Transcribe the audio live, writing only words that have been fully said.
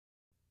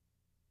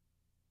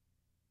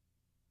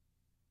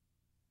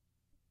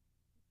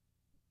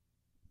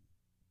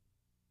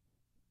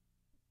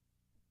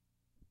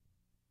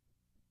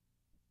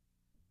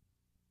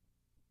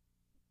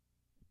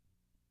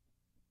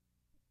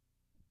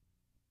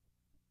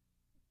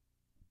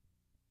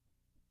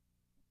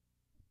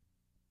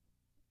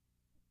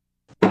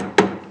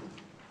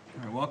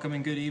welcome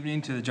and good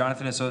evening to the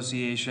Jonathan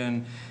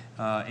Association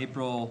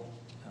April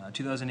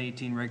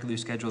 2018 regularly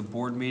scheduled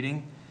board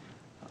meeting.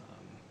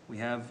 We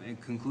have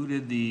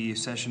concluded the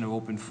session of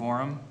open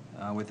forum.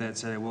 With that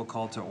said, I will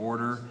call to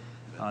order.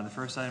 The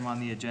first item on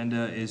the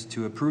agenda is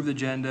to approve the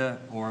agenda,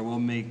 or I will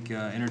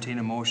entertain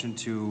a motion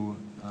to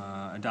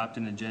adopt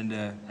an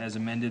agenda as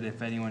amended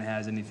if anyone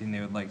has anything they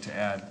would like to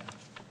add.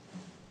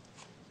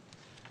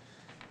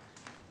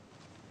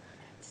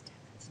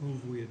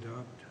 Move we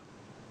adopt.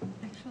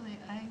 Actually,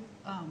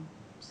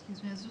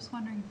 excuse me, I was just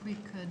wondering if we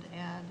could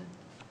add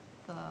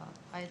the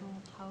idle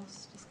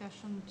house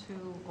discussion to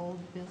old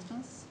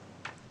business.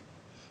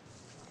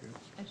 Okay.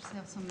 I just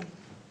have some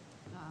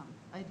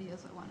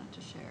ideas I wanted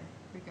to share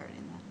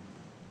regarding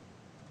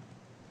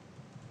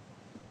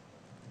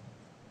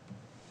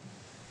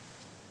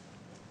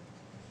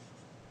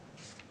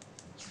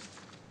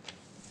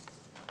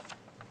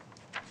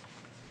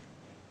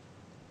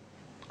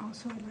that.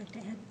 Also, I'd like to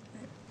add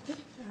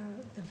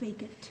the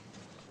vacant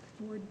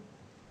board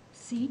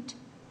seat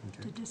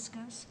to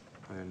discuss.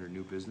 Under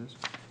new business.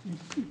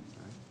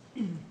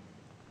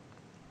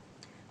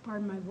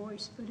 Pardon my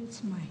voice, but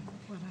it's what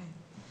I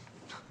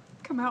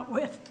come out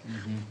with.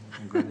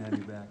 I'm glad to have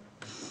you back.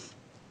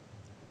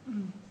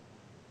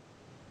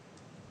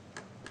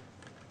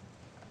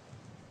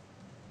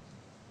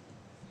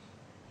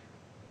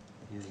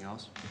 Anything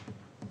else?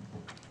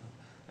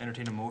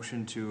 Entertain a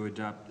motion to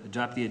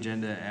adopt the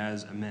agenda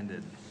as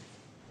amended.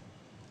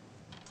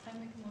 I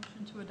make a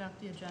motion to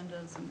adopt the agenda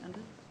as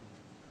amended.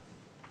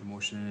 A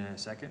motion and a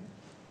second.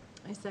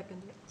 I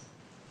second it.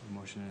 A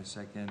motion and a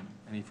second.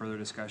 Any further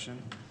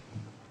discussion?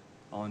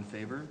 All in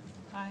favor?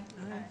 Aye.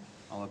 Aye.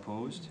 All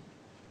opposed?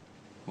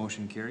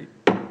 Motion carried.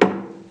 All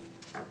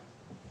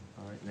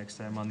right, next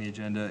item on the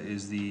agenda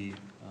is the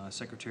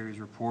Secretary's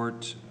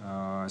report,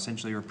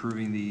 essentially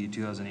approving the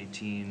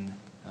 2018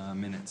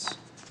 minutes.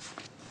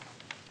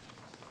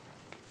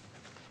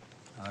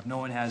 If no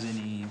one has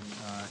any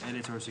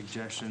edits or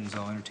suggestions,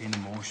 I'll entertain a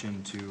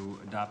motion to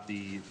adopt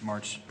the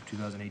March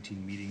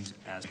 2018 meetings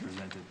as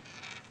presented.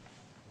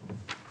 Can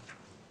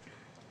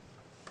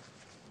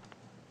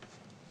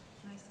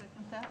I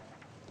second that?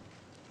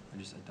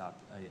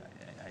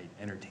 I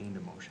entertained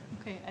a motion.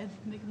 Okay, I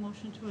make a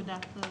motion to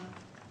adopt the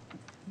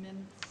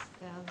minutes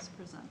as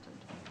presented.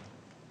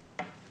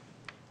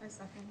 I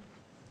second.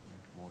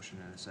 Motion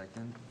and a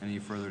second. Any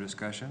further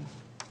discussion?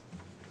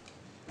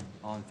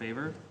 All in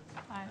favor?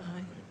 Aye.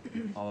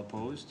 All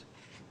opposed?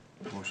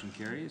 Motion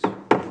carries.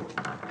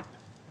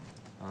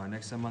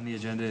 Next item on the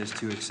agenda is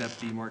to accept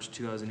the March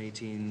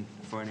 2018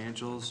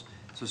 financials.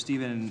 So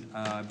Stephen,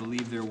 I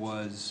believe there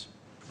was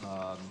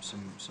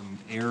some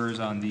errors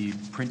on the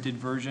printed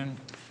version.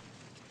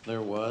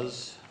 There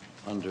was,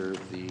 under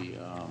the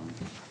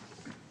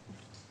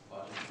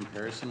budget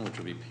comparison, which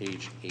would be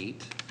page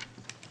 8.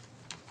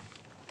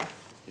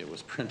 It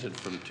was printed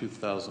from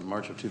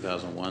March of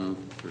 2001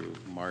 through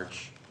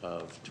March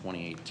of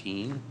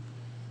 2018.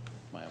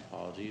 My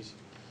apologies.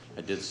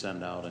 I did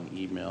send out an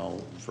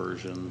email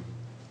version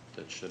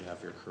that should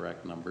have your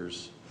correct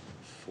numbers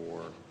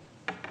for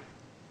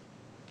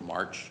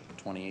March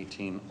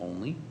 2018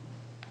 only,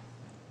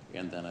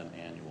 and then an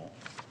annual.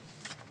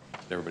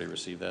 Did everybody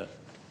receive that?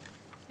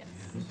 Yes.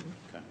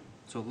 Okay.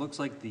 So it looks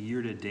like the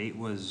year-to-date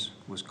was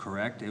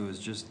correct. It was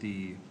just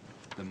the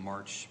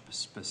March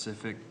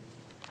specific,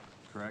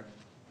 correct?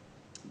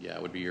 Yeah,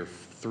 it would be your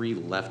 3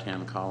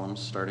 left-hand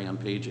columns starting on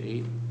page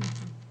 8.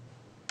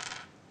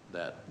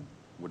 That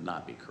would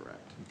not be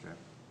correct. Okay.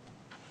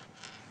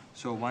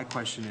 So my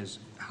question is,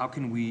 how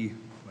can we,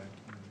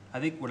 I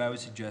think what I would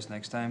suggest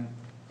next time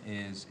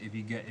is if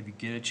you get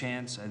a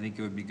chance, I think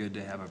it would be good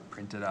to have a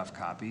printed off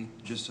copy,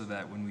 just so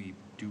that when we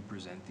do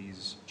present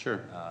these,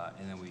 Sure.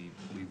 And then we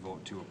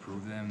vote to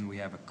approve them, we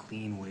have a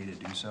clean way to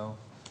do so.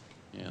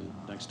 And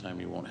next time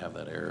you won't have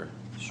that error.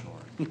 Sure.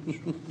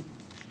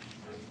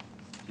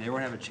 Did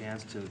everyone have a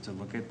chance to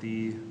look at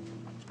the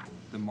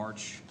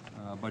March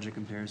budget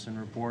comparison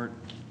report?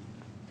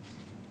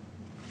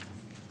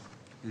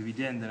 If we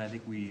didn't, then I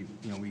think we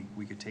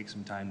could take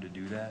some time to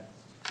do that.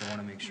 So I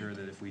want to make sure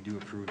that if we do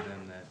approve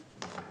them, that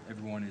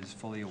everyone is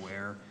fully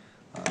aware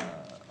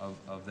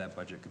of that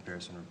budget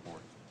comparison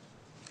report.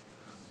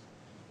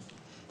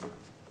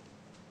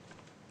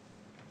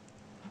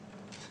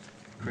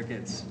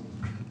 Crickets.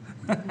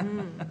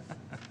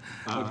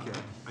 Okay.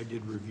 I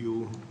did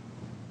review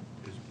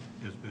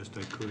as best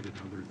I could, and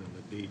other than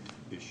the date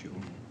issue,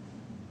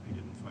 I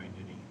didn't find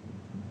any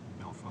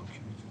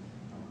malfunctions.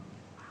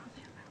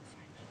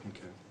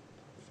 Okay.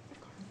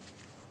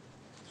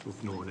 So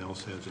if no one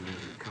else has any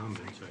other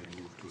comments, I'd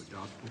move to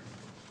adopt it,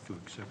 to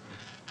accept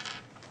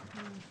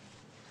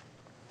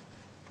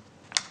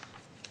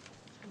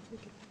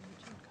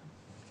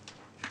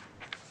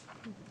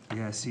it.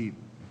 Yeah, see,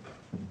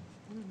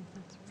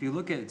 if you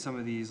look at some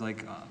of these,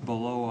 like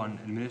below on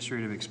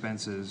administrative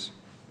expenses,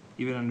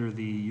 even under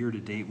the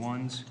year-to-date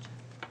ones,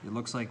 it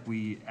looks like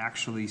we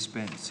actually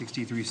spent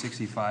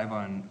 $63.65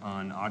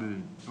 on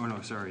audited, oh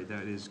no, sorry,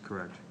 that is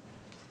correct.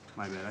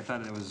 My bad, I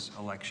thought it was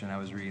election, I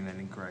was reading that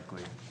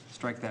incorrectly.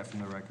 Strike that from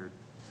the record.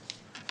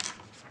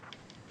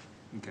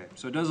 Okay,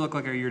 so it does look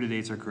like our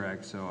year-to-dates are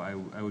correct, so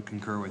I would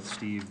concur with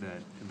Steve that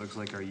it looks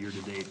like our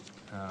year-to-date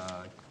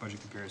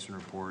budget comparison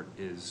report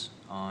is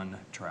on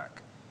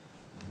track.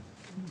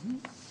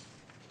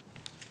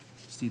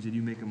 Steve, did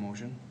you make a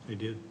motion? I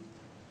did.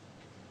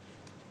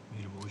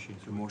 Made a motion.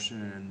 A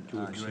motion, and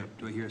To accept.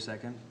 do I hear a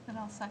second? And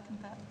I'll second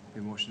that. A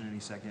motion,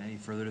 any second, any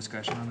further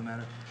discussion on the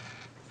matter?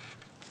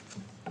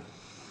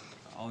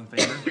 All in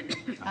favor?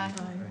 Aye.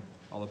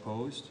 All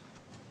opposed?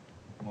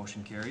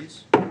 Motion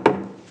carries. All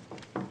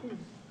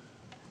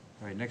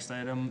right, next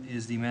item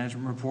is the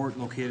management report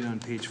located on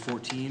page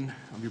 14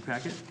 of your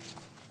packet.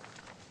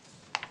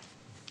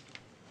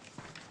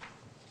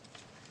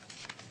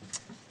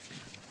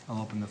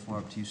 I'll open the floor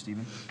up to you,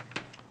 Stephen.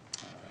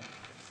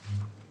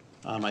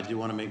 I do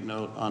want to make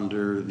note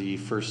under the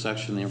first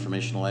section, the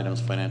informational items,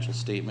 financial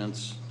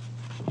statements.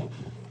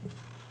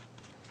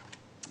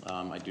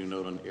 I do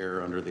note an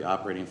error under the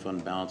operating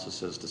fund balance. It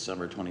says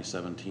December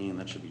 2017.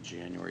 That should be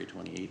January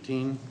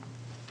 2018,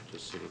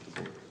 just so that the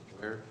board is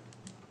aware.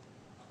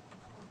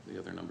 The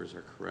other numbers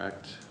are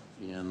correct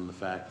in the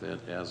fact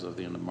that as of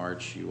the end of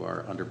March, you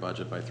are under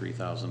budget by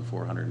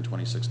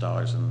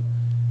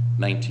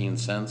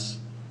 $3,426.19.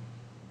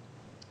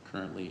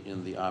 Currently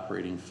in the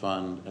operating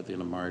fund at the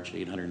end of March,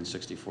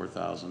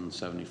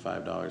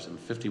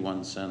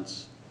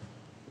 $864,075.51.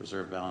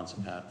 Reserve balance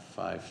at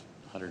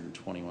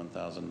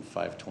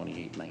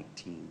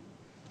 $521,528.19.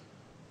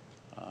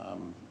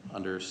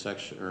 Under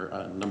section,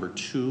 or number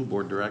 2,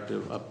 board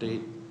directive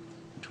update,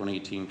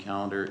 2018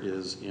 calendar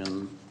is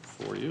in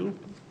for you.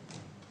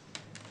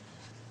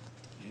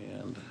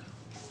 And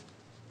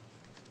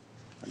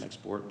our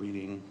next board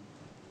meeting,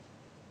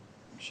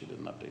 she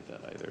didn't update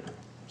that either,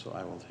 so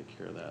I will take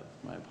care of that.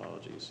 My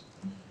apologies.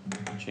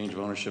 Change of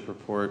ownership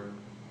report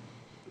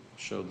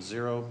showed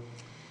 0.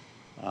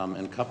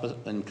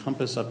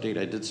 Encompass update,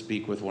 I did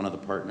speak with one of the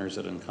partners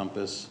at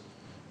Encompass.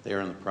 They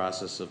are in the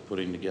process of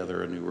putting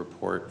together a new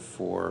report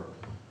for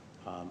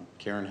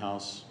Karen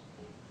House.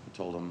 I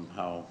told him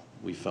how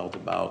we felt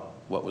about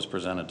what was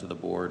presented to the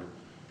board,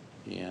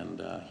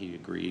 and he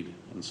agreed.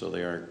 And so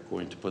they are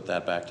going to put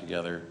that back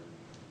together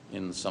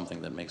in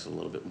something that makes a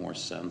little bit more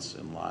sense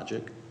and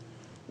logic.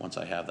 Once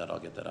I have that, I'll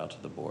get that out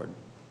to the board.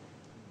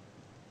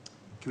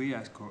 Can we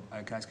ask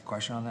a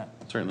question on that?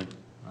 Certainly.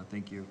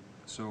 Thank you.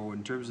 So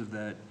in terms of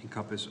that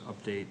Encompass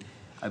update,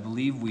 I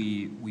believe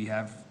we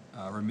have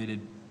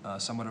remitted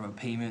somewhat of a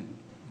payment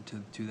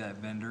to that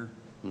vendor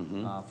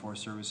for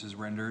services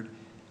rendered.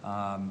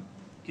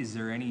 Is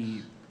there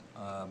any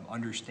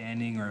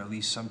understanding or at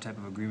least some type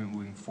of agreement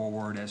moving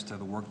forward as to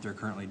the work they're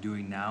currently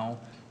doing now?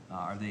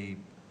 How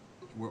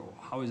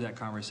has that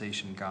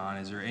conversation gone?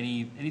 Is there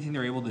anything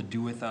they're able to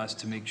do with us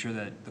to make sure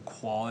that the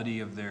quality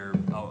of their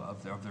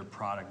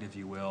product, if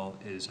you will,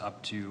 is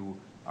up to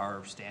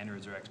our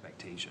standards or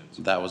expectations?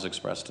 That was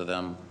expressed to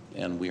them,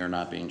 and we are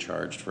not being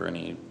charged for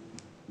any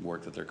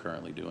work that they're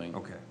currently doing.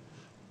 Okay.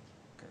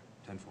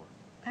 10-4.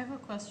 I have a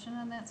question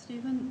on that,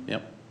 Stephen.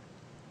 Yep.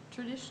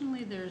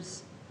 Traditionally,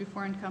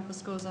 before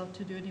Encompass goes out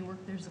to do any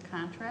work, there's a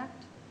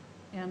contract,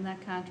 and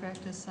that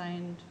contract is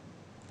signed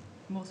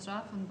most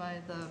often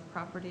by the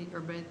property, or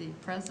by the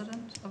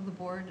president of the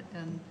board,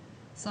 and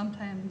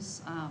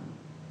sometimes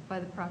by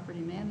the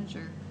property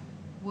manager.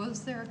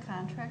 Was there a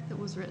contract that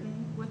was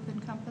written with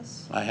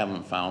Encompass? I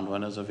haven't found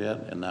one as of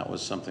yet, and that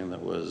was something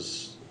that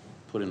was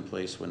put in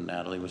place when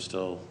Natalie was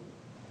still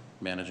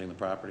managing the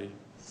property.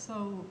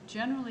 So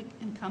generally,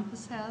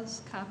 Encompass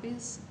has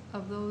copies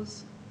of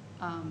those,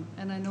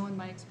 and I know in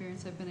my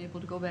experience, I've been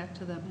able to go back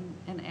to them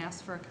and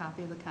ask for a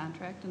copy of the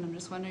contract, and I'm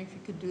just wondering if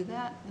you could do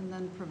that and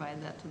then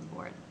provide that to the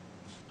board.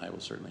 I will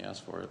certainly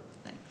ask for it.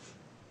 Thanks.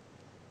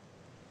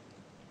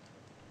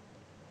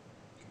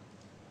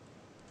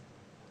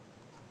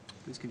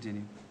 Please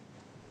continue.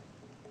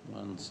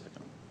 1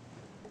 second.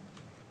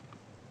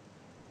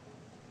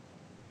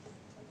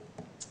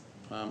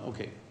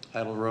 Okay,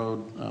 Idle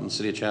Road, the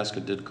city of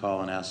Chaska did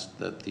call and ask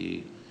that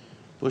the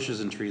bushes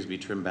and trees be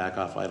trimmed back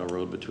off Idle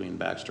Road between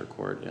Baxter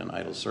Court and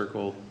Idle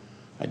Circle.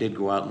 I did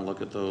go out and look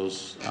at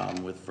those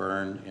with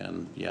Vern,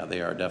 and yeah,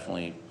 they are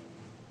definitely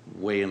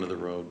way into the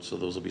road, so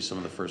those will be some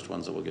of the first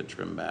ones that will get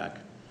trimmed back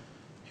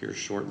here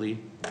shortly.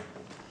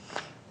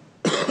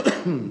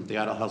 The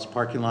Idle House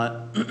parking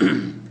lot,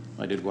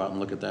 I did go out and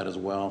look at that as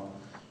well,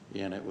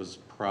 and it was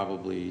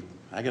probably,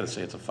 I gotta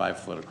say, it's a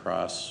 5-foot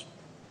across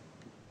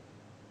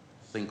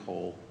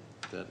sinkhole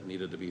that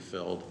needed to be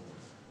filled.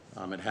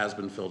 It has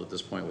been filled at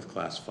this point with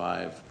Class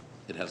 5.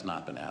 It has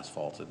not been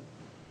asphalted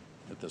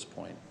at this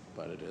point,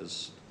 but it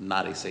is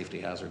not a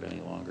safety hazard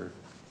any longer.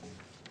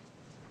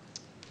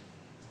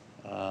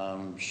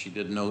 She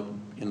did note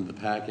in the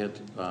packet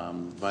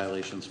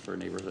violations for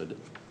neighborhood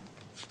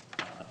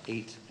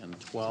 8 and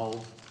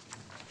 12.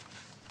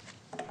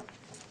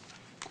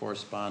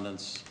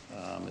 Correspondence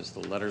is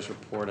the letters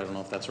report. I don't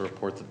know if that's a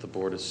report that the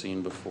board has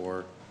seen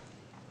before.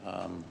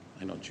 I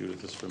know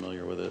Judith is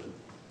familiar with it,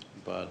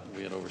 but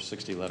we had over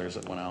 60 letters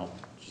that went out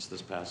just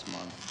this past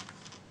month.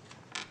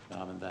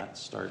 And that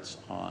starts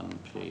on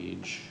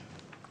page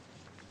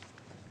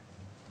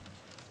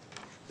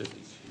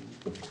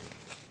 52.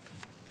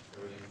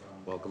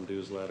 welcome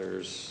dues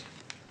letters,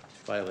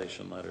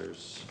 violation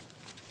letters,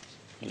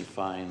 any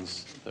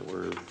fines that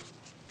were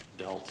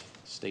dealt,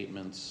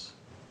 statements,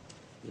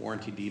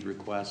 warranty deed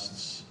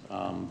requests.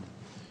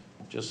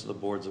 Just so the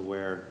board's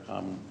aware,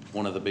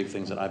 one of the big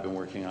things that I've been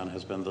working on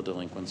has been the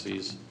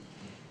delinquencies.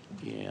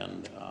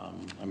 And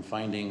I'm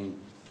finding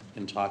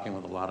in talking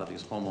with a lot of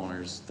these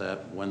homeowners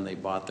that when they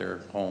bought their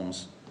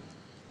homes,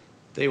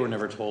 they were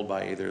never told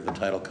by either the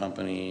title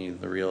company,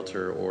 the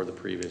realtor, or the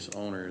previous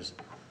owners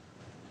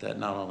that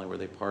not only were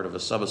they part of a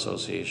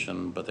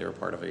sub-association, but they were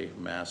part of a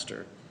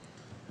master.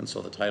 And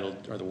so the title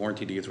or the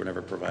warranty deeds were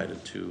never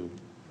provided to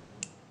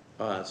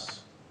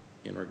us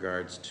in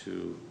regards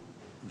to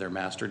their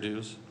master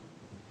dues.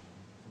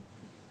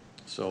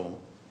 So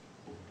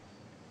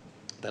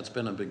that's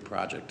been a big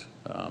project.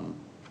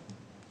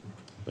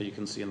 But you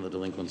can see in the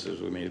delinquencies,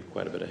 we made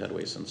quite a bit of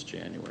headway since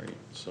January,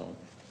 so.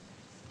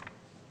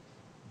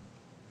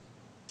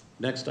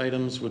 Next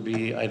items would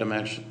be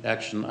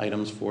action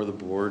items for the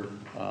board.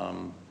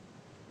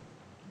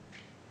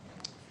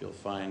 You'll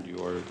find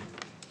your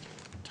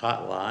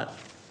tot lot,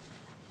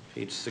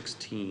 page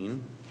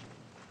 16.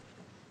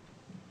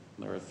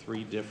 There are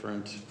 3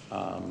 different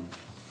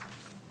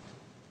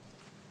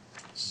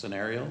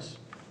scenarios.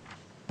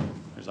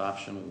 There's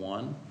option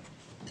 1,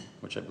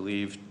 which I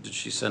believe, did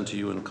she send to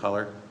you in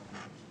color?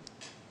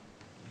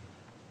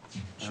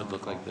 Should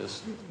look like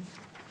this.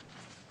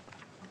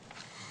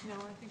 No,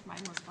 I think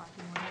mine was black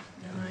and white.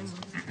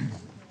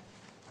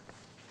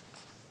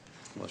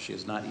 Well, she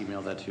has not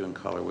emailed that to you in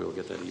color. We will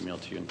get that email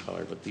to you in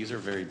color, but these are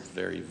very,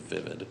 very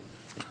vivid.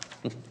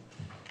 And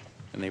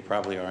they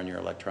probably are in your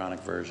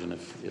electronic version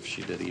if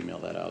she did email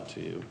that out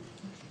to you.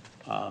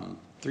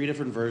 3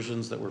 different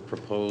versions that were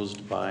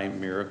proposed by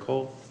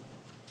Miracle.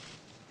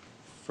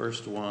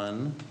 First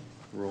one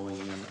rolling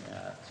in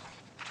at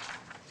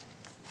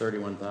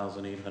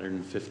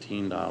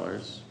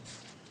 $31,815.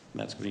 And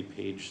that's going to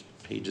be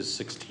pages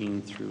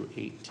 16 through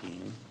 18.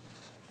 19,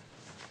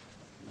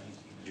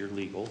 your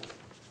legal.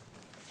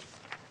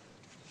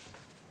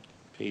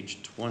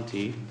 Page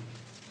 20,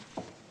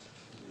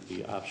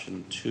 the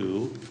option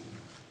 2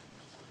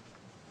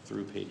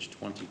 through page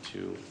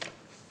 22.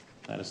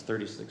 That is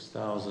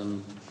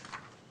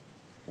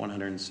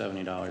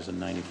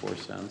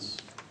 $36,170.94.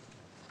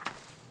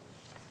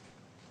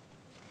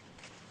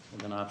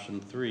 And then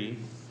option 3,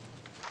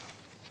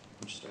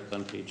 which starts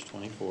on page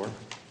 24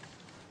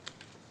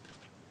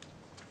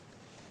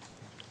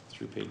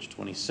 through page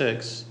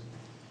 26,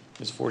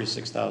 is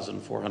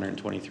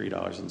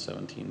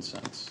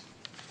 $46,423.17.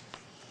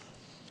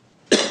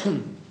 Ask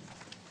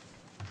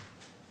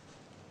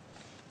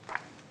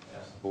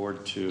the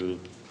board to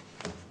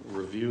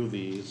review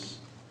these,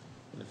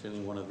 and if any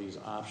one of these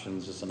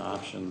options is an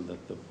option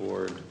that the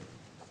board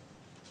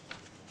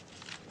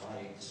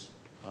likes,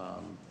 that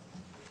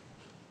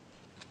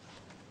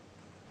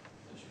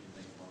you can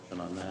make a motion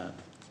on that.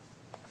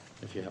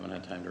 If you haven't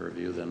had time to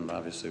review, then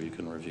obviously you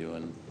can review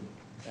in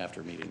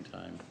after meeting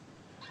time.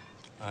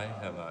 I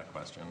have a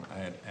question. I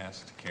had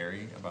asked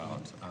Carrie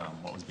about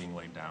what was being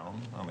laid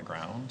down on the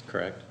ground.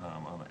 Correct.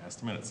 On the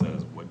estimate, it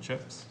says wood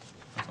chips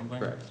or something.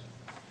 Correct.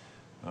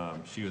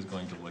 She was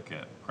going to look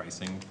at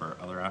pricing for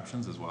other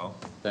options as well.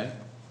 Okay. I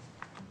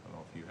don't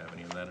know if you have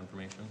any of that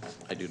information.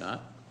 I do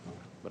not,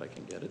 but I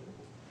can get it.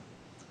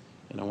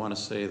 And I want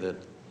to say that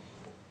the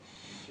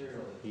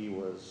material that he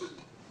was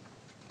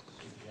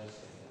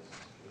suggesting is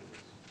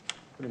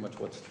pretty much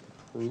what's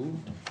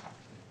approved,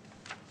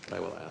 but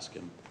I will ask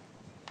him.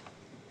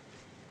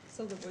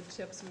 So the wood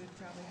chips we would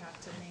probably have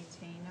to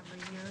maintain every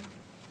year,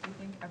 you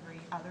think, every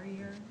other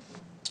year?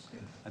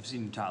 I've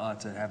seen tot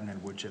lots that haven't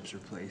had wood chips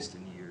replaced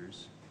in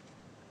years.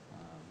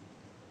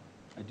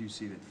 I do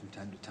see that from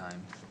time to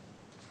time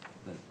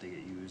that they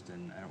get used,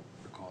 and I don't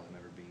recall them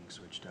ever being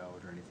switched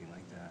out or anything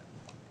like that.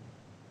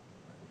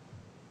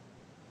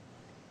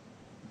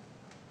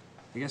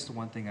 I guess the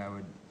one thing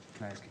can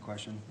I ask a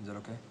question? Is that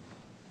okay?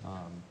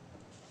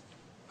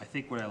 I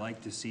think what I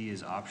like to see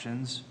is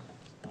options.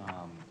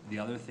 The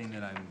other thing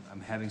that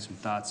I'm having some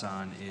thoughts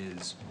on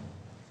is,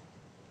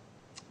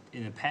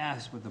 in the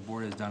past, what the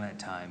board has done at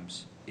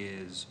times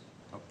is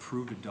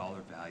approved a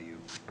dollar value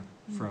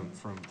from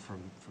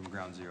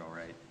ground zero,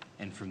 right?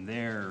 And from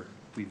there,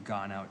 we've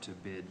gone out to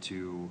bid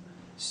to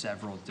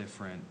several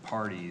different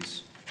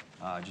parties,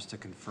 just to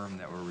confirm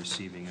that we're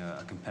receiving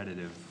a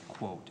competitive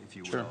quote, if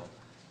you will. Sure.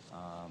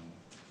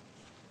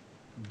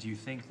 Do you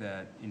think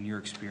that, in your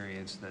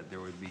experience, that there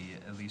would be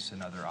at least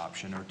another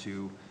option or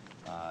two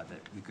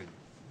that we could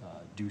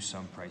do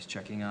some price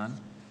checking on?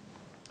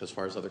 As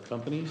far as other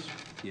companies?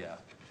 Yeah.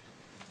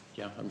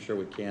 Yeah, I'm sure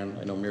we can.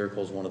 I know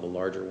Miracle is one of the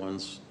larger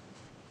ones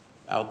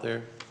out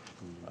there,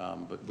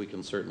 but we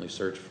can certainly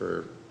search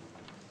for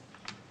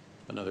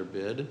another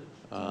bid. Do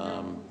you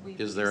know who we've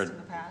Is used there in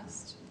the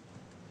past?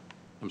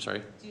 I'm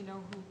sorry? Do you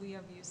know who we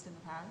have used in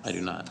the past? I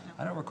do not. No.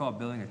 I don't recall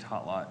building a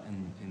tot lot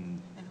In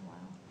a while.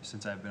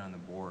 since I've been on the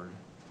board.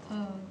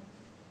 The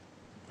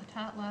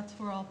tot lots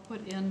were all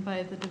put in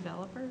by the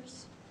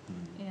developers,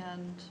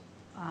 and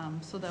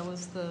so that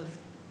was the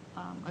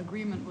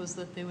agreement, was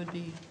that they would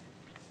be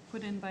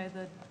put in by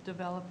the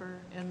developer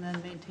and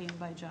then maintained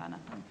by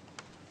Jonathan.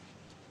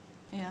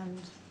 And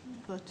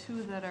the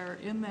two that are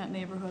in that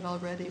neighborhood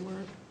already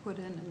were put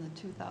in the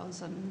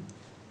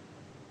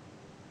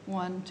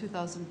 2001,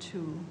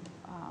 2002.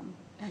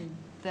 And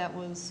that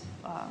was,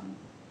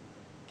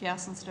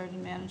 Gaston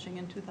started managing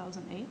in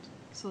 2008,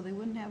 so they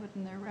wouldn't have it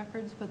in their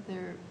records, but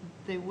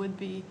they would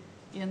be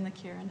in the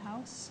Karen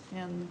House,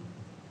 and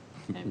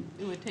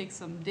it would take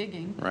some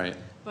digging. Right.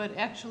 But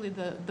actually,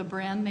 the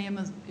brand name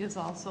is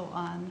also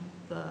on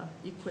the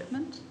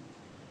equipment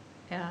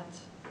at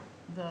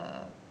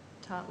the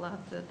tot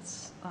lot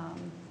that's,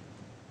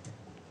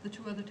 the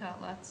two other tot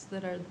lots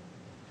that are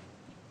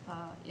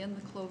in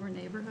the Clover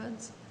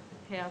neighborhoods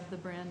have the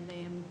brand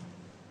name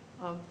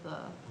of the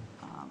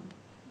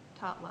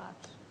tot lot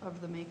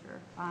of the maker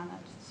on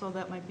it. So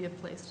that might be a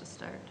place to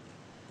start.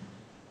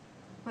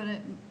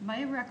 But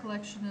my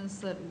recollection is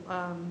that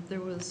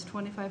there was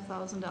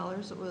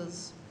 $25,000 that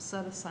was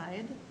set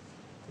aside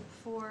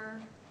for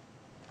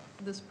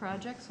this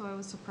project, so I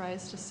was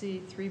surprised to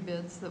see 3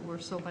 bids that were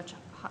so much,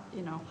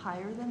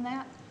 higher than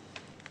that.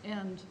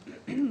 And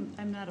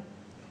I'm not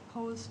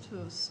opposed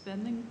to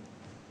spending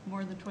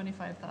more than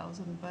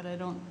 $25,000, but I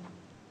don't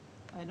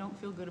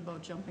feel good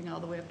about jumping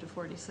all the way up to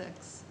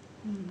 46,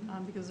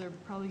 because there are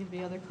probably going to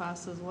be other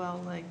costs as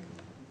well, like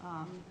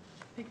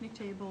picnic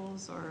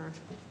tables or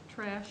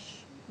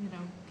trash,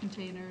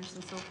 containers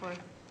and so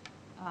forth.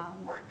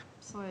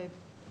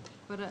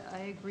 But I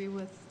agree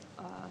with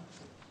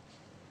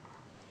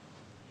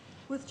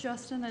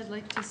Justin. I'd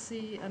like to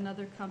see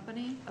another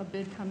company, a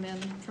bid come in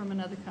from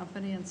another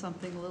company, and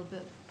something a little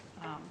bit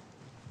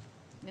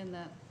in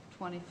that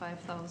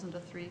 25,000 to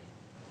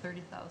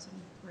 30,000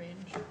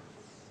 range.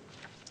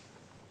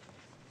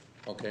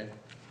 Okay,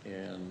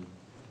 and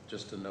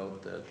just to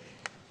note that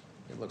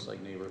it looks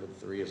like neighborhood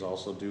 3 is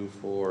also due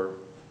for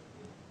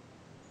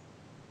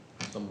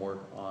some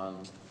work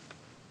on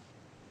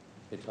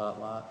a tot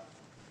lot.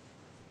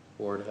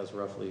 Board has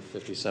roughly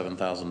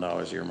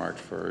 $57,000 earmarked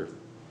for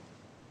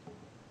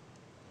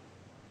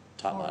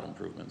tot lot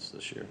improvements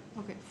this year.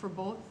 Okay, for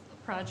both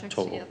projects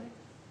Total. together?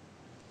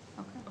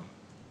 Okay.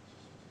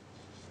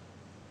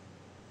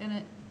 And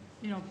it,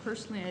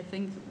 personally, I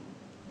think,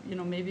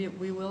 maybe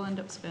we will end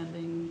up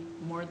spending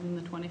more than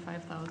the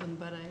 25,000,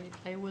 but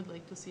I would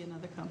like to see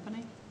another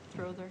company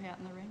throw their hat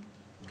in the ring.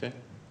 Okay,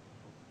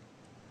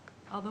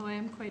 Although I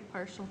am quite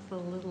partial to the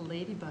little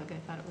ladybug, I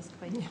thought it was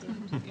quite cute.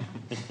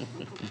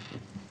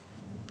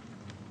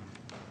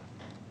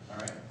 All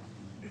right.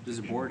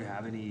 Does the board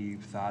have any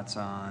thoughts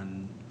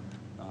on,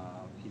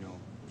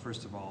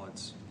 first of all,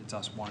 it's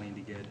us wanting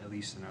to get at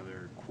least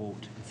another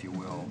quote, if you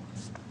will.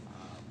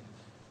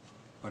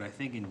 But I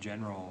think in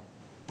general,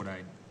 what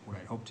I'd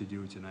hope to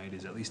do tonight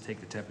is at least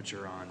take the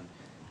temperature on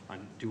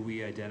do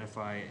we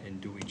identify and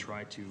do we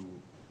try to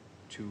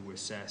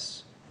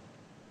assess,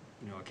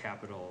 a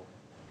capital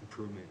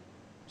improvement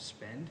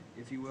spend,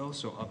 if you will,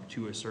 so up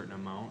to a certain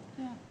amount.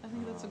 Yeah, I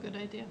think that's a good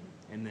idea.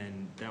 And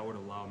then that would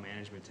allow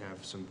management to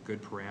have some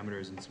good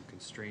parameters and some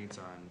constraints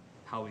on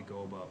how we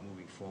go about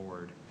moving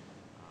forward,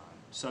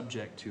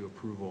 subject to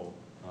approval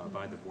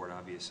by the board,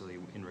 obviously,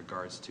 in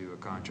regards to a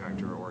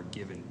contractor or a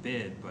given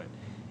bid. But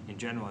in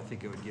general, I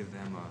think it would give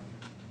them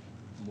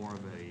more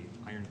of a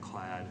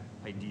ironclad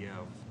idea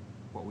of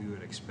what we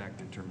would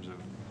expect in terms of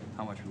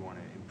how much we want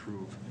to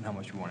improve and how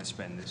much we want to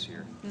spend this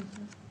year.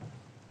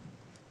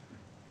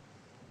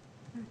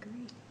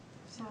 Agreed.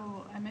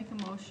 So I make a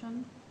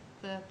motion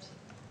that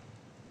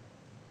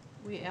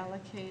we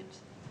allocate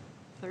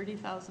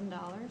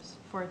 $30,000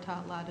 for a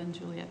tot lot in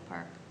Juliet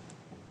Park.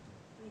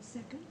 I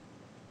second.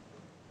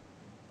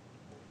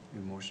 We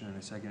have a motion and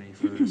a second. Any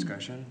further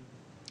discussion?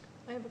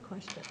 I have a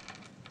question.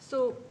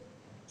 So,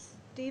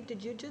 Steve,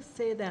 did you just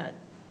say that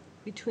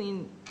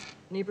between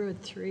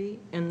neighborhood 3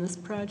 and this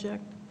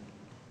project,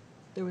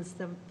 there was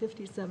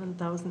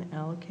 57,000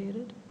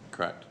 allocated?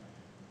 correct.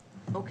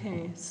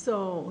 Okay,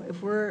 so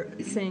if we're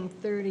saying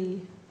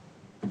 30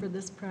 for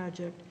this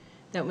project,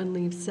 that would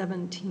leave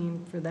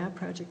 17 for that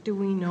project. Do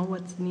we know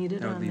what's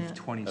needed That would on leave that?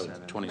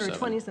 27. 27. Or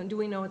 27, do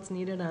we know what's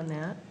needed on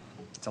that?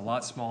 It's a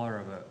lot smaller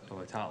of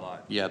a tot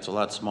lot. Yeah, it's a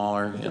lot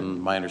smaller,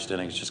 and my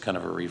understanding is just kind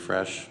of a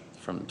refresh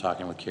from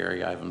talking with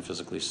Carrie. I haven't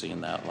physically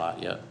seen that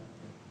lot yet.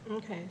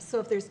 Okay, so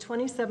if there's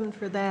 27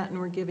 for that and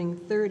we're giving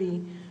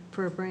 30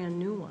 for a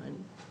brand-new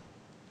one,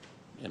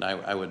 And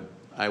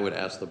I would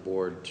ask the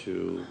board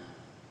to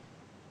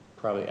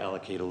probably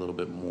allocate a little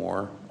bit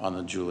more on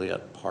the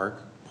Juliet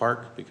Park,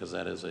 because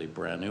that is a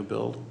brand-new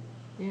build,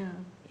 yeah.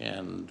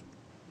 and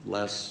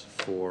less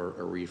for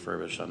a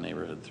refurbish on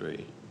Neighborhood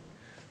 3,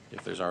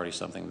 if there's already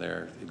something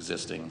there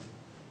existing.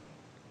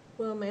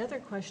 Well, my other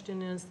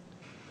question is,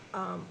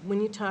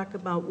 when you talk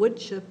about wood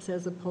chips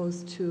as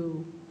opposed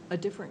to a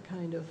different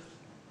kind of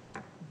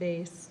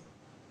base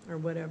or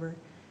whatever,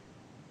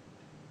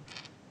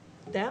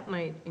 that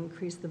might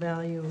increase the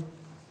value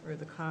or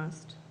the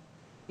cost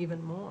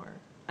even more.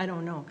 I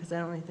don't know, because I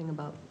don't know anything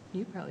about,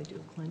 you probably do,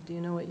 Clint. Do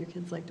you know what your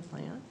kids like to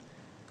plant?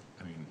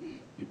 I mean,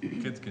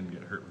 kids can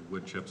get hurt with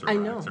wood chips I or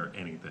know. rocks or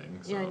anything,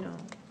 so. Yeah, I know.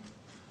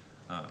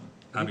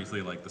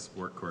 Obviously, like, the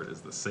sport court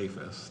is the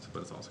safest,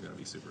 but it's also gonna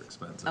be super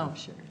expensive. Oh,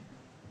 sure.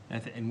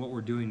 And what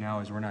we're doing now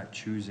is we're not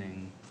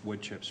choosing wood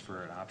chips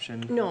for an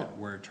option. No.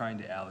 We're trying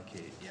to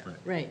allocate, yeah. Right.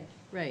 Right,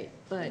 right.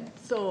 But,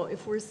 so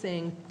if we're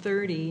saying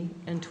 30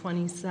 and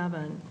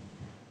 27,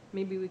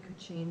 maybe we could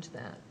change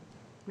that.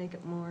 Make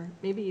it more,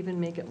 maybe even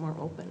make it more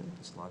open.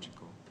 It's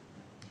logical.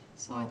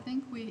 So I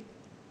think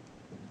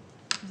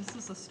this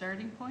is a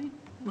starting point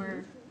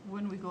where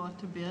when we go out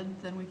to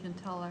bid, then we can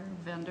tell our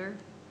vendor,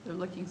 they're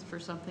looking for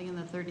something in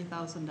the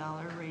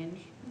 $30,000 range,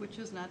 which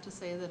is not to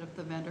say that if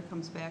the vendor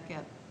comes back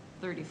at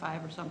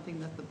 35 or something,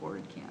 that the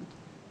board can't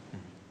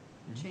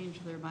change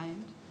their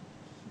mind.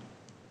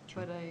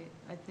 But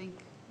I think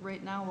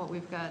right now what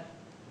we've got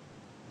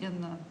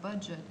in the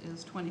budget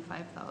is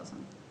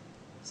 25,000.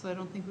 So I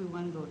don't think we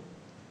want to go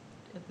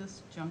at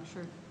this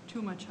juncture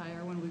too much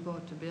higher when we go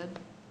out to bid.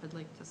 I'd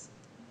like to,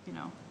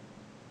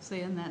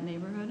 stay in that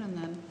neighborhood, and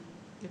then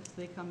if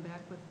they come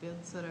back with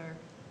bids that are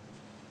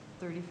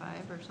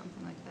 35 or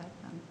something like that,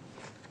 then.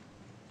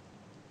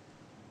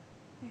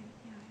 Yeah,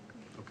 I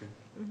agree.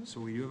 Okay,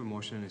 so we do have a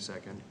motion and a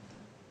second.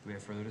 Do we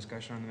have further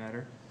discussion on the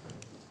matter?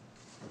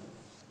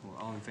 Well,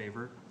 all in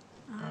favor?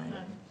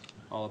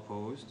 All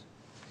opposed?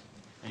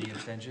 Any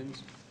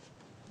abstentions?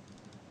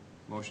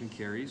 Motion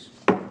carries.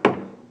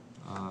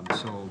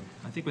 So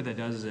I think what that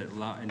does is it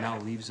now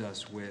leaves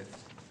us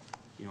with,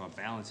 a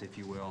balance, if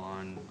you will,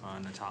 on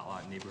the tot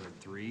lot neighborhood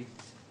 3.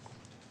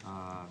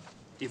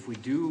 If we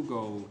do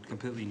go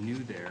completely new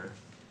there,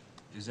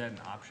 is that an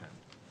option?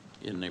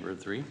 In neighborhood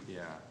 3?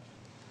 Yeah.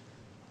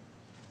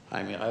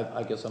 I mean,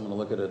 I guess I'm gonna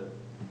look at it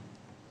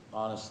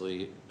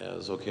honestly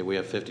as, okay, we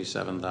have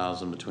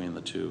 57,000 between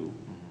the two.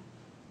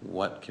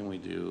 What can we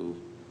do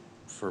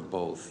for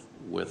both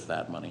with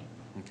that money?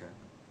 Okay.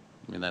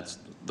 I mean, that's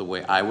the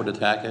way I would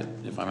attack it,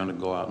 if I'm gonna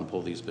go out and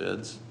pull these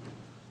bids.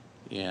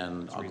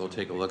 And I'll go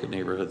take a look at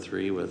neighborhood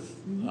 3 with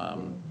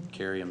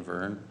Carrie and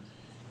Vern,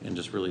 and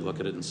just really look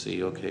at it and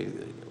see, okay,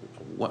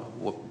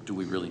 what do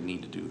we really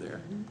need to do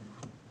there?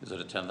 Is it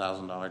a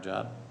 $10,000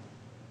 job?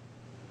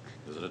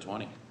 Is it a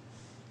 20?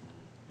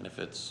 And if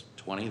it's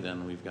 20,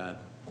 then we've got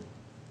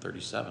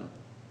 37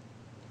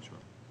 Sure.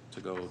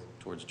 to go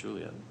towards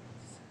Juliet.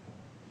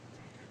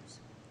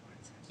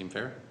 Seem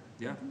fair?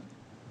 Yeah,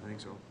 I think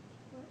so.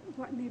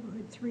 What,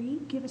 neighborhood 3?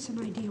 Give us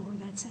an idea where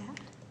that's at.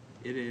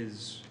 It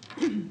is,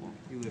 you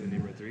live in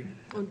neighborhood 3?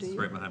 Oh, do It's you?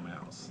 right behind my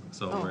house.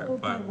 So Oh. we're Oh,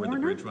 at by where the Warner?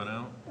 bridge went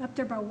out. Up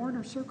there by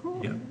Warner Circle?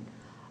 Yeah.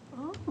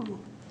 Oh,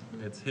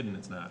 It's hidden,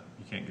 it's not,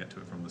 you can't get to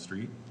it from the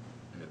street.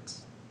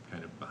 It's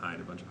kind of behind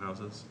a bunch of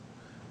houses,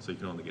 so you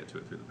can only get to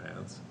it through the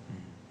paths.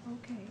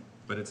 okay.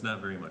 But it's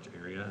not very much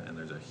area, and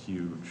there's a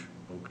huge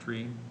oak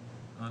tree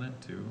on it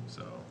too,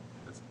 so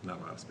it's not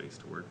a lot of space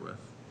to work with.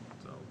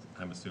 So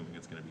I'm assuming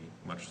it's gonna be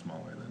much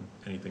smaller than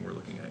anything we're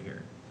looking at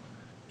here,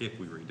 if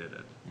we redid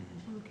it.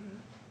 Okay.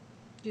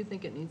 Do you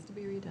think it needs to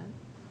be redone?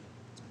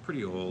 It's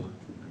pretty old.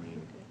 I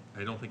mean,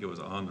 I don't think it was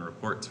on the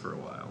reports for a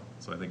while,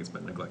 so I think it's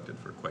been neglected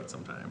for quite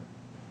some time.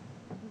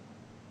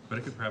 But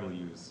it could probably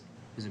use,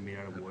 Is it made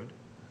out of wood?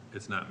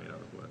 it's not made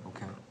out of wood.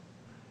 Okay. no.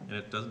 And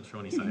it doesn't show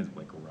any signs of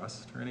like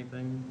rust or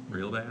anything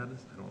real bad.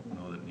 I don't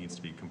know that it needs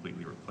to be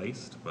completely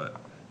replaced, but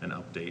an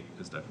update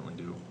is definitely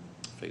due.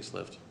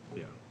 Facelift.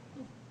 Yeah.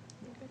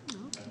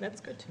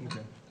 That's good to know.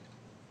 Okay.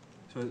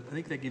 So I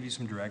think that gives you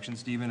some direction,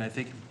 Stephen. I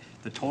think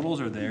the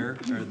totals are there,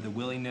 or the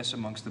willingness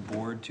amongst the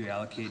board to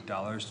allocate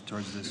dollars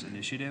towards this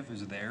initiative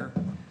is there,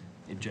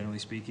 generally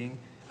speaking.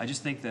 I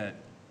just think that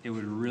it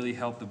would really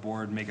help the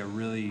board make a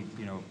really,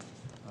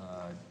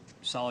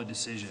 solid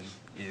decision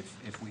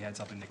if we had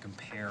something to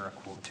compare a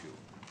quote to.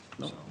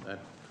 No, So, I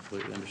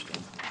completely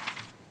understand.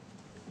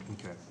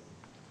 okay.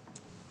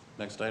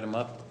 Next item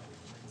up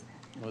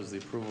was the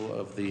approval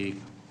of the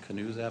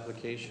canoes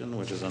application,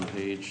 which is on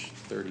page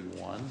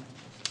 31.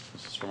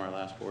 This is from our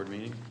last board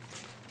meeting.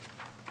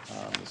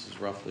 This is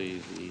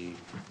roughly the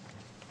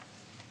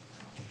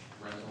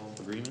rental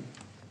agreement.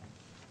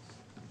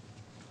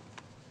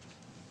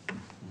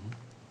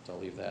 So I'll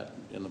leave that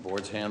in the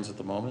board's hands at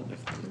the moment,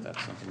 if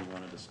that's something you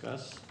want to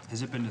discuss.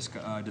 Has it been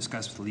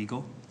discussed with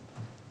legal?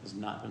 Has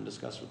not been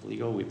discussed with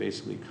legal. We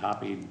basically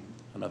copied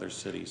another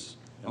city's.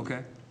 and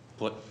Okay.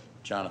 Put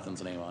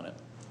Jonathan's name on it.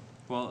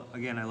 Well,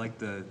 again, I like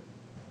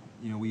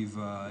we've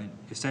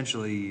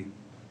essentially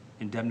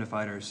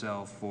indemnified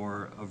ourselves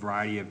for a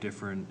variety of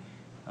different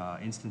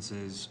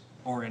instances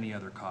or any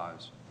other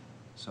cause.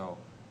 So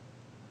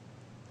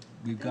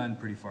we've gone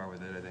pretty far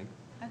with it, I think.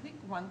 I think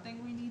one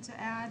thing we need to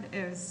add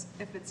is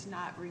if it's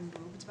not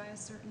removed by a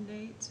certain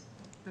date,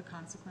 the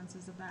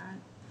consequences of that.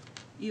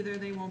 Either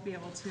they won't be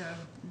able to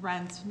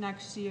rent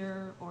next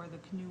year, or the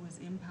canoe is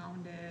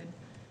impounded.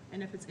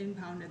 And if it's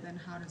impounded, then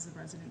how does the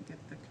resident get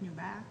the canoe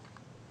back?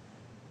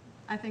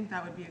 I think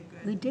that would be a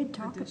good We did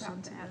talk addition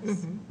about to that.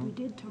 this. We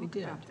did talk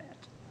did. about that.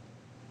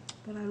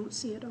 But I don't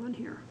see it on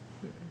here.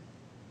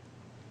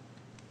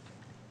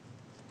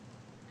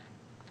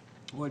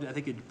 Well, I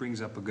think it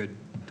brings up a good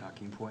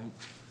talking point.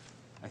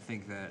 I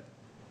think that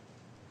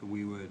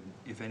we would,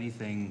 if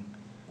anything,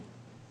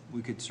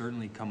 we could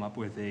certainly come up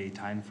with a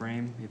time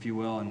frame, if you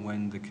will, and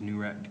when the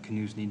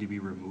canoes need to be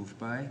removed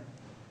by,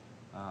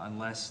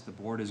 unless the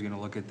board is gonna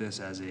look at this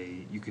as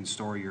you can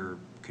store your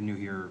canoe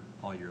here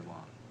all year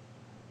long.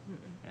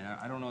 And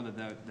I don't know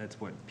that's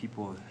what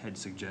people had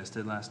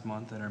suggested last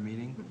month at our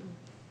meeting,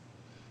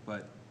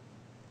 but,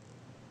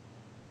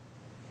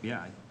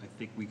 yeah, I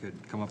think we could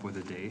come up with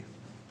a day.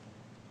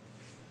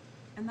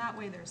 And that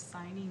way they're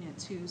signing it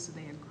too, so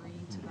they agree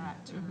to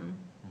that term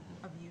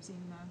of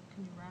using the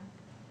canoe rack.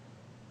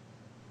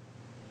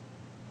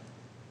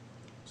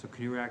 So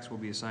canoe racks will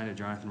be assigned to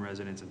Jonathan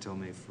residents until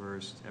May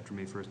 1st. After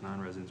May 1st,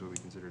 non-residents will be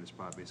considered a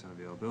spot based on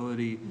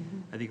availability.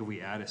 I think if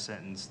we add a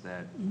sentence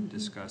that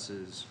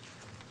discusses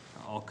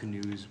all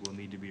canoes will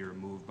need to be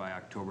removed by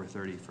October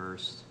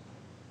 31st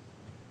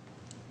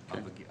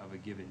of a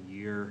given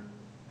year.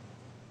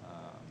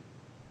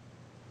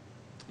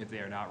 If they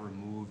are not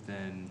removed,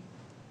 then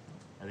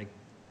I think,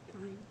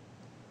 Fine.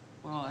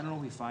 well, I don't know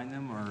if we find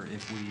them or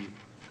if we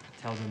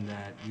tell them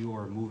that we will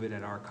remove it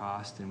at our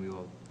cost and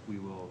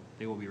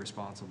they will be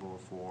responsible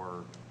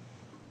for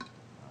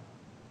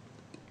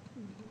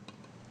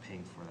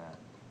paying for that.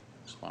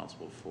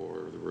 Responsible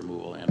for the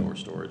removal and/or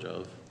storage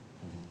of.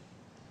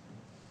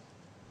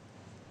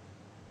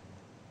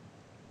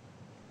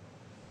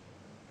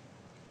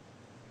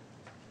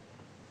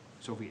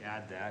 So if we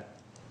add that,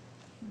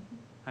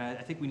 I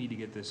think we need to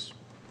get this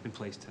in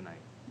place tonight.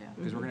 Yeah.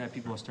 Because we're gonna have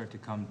people start to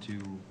come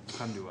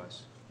to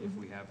us if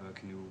we have a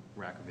canoe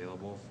rack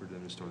available for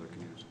them to store their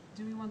canoes.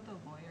 Do we want the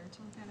lawyer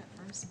to look at it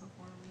first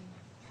before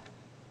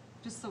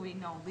just so we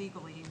know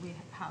legally we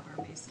have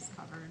our bases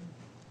covered?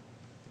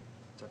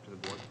 It's up to the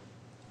board.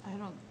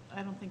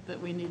 I don't think that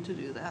we need to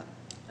do that.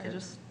 I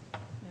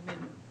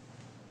mean,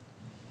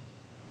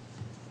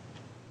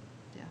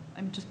 yeah,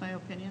 just my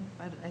opinion,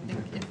 but I think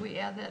if we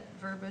add that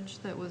verbiage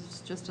that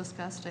was just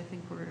discussed, I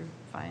think we're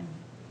fine.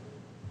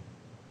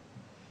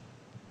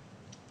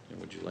 And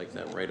would you like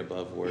that right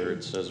above where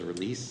it says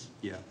release?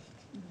 Yeah.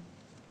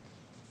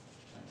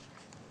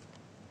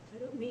 I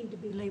don't mean to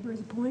belabor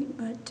the point,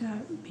 but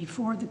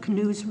before the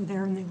canoes were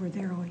there and they were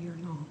there all year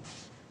long.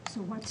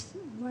 So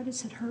what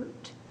does it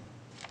hurt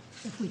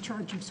if we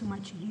charge them so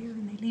much a year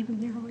and they leave them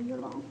there all year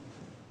long?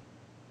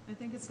 I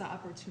think it's the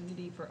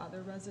opportunity for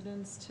other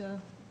residents to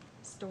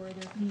store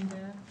their canoe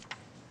there.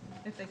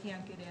 If they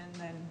can't get in,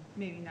 then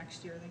maybe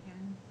next year they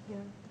can. Yeah.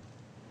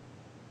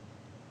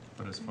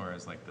 But as far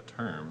as like the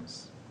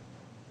terms,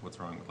 what's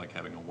wrong with like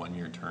having a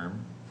 1-year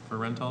term for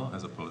rental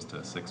as opposed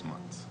to 6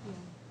 months,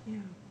 Yeah,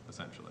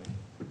 essentially?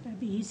 that'd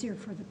be easier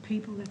for the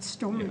people that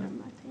store Yeah.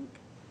 them, I think.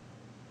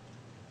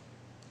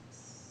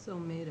 So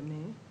May to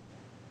May?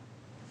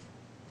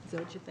 Is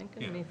that what you're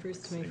thinking? Yeah, May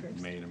 1st to May say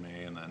 1st? May to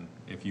May, and then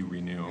if you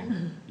renew,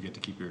 you get to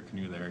keep your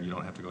canoe there. You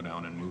don't have to go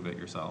down and move it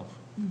yourself.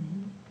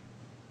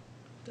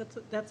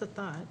 That's a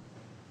thought.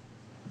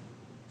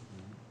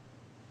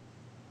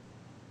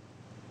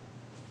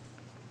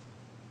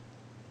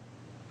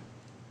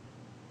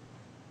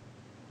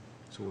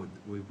 So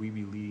would we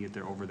be leaving it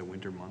there over the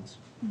winter months?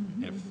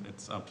 If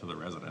it's up to the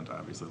resident,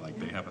 obviously, like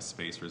they have a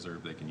space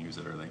reserved, they can use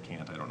it or they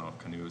can't. I don't know if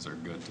canoes are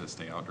good to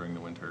stay out during the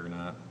winter or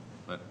not,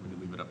 but we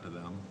could leave it up to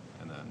them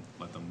and then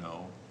let them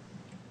know.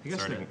 I guess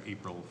Starting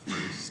April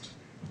 1st.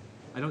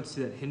 I don't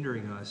see that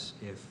hindering us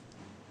if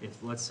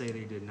let's say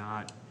they did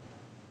not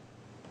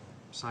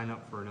sign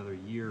up for another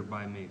year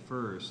by May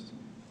 1st,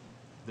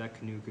 that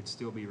canoe could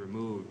still be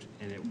removed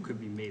and it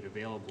could be made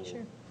available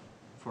Sure.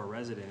 for a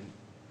resident.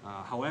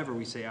 However,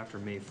 we say after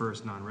May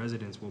 1st,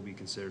 non-residents will be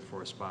considered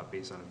for a spot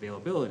based on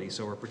availability,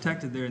 so we're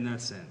protected there in that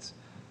sense.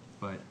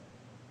 But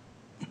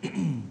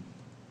I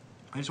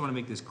just want to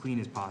make this clean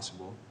as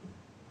possible.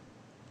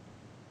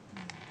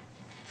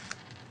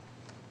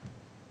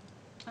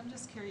 I'm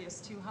just curious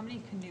too, how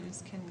many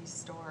canoes can we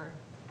store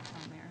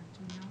on there?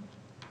 Do you know?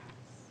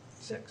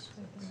 6.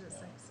 Is it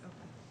 6? Okay.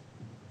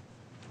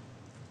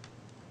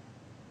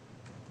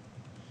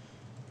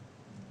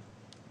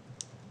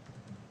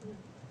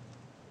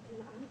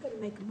 I'm going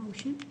to make a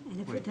motion,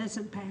 and if Wait. it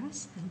doesn't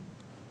pass, then,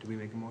 Did we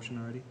make a motion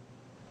already?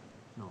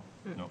 No.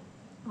 No.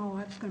 oh,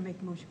 I was going to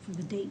make a motion for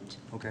the date,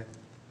 Okay.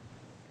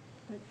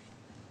 but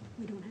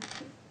we don't have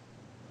to.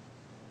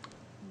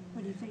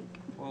 What do you think?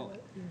 Well,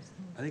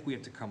 I think we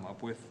have to come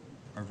up with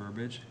our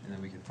verbiage, and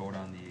then we can vote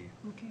on the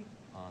Okay,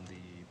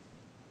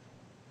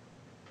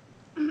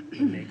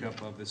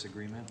 makeup of this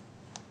agreement,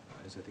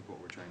 is I think what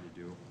we're trying to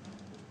do.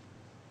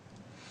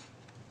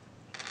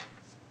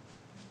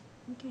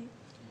 okay.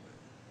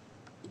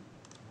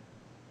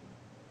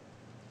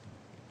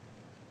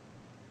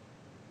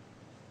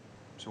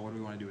 So what do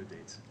we want to do with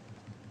dates?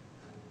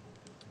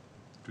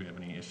 Do we have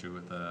any issue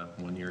with a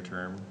 1-year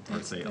term or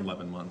That's say good.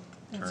 11-month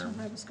That's term?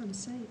 what I was going to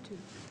say, too.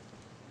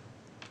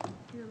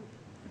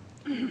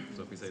 Yeah.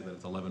 So if we say that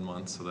it's 11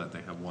 months so that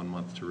they have 1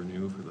 month to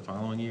renew for the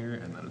following year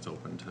and then it's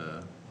open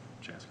to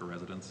Chaska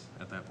residents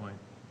at that point?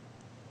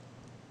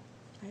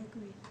 I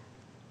agree.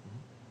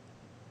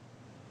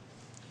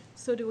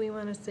 So do we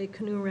want to say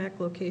canoe rack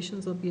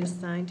locations will be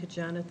assigned to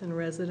Jonathan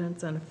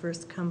residents on a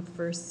first-come,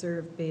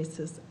 first-served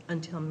basis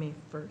until May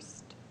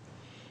 1st?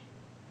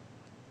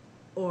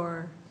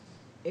 or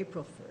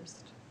April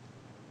 1st?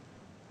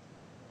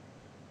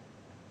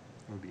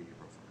 It would be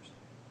April 1st,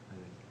 I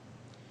think.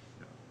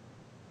 Yeah.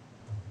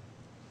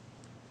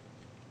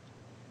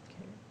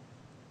 Okay,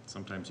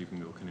 Sometimes you can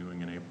go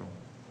canoeing in April,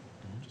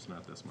 just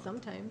not this month.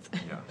 sometimes.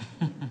 Yeah.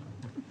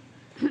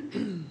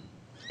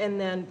 And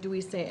then, do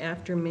we say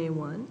after May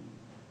 1?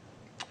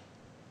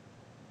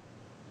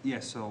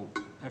 Yes, so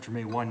after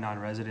May 1,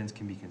 non-residents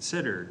can be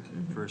considered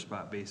for a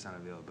spot based on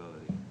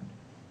availability.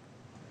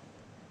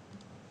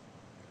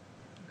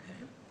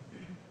 Okay.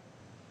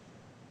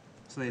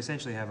 So they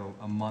essentially have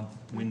a month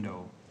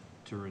window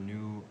to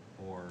renew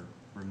or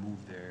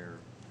remove their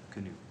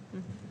canoe.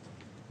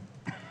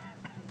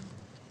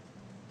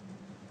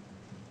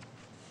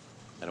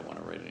 I don't want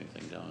to write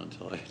anything down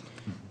until I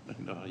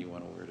know how you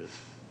want to word it.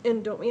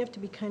 And don't we have to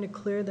be kind of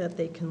clear that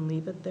they can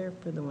leave it there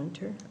for the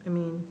winter? I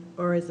mean,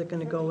 or is it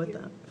going to For go the with year.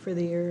 that, for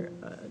the year?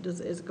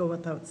 Does it go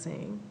without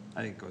saying?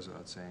 I think it goes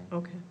without saying.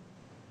 Okay.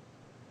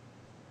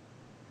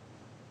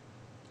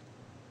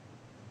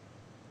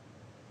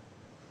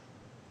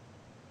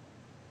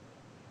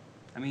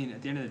 I mean,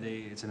 at the end of the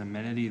day, it's an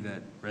amenity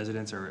that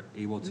residents are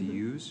able to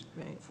use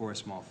Right. for a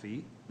small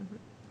fee. Mhm.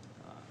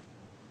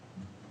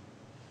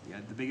 Yeah,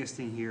 the biggest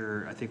thing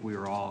here, I think we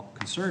were all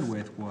concerned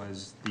with,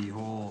 was the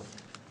whole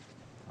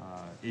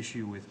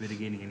issue with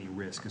mitigating any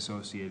risk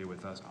associated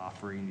with us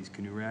offering these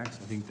canoe racks.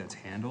 I think that's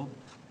handled.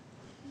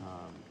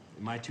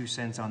 My 2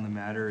 cents on the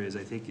matter is,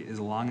 I think as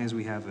long as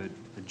we have a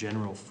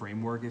general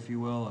framework, if you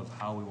will, of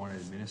how we want to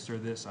administer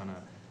this on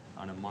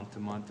a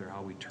month-to-month, or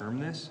how we term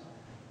this,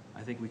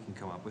 I think we can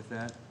come up with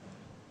that.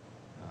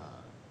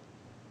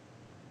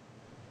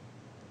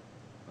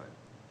 But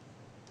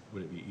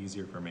Would it be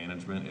easier for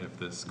management if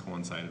this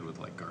coincided with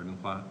like garden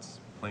plots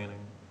planning?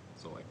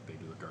 So like they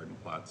do the garden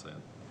plots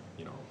and,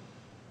 you know,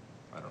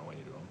 I don't know when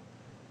you do them,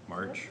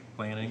 March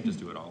planning, just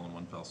do it all in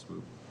one fell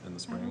swoop in the I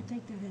spring? don't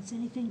think that has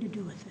anything to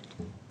do with it,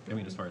 I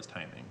mean, as far as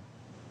timing.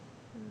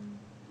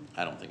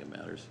 I don't think it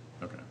matters.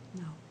 Okay.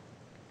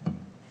 no.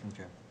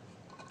 Okay.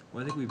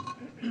 Well, I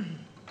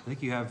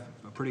think you have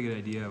a pretty good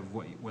idea of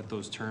what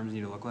those terms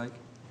need to look like.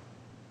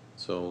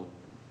 So,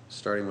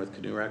 starting with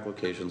canoe rack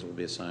locations will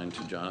be assigned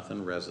to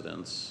Jonathan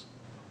residents.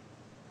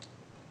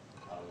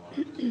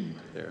 Right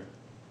there.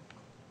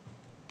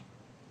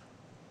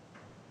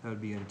 That would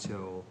be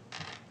until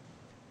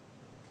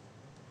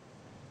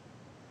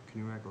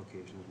canoe rack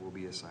locations will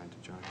be assigned to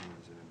Johnson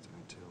residents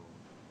until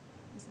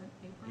Is that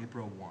April?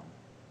 April 1.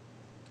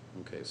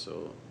 Okay,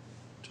 so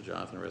to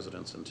Jonathan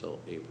residents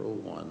until April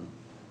 1.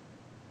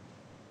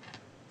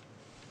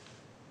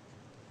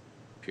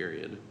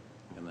 Period.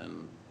 And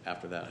then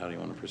after that, how do you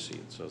want to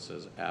proceed? So it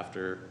says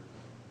after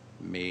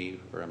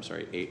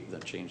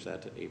change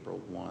that to April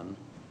 1.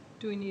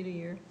 Do we need a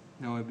year?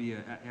 No, it'd be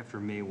after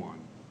May 1.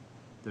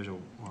 There's a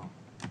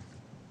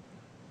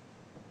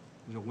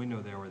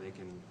window there where they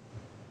can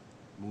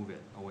move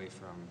it away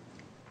from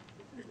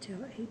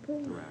Until April?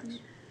 the racks.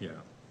 Yeah.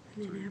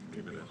 And So then we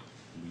after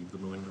leave the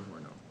window or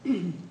no?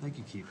 I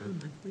could keep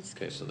it.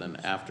 Okay, so then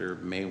after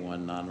May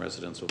 1,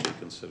 non-residents will be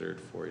considered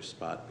for a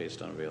spot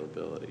based on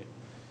availability.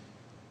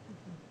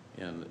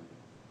 And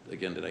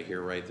again, did I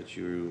hear right that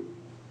you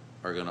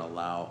are going to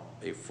allow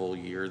a full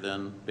year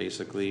then,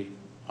 basically,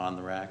 on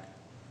the rack?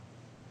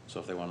 So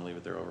if they want to leave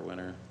it there over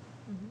winter,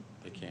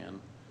 they can.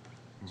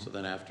 So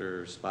then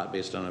after spot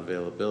based on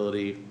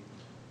availability,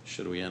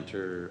 should we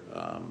enter,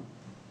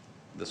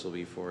 this will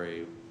be for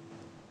a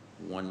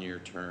 1-year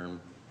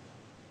term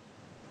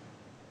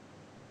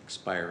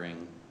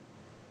expiring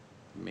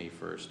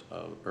April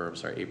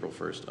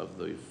 1st of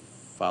the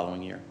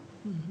following year?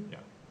 Yeah.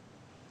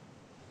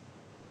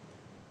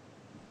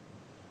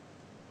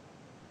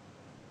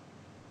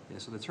 Yeah,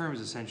 so the term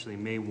is essentially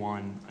May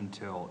 1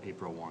 until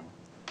April 1.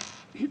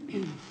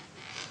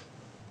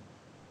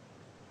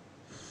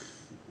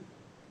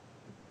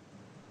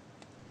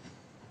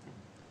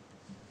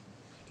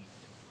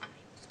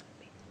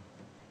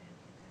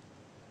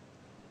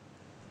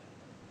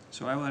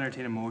 So I will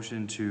entertain a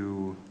motion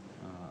to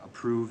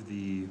approve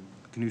the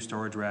canoe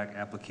storage rack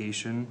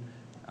application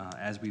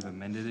as we've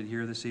amended it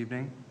here this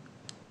evening.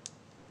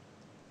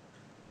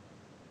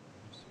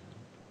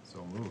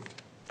 So moved.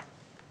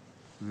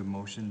 We have a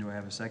motion, do I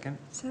have a second?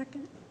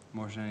 Second?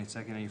 Motion, any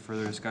second, any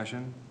further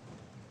discussion?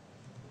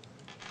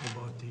 How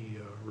about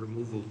the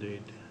removal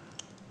date?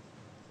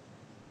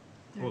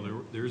 Oh,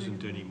 there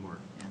isn't any more.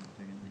 Yeah,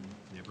 they're gonna leave.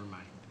 Never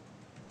mind.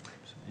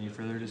 Any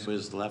further Who discussion?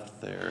 is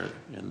left there,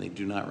 and they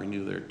do not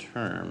renew their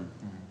term,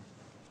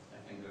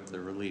 I think of the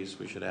release,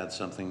 we should add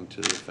something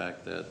to the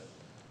effect that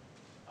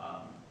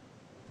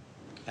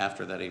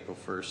after that April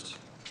 1st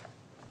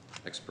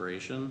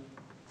expiration,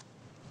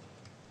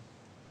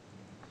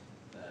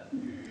 that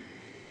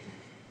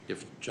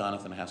if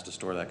Jonathan has to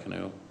store that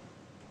canoe,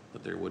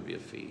 that there would be a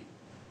fee.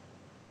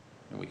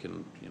 And we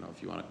can,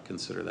 if you want to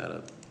consider that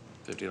a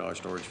 $50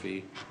 storage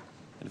fee,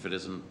 and if it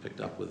isn't picked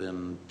up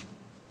within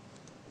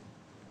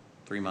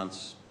 3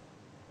 months,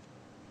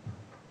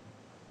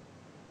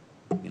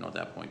 at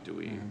that point, do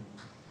we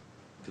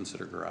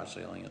consider garage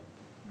sailing it?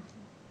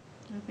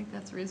 I think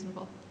that's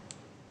reasonable.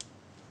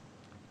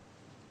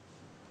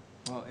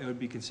 Well, it would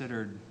be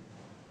considered,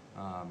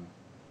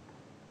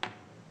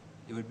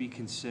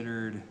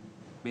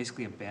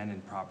 basically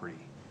abandoned property.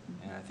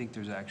 And I think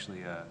there's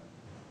actually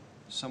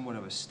somewhat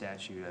of a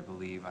statute, I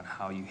believe, on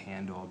how you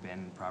handle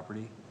abandoned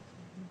property.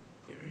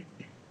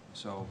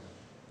 So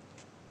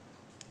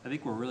I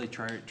think we're really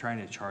trying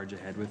to charge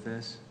ahead with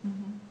this.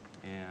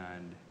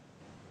 And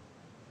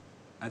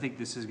I think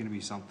this is gonna be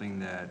something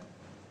that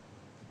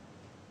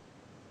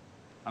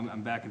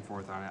I'm back and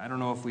forth on it. I don't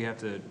know if we have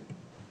to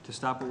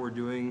stop what we're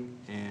doing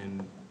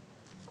and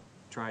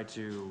try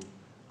to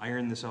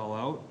iron this all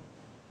out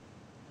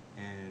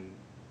and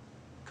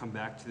come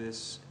back to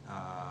this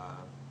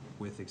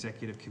with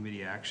executive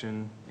committee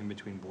action in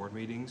between board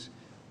meetings.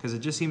 Because it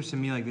just seems to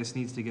me like this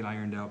needs to get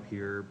ironed out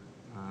here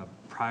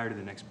prior to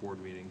the next board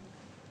meeting.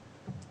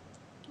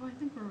 Well, I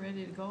think we're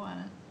ready to go on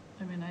it.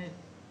 I mean, I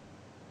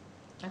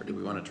Or do think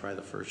we want to try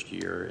the first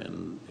year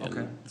and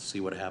Okay. see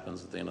what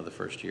happens at the end of the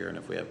first year? And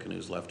if we have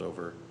canoes left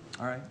over,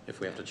 All right. if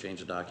we have to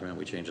change a document,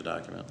 we change a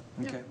document.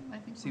 Yeah, Okay. I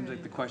think we're Seems ready like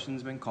the to go.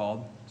 question's been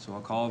called, so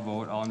I'll call a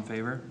vote. All in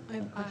favor? I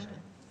have a question.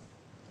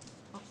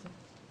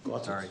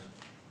 Lots of- Sorry.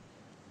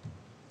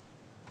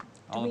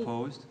 All we-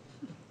 opposed?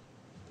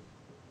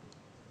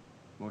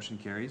 Motion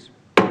carries.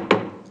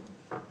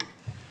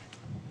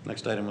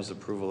 Next item was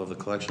approval of the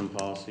collection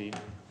policy.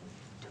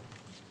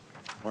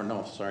 Or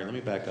no, sorry, let me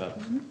back up.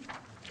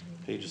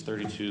 Pages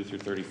 32 through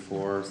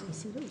 34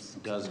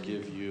 does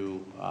give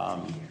you,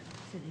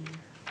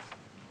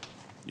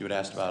 you had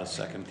asked about a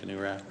second canoe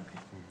rack.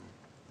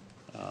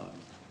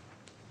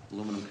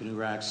 Aluminum canoe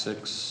rack,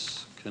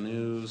 6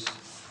 canoes,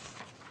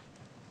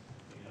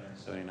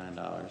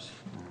 $79.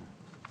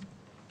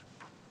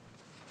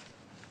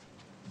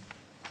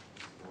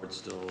 Board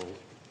still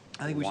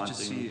I think we should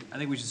just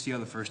wanting- see how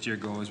the first year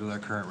goes with our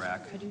current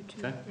rack. I do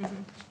too. Okay?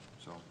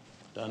 So,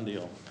 Done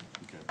deal.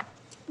 okay.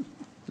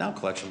 Now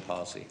collection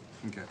policy.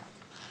 Okay.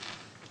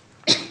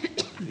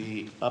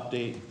 The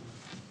update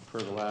per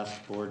the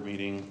last board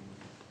meeting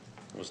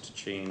was to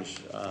change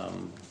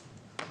the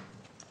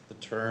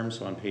term,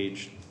 so on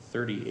page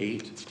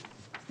 38,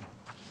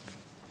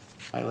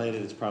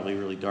 highlighted, it's probably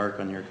really dark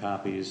on your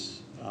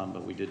copies,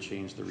 but we did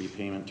change the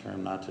repayment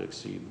term not to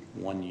exceed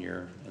 1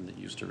 year, and it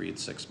used to read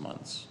 6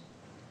 months.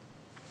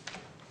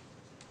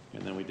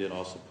 And then we did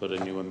also put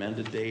a new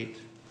amended date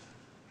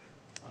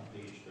on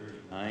page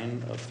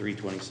 39 of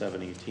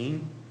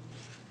 3/27/18.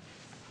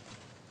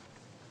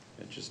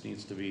 It just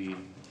needs to be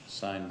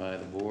signed by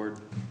the board.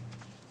 It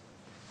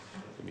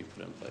can be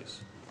put in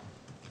place.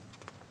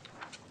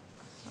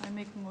 I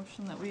make a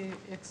motion that we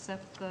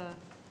accept the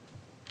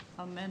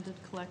amended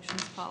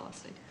collections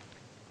policy.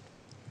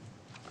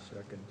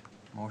 Second.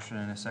 Motion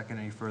and a second.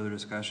 Any further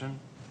discussion?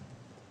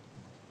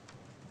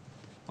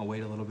 I'll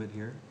wait a little bit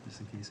here,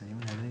 just in case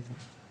anyone has anything.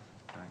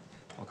 All right.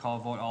 I'll call a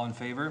vote. All in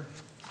favor?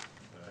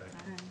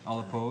 All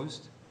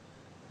opposed?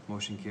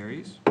 Motion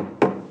carries.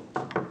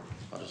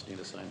 I'll just need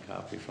a signed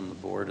copy from the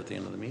board at the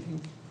end of the meeting.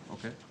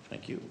 Okay.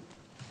 Thank you.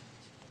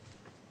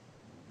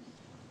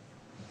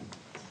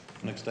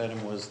 Next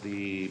item was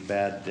the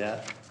bad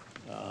debt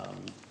that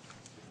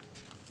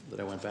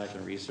I went back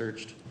and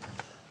researched.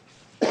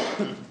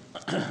 If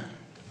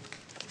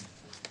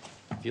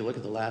you look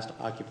at the last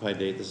occupied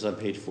date, this is on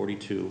page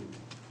 42.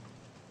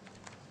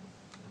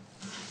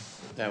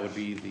 That would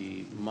be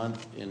the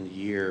month and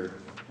year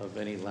of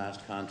any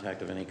last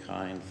contact of any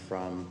kind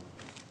from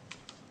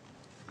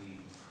the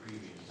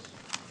previous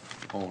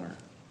owner.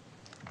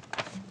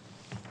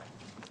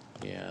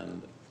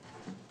 And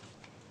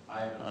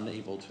I am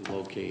unable to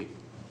locate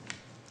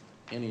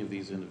any of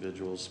these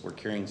individuals. We're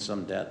carrying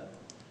some debt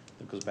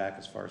that goes back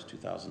as far as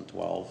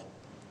 2012.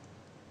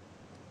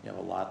 You have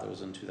a lot that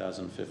was in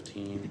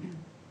 2015,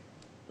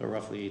 but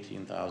roughly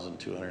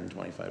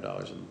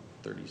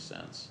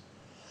 $18,225.30.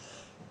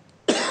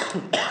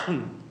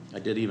 I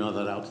did email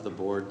that out to the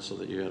board so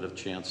that you had a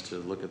chance to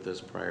look at this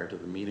prior to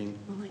the meeting.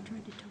 Well, I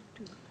tried to talk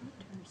to her.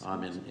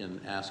 In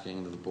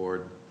asking the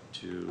board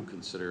to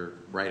consider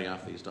writing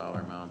off these dollar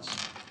amounts.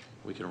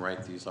 We can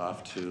write these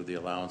off to the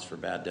allowance for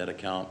bad debt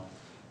account,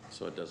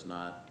 so it does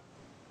not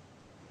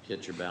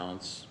hit your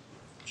balance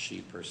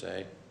sheet per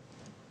se.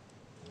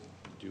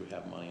 You do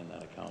have money in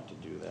that account to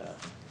do that.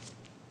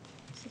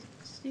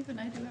 Stephen,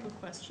 I do have a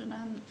question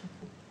on,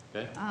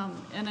 Okay?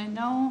 and I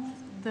know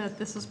that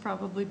this has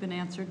probably been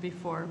answered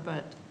before,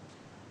 but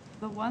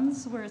the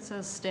ones where it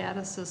says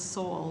status is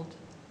sold,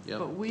 Yep.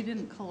 but we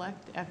didn't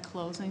collect at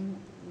closing,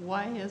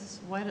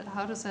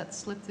 how does that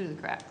slip through the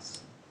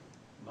cracks?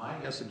 My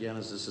guess again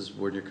is this is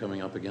where you're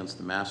coming up against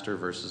the master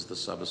versus the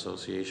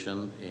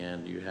sub-association,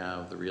 and you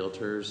have the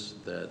realtors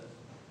that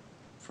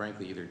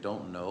frankly either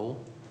don't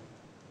know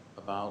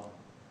about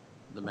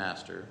the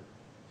master,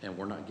 and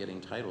we're not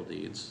getting title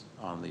deeds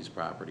on these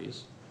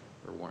properties,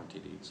 or warranty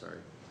deeds, sorry.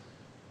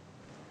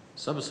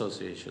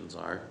 Sub-associations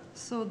are.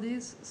 So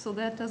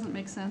that doesn't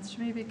make sense to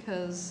me,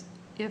 because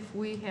if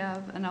we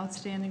have an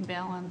outstanding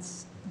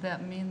balance,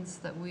 that means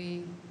that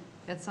we,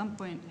 at some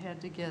point, had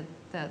to get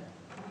that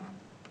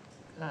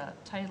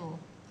title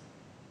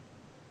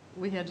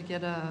we had to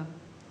get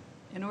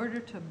in order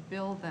to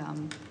bill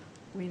them,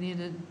 we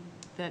needed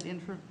that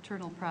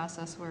internal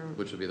process where,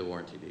 Which would be the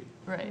warranty deed.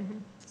 right,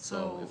 So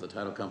so, if the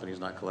title company's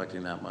not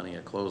collecting that money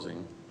at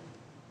closing,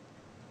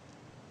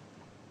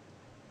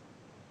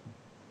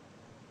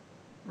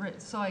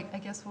 right, so I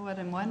guess what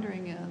I'm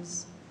wondering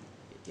is,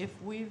 if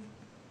we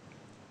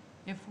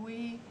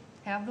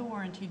have the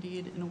warranty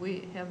deed and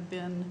we have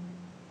been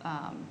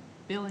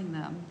billing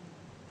them,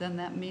 then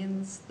that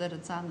means that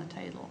it's on the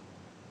title.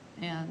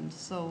 And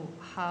so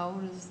how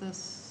does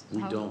this?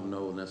 we don't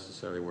know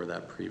necessarily where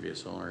that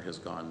previous owner has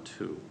gone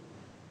to.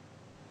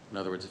 In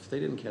other words, if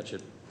they didn't catch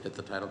it, if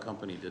the title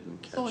company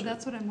didn't catch it. So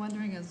that's what I'm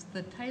wondering is,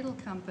 the title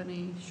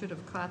company should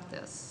have caught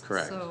this.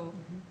 Correct. So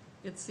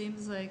it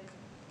seems like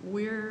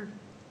we're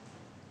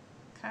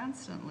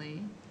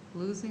constantly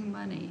losing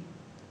money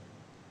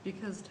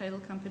because title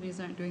companies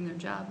aren't doing their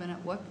job. And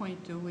at what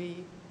point do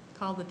we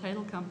call the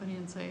title company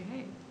and say,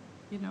 hey,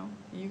 you know,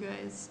 you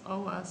guys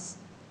owe us,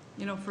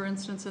 you know, for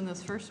instance, in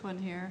this first one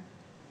here,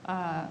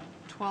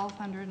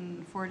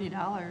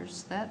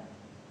 $1,240, that,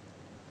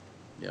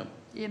 Yep.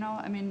 you know,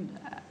 I mean,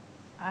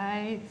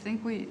 I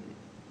think we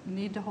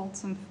need to hold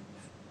some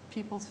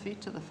people's feet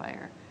to the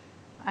fire.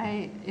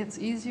 It's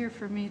easier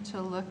for me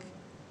to look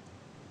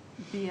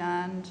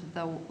beyond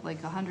the, like,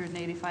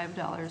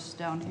 $185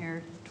 down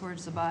here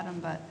towards the bottom,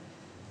 but,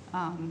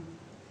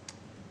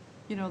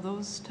 you know,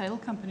 those title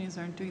companies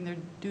aren't doing their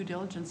due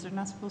diligence. They're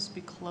not supposed to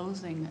be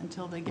closing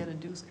until they get a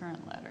dues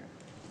current letter.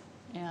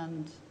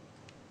 And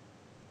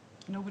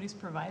nobody's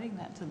providing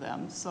that to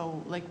them.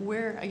 So, like,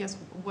 I guess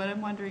what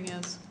I'm wondering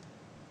is,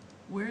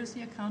 where's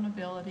the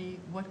accountability?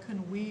 What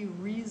can we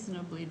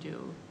reasonably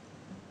do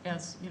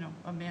as, you know,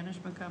 a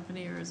management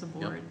company or as a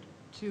board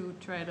to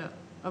try to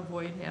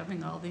avoid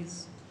having all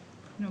these,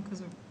 you know,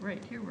 because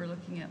right here, we're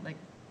looking at like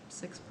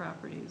 6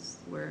 properties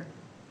where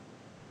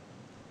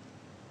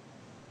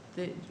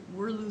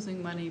we're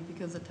losing money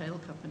because the title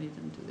company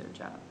didn't do their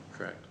job.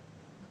 Correct.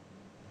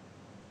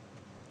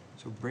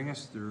 So bring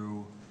us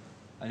through,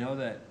 I know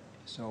that,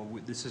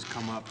 this has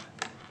come up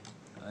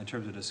in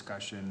terms of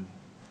discussion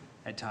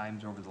at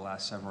times over the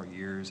last several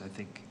years. I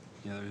think,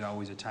 you know, there's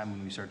always a time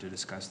when we start to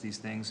discuss these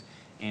things.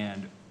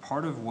 And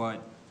part of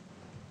what,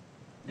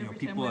 you know, Every time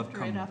people we have have to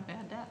write come. off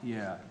bad debt.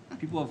 Yeah,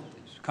 people have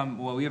come,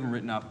 well, we haven't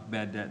written off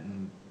bad debt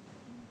in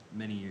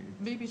many years,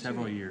 Maybe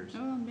several years.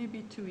 Oh,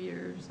 maybe 2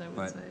 years, I would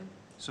But- say.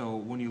 So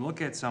when you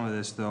look at some of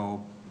this,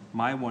 though,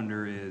 my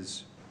wonder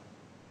is,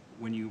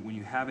 when you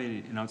have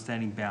an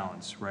outstanding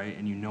balance, right,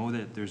 and you know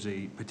that there's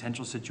a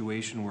potential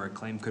situation where a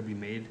claim could be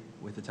made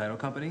with the title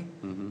company,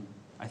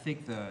 I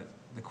think the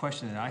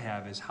question that I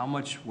have is, how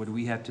much would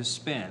we have to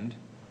spend,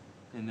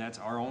 and that's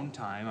our own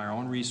time, our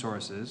own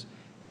resources,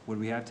 would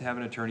we have to have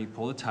an attorney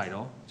pull the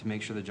title to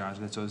make sure the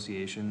Johnson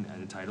Association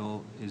and the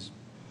title is,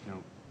 you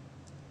know,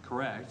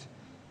 correct?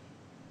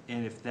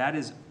 And if that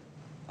is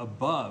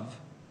above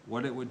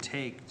what it would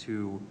take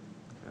to,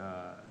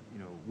 you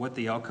know, what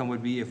the outcome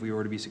would be if we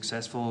were to be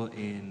successful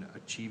in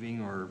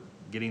achieving or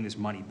getting this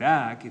money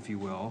back, if you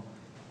will,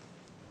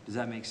 does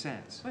that make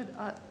sense? But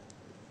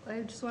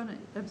I just want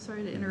to, I'm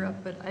sorry to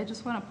interrupt, but I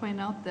just want to point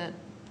out that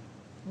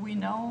we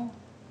know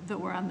that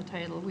we're on the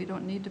title. We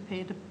don't need to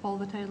pay to pull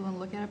the title and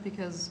look at it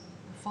because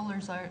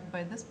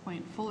by this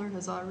point, Fuller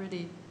has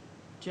already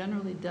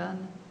generally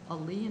done a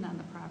lien on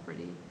the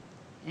property.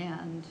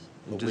 And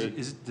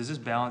Does this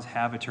balance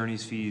have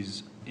attorney's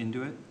fees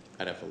into it?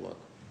 I'd have to look.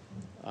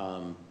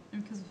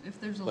 because if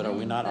there's a lien. But are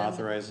we not then-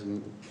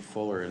 authorizing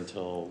Fuller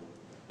until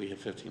we hit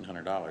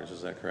 $1,500,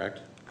 is that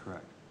correct?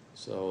 Correct.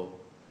 So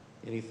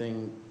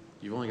anything,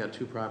 you've only got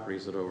 2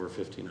 properties that are over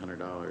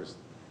 $1,500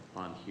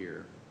 on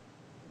here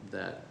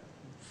that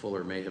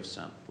Fuller may have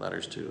sent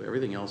letters to.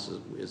 Everything else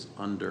is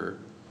under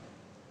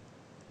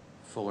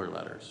Fuller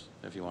letters,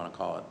 if you want to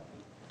call it,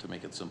 to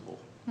make it simple.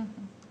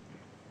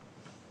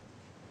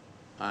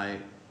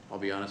 I'll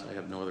be honest, I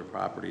have no other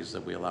properties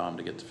that we allow them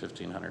to get to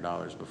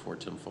 $1,500 before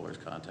Tim Fuller's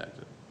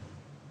contacted.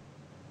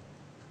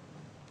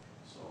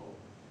 So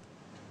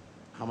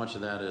how much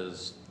of that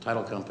is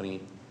title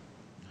company?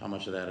 How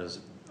much of that is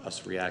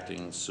us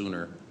reacting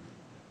sooner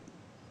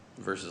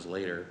versus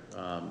later?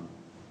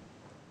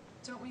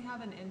 Don't we have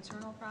an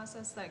internal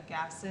process that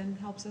Gaston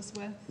helps us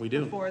with? We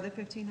do. Before the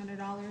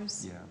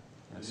 $1,500? Yeah,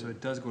 so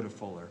it does go to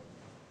Fuller.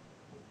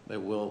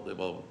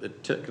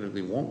 It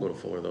technically won't go to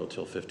Fuller though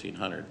till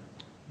 1,500.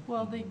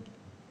 Well,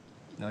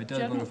 No, it does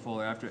go to General-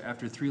 Fuller.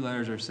 After 3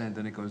 letters are sent,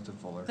 then it goes to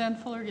Fuller. then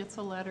Fuller gets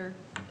a letter,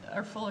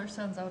 or Fuller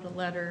sends out a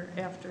letter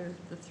after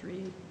the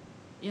 3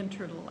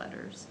 internal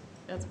letters.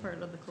 That's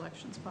part of the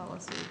collections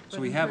policy. So But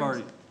we in have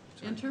terms-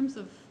 already, In terms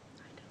of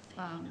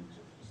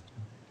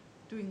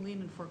doing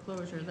lien and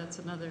foreclosure, that's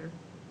another,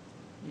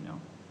 you know,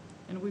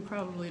 and we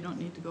probably don't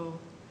need to go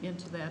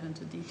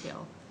into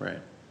detail.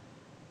 Right.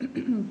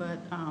 But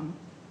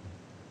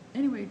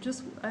anyway,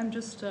 I'm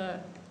just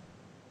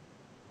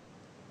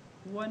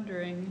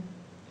wondering,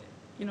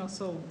 you know,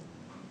 so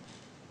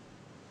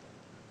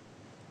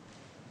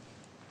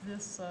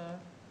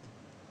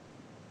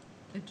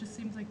it just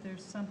seems like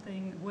there's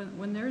something,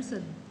 when there's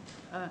an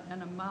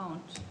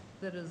amount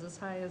that is as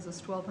high as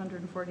this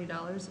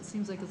 $1,240, it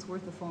seems like it's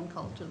worth a phone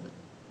call to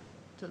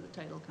the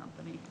title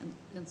company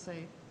and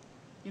say,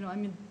 you know, I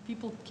mean,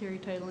 people carry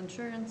title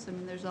insurance, I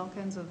mean, there's all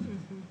kinds of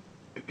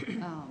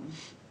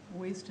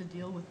ways to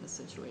deal with the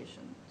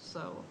situation.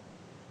 So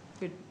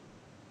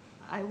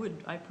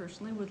I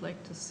personally would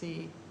like to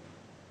see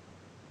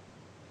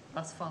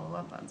us follow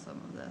up on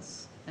some of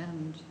this.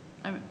 And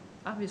I mean,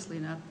 obviously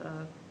not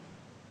the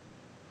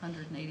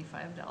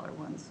 $185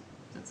 ones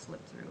that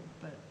slip through,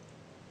 but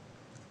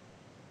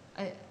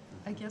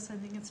I guess I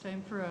think it's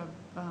time for a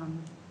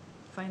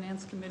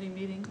finance committee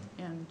meeting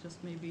and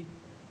just maybe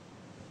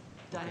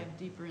dive Okay.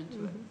 deeper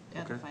into it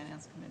at the Okay.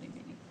 finance committee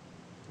meeting.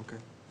 Okay.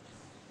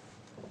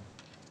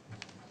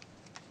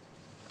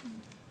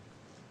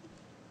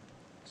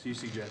 So you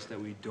suggest that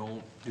we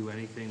don't do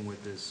anything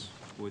with this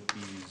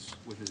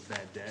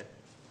bad debt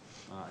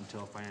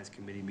until a finance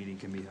committee meeting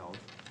can be held?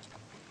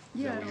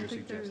 Is Yeah, that I what don't you're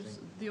think there's,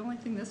 suggesting? the only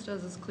thing this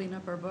does is clean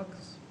up our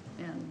books.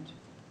 And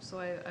so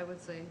I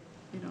would say,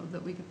 you know,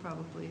 that we could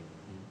probably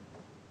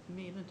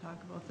meet and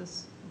talk about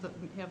this,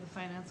 have the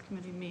finance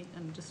committee meet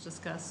and just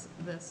discuss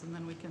this, and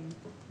then we can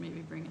maybe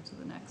bring it to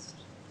the next.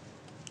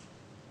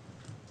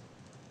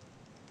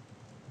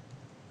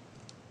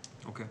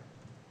 Okay.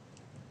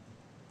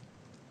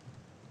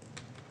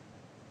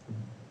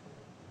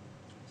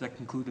 Does that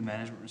conclude the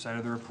management side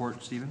of the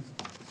report, Stephen?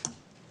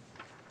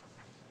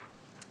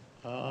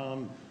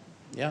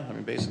 Yeah, I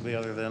mean, basically,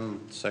 other than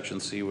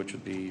section C, which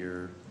would be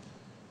your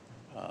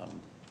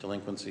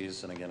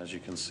delinquencies, and again, as you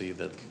can see,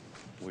 that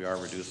we are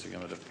reducing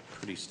them at a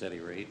pretty steady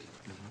rate.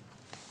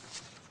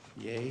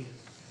 Yay.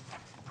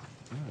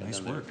 And Nice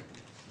then there- work.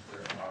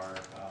 There are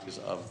copies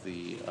of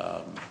the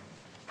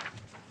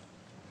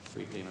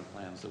prepayment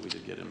plans that we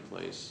did get in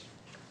place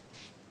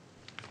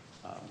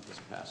this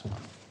past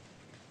month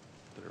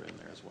that are in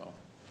there as well.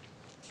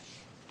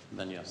 And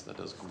then, yes, that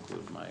does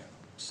conclude my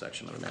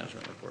section of the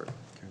management report.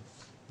 Okay.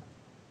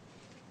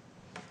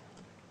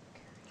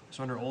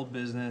 So under old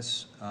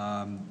business,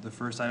 the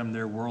first item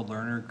there, World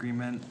Learner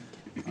Agreement.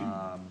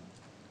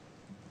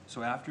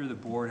 So after the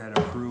board had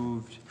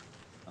approved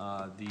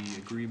the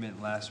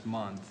agreement last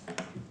month,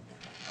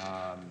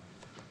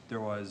 there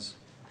was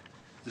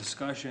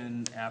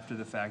discussion after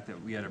the fact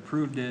that we had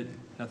approved it.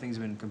 Nothing's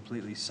been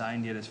completely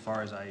signed yet as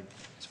far as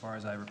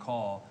I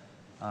recall.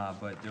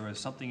 But there was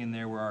something in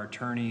there where our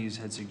attorneys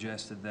had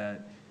suggested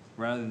that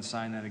rather than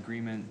sign that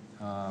agreement,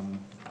 and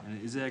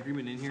is that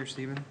agreement in here,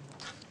 Stephen?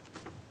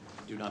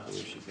 Do not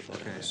believe she put that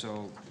in Okay, there.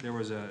 so there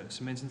was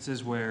some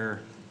instances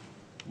where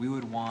we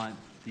would want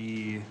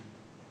the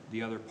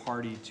other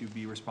party to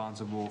be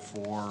responsible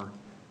for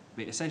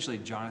essentially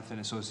Jonathan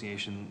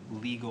Association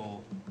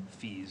legal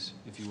fees,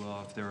 if you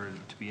will, if there were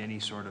to be any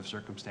sort of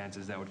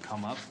circumstances that would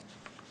come up.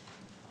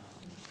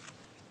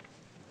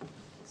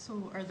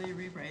 So are they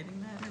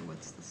rewriting that, or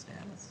what's the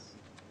status?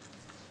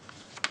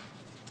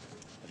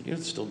 I think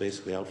it's still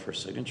basically out for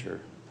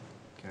signature.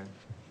 Okay.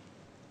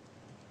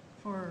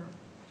 For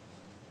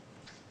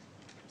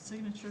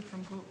signature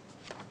from who?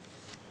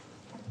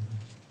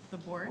 The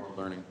board? Oral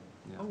learning,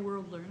 A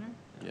World Learner?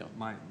 yeah.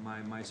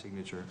 My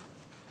signature.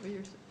 Or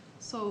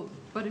so,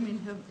 but I mean,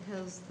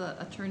 has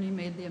the attorney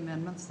made the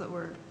amendments that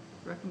were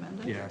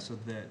recommended? Yeah, so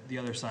the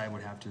other side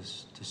would have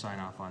to sign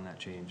off on that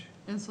change.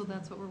 And so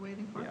that's what we're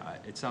waiting for? Yeah,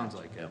 it sounds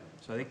like it. Yep.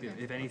 So I think that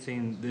if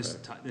anything,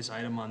 this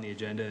item on the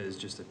agenda is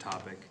just a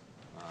topic.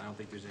 I don't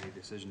think there's any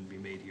decision to be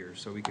made here,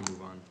 so we can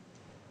move on.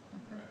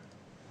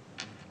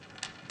 Okay.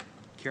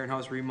 Karen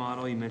House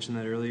remodel, you mentioned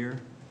that earlier.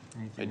 I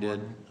Anything more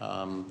did.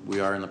 on We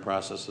are in the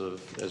process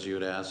of, as you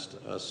had asked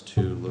us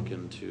to look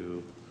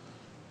into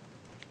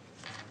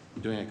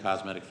doing a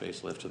cosmetic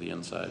facelift to the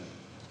inside.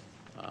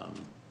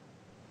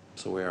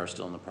 So we are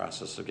still in the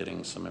process of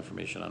getting some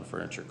information on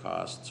furniture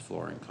costs,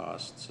 flooring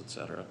costs, et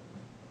cetera. that?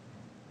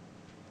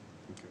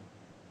 Okay.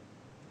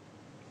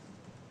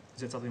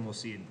 Is that something we'll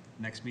see in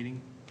next meeting,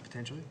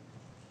 potentially?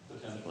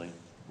 Potentially.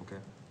 Okay.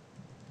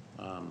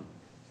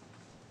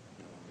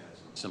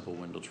 Simple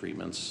window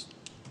treatments,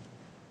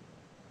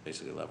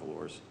 basically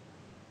levelers,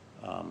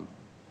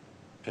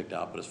 picked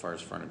out, but as far as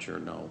furniture,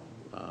 no.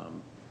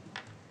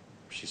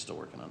 She's still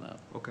working on that.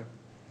 Okay.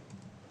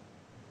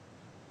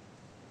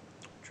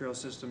 Trail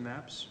system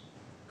maps?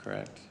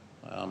 Correct.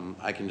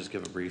 I can just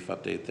give a brief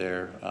update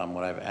there.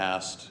 What I've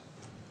asked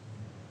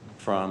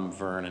from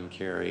Vern and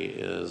Carrie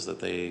is that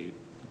they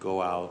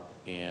go out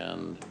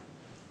and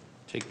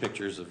take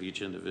pictures of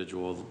each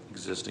individual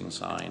existing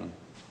sign,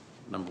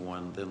 number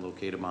one, then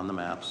locate them on the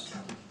maps.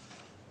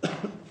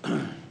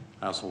 I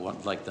also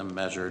like them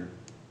measured,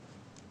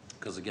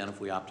 because again, if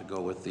we opt to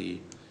go with the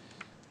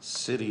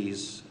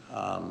city's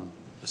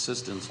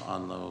assistance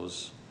on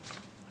those,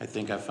 I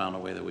think I found a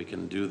way that we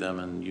can do them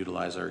and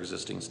utilize our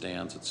existing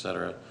stands, et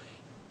cetera,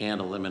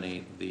 and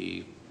eliminate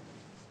the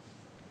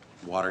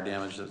water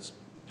damage that's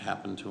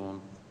happened to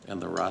them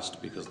and the rust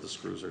because the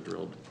screws are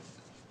drilled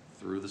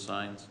through the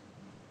signs.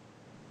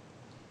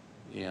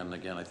 And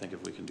again, I think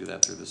if we can do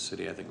that through the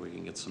city, I think we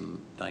can get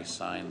some nice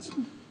signs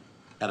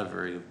at a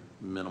very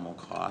minimal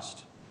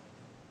cost.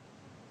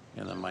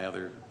 And then my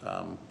other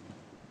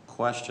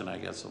question, I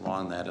guess,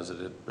 along that is it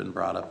had been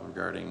brought up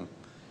regarding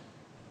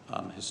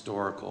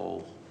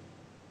historical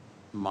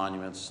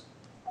monuments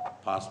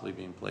possibly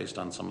being placed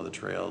on some of the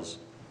trails.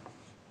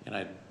 And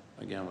I,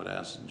 again, would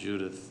ask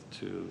Judith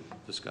to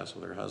discuss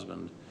with her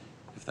husband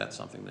if that's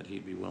something that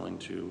he'd be willing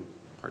to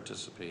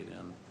participate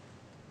in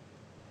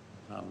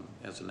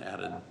as an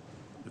added,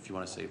 if you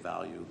want to say,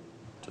 value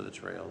to the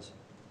trails.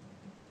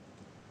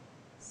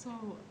 So,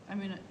 I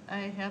mean, I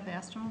have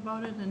asked him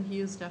about it, and he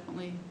is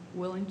definitely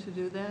willing to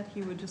do that.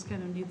 He would just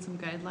kind of need some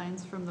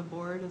guidelines from the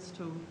board as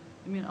to,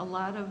 I mean, a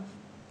lot of,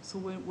 so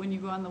when you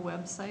go on the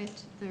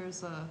website,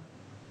 there's a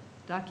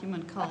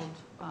document called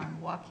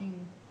Walking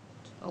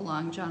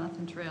Along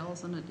Jonathan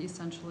Trails, and it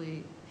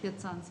essentially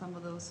hits on some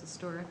of those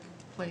historic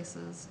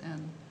places.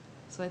 And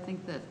so I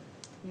think that,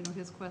 you know,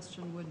 his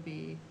question would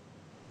be,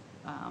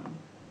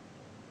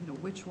 you know,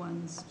 which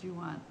ones do you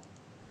want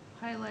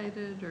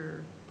highlighted,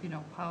 or, you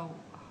know,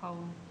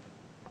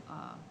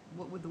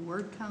 what would the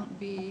word count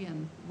be,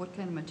 and what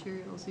kind of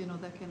materials, you know,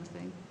 that kind of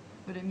thing.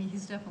 But I mean,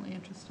 he's definitely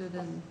interested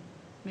in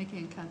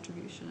making a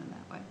contribution in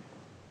that way.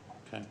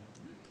 Okay.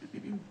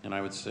 And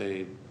I would say,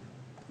 you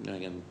know,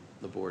 again,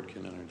 the board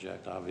can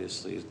interject,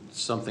 obviously,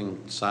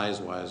 something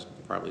size-wise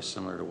probably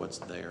similar to what's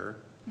there.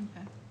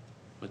 Okay.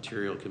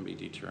 Material can be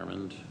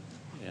determined,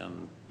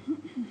 and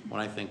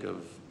when I think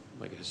of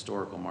like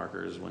historical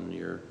markers, when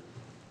you're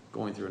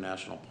going through a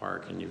national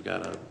park and you've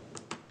got a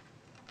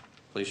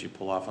place you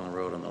pull off on the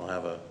road and they'll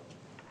have a,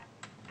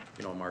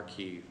 you know,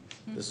 marquee,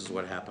 this is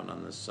what happened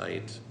on this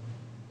site,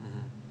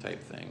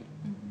 type thing.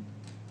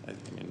 I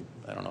mean,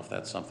 I don't know if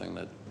that's something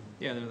that,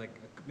 Yeah, they're like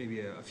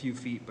maybe a few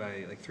feet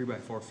by, like 3 by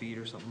 4 feet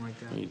or something like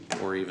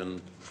that. or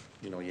even,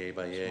 you know, yay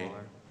by yay,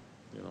 Smaller.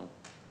 you know,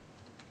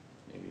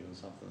 maybe even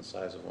something the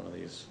size of one of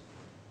these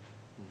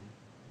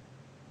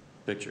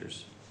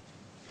pictures.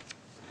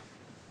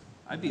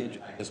 I'd be,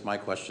 I guess my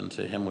question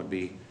to him would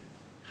be,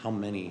 how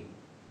many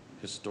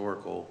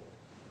historical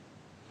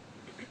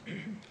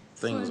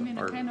things So, I mean,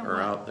 it kind of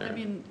are out there? I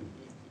mean,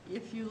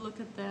 if you look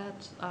at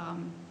that,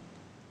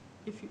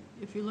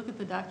 if you look at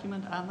the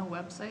document on the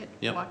website,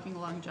 Yep. Walking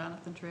Along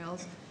Jonathan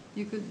Trails,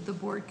 the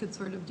board could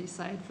sort of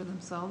decide for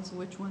themselves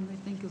which one they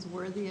think is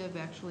worthy of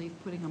actually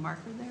putting a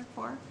marker there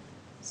for.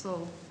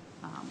 So,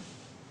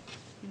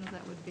 you know,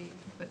 that would be,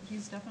 but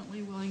he's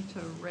definitely willing to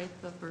write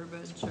the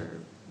verbiage or,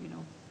 you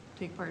know,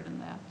 take part in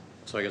that.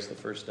 So I guess the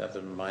first step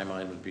in my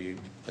mind would be,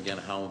 again,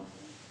 how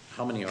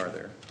many are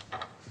there? I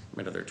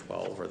mean, are there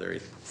 12, or are there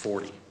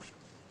 40?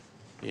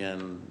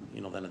 And,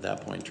 you know, then at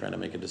that point, trying to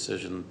make a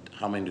decision,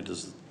 how many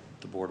does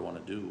the board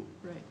want to do?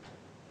 Right.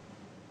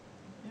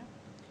 Yeah.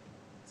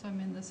 So, I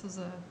mean, this is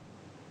a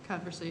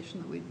conversation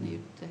that we'd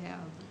need to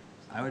have.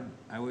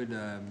 I would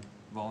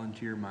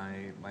volunteer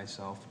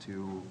myself to,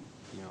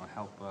 you know,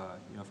 help,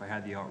 you know, if I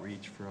had the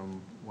outreach from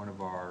one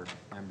of our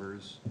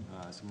members,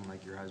 someone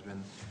like your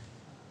husband,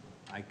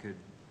 I could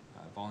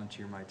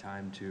volunteer my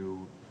time to,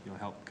 you know,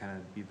 help kind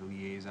of be the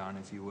liaison,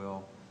 if you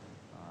will,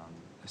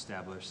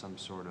 establish some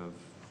sort of,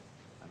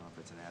 I don't know if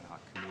it's an ad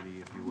hoc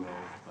committee, if you will,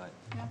 but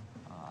Yeah.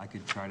 I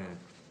could try to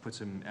put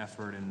some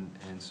effort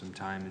and some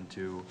time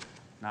into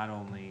not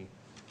only,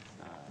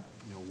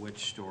 you know,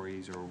 which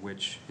stories or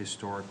which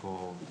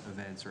historical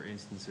events or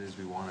instances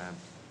we want to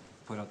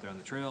put out there on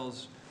the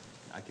trails.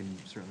 I can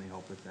certainly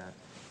help with that,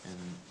 and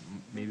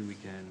maybe we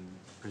can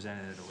present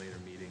it at a later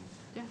meeting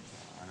Yeah.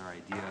 on our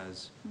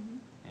ideas, Mhm.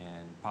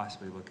 and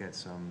possibly look at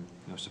some,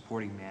 you know,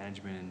 supporting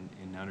management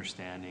and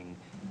understanding,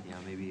 you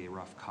know, maybe a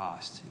rough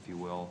cost, if you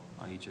will,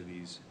 on each of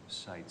these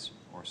sites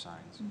or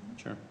signs. Mhm.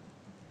 Sure.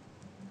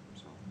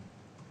 So,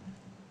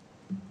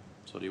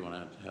 So do you want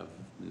to have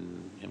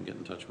him get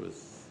in touch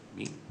with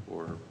me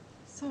or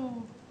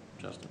So,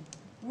 Justin?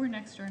 we're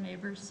next door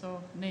neighbors,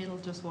 so Nate will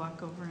just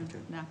walk over and Okay.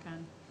 knock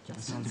on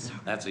Justin's door.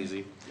 That's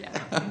easy. Yeah,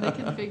 and they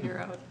can figure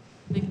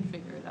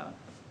it out.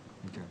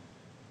 okay.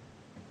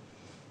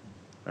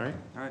 All right.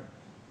 All right.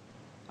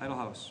 Idle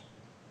House.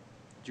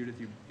 Judith,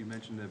 you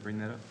mentioned to bring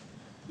that up?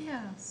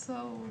 Yeah,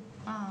 so,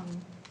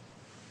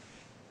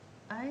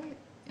 I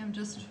am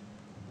just,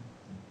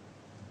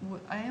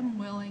 I am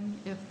willing,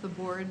 if the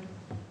board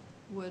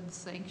would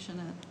sanction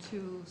it,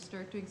 to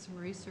start doing some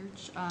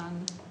research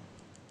on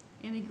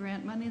any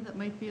grant money that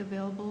might be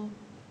available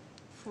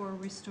for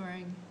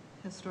restoring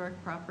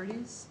historic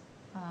properties,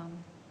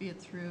 be it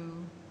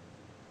through,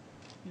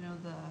 you know,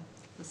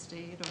 the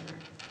state or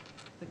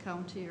the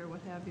county or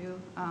what have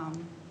you.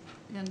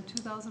 In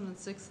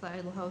 2006, the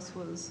Idle House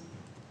was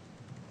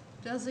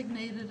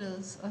designated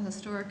as a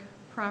historic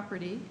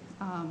property,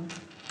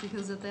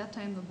 because at that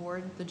time,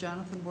 the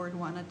Jonathan Board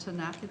wanted to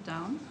knock it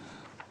down.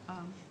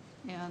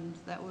 And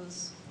that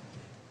was,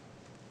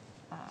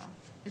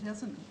 it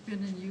hasn't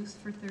been in use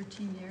for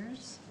 13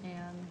 years,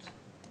 and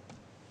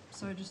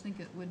so I just think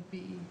it would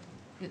be,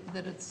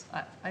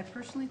 I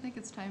personally think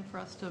it's time for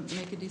us to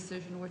make a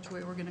decision which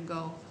way we're gonna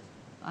go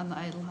on the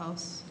Idle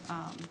House.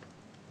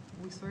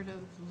 We sort of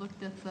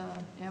looked at the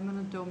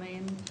eminent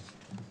domain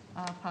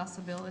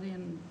possibility,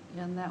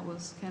 and that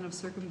was kind of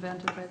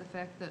circumvented by the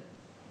fact that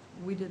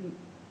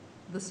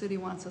the city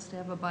wants us to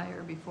have a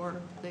buyer before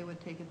they would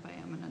take it by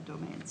eminent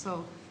domain.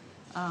 So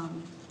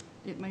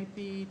it might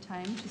be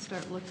time to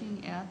start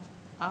looking at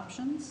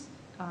options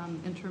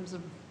in terms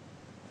of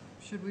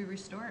should we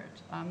restore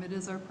it. It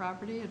is our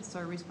property, it's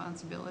our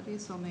responsibility,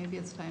 so maybe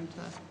it's time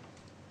to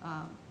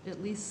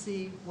at least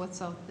see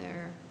what's out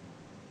there,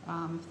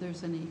 if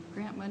there's any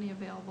grant money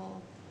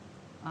available.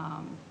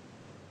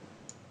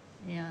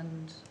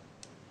 And,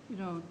 you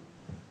know,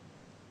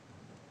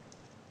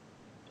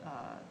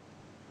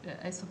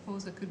 I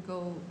suppose it could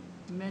go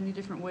many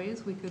different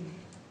ways. We could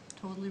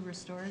totally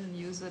restore it and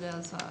use it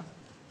as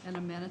an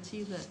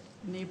amenity that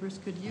neighbors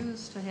could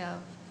use to have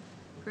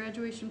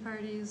graduation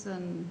parties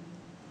and,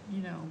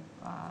 you know,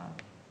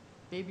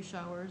 baby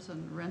showers,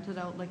 and rent it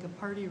out like a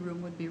party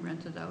room would be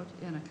rented out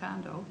in a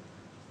condo.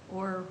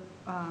 Or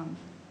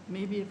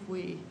maybe if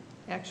we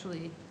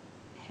actually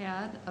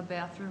had a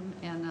bathroom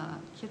and a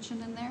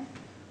kitchen in there,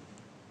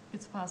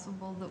 it's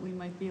possible that we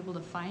might be able to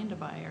find a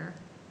buyer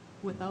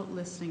without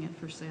listing it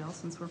for sale,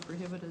 since we're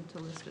prohibited to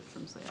list it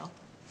from sale.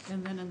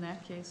 And then in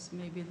that case,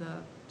 maybe the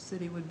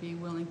city would be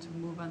willing to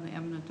move on the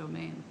eminent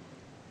domain.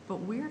 But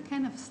we're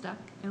kind of stuck,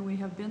 and we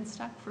have been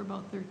stuck for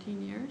about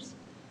 13 years.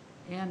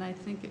 And I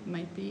think it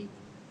might be,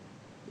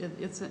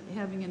 it's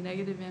having a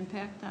negative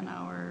impact on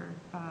our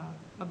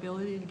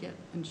ability to get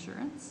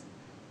insurance.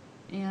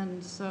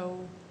 And so,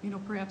 you know,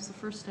 perhaps the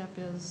first step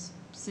is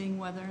seeing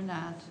whether or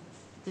not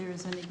there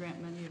is any grant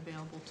money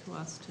available to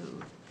us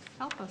to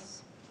help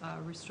us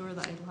restore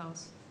the idle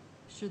house,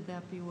 should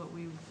that be what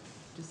we've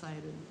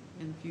decided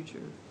in the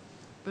future.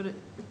 But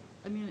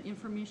I mean,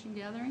 information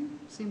gathering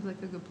seems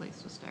like a good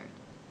place to start.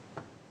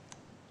 I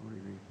would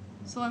agree.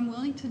 So I'm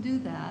willing to do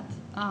that,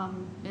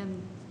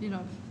 and, you know,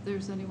 if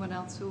there's anyone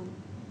else who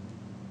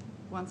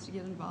wants to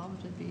get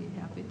involved, I'd be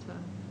happy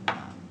to,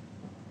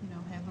 you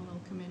know, have a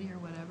little committee or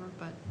whatever,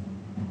 but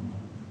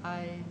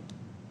I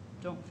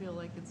don't feel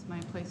like it's my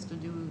place to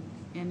do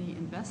any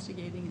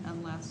investigating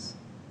unless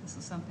this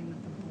is something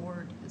that the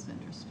board is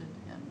interested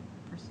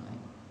in pursuing.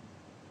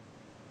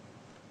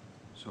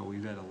 So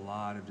we've had a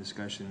lot of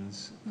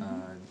discussions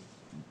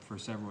for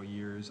several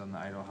years on the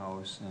idle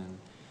house, and,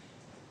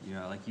 you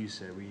know, like you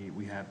said,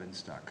 we have been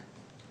stuck.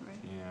 Right.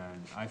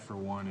 And I, for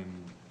one,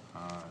 am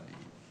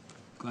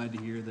glad to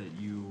hear that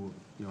you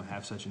know,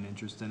 have such an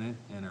interest in it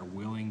and are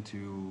willing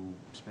to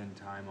spend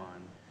time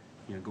on,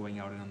 you know, going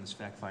out on this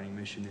fact-finding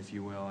mission, if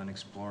you will, and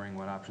exploring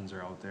what options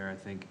are out there. I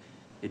think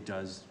it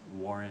does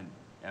warrant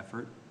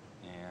effort,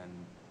 and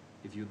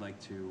if you'd like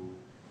to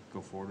go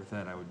forward with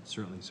that, I would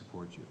certainly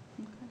support you.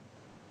 Okay.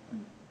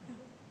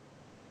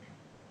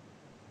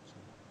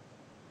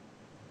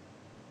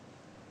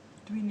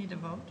 Do we need to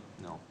vote?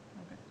 No.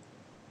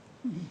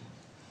 Okay.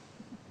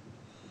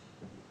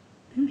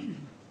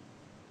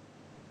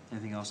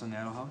 Anything else on the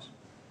idle house?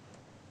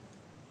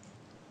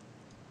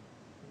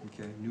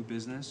 Okay, new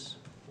business,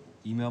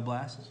 email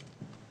blasts?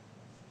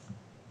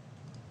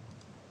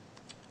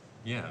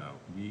 Yeah,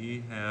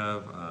 we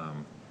have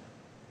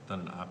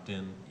done an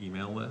opt-in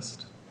email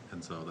list,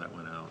 and so that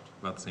went out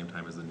about the same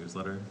time as the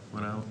newsletter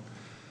went out.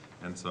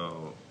 And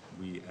so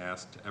we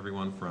asked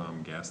everyone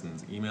from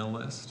Gaston's email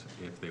list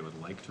if they would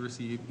like to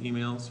receive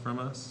emails from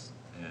us,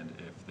 and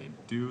if they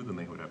do, then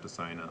they would have to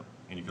sign up.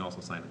 And you can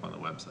also sign up on the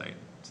website.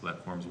 So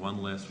that forms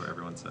one list where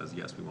everyone says,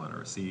 yes, we want to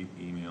receive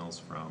emails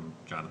from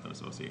Jonathan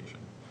Association.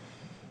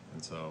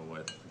 And so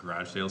with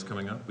garage sales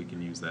coming up, we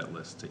can use that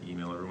list to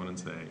email everyone and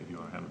say, if you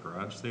want to have a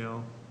garage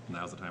sale,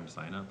 now's the time to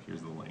sign up,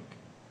 here's the link.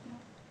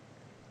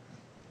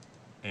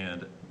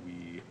 And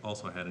we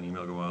also had an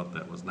email go out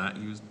that was not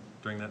used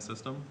during that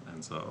system,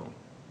 and so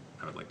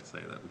I would like to say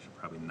that we should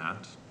probably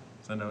not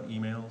send out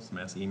emails,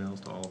 mass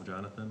emails to all of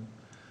Jonathan.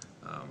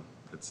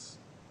 It's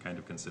kind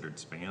of considered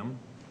spam,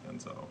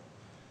 and so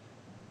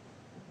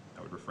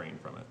I would refrain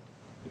from it.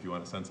 If you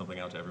want to send something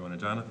out to everyone in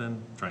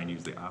Jonathan, try and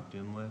use the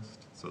opt-in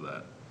list so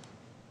that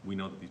we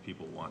know that these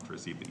people want to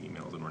receive the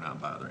emails and we're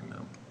not bothering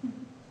them.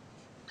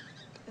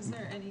 Is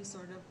there any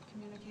sort of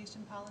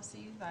communication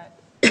policy that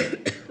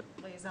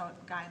lays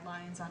out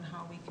guidelines on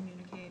how we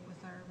communicate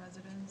with our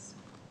residents?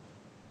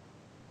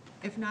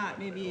 If not,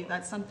 maybe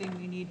that's something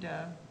we need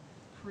to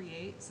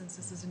create, since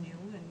this is new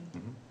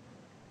and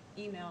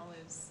email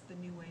is the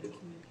new way to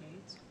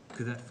communicate.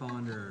 Could that fall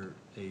under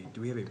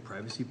do we have a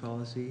privacy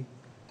policy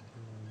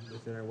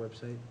within our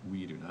website?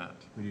 We do not.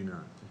 We do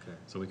not, okay.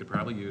 So we could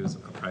probably use a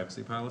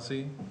privacy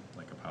policy,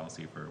 like a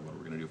policy for what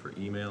we're going to do for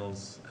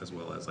emails, as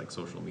well as like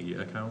social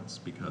media accounts,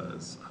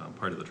 because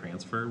part of the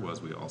transfer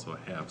was we also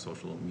have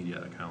social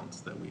media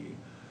accounts that we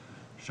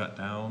shut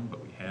down,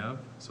 but we have.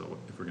 So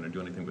if we're going to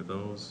do anything with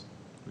those,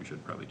 we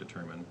should probably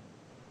determine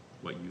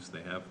what use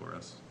they have for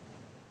us.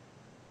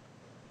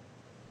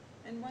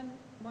 And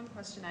one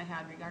question I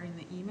had regarding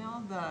the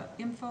email, the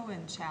info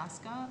in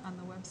Chaska on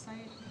the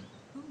website,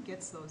 who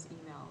gets those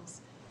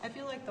emails? I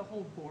feel like the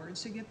whole board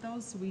should get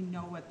those so we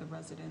know what the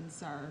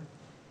residents are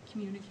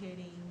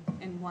communicating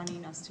and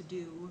wanting us to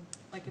do.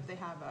 Like if they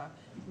have a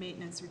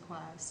maintenance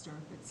request, or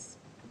if it's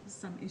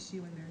some issue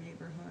in their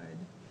neighborhood.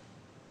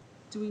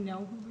 Do we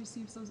know who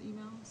receives those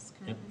emails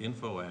currently?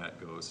 Info@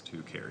 goes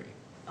to Carrie.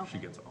 She Okay.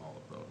 gets all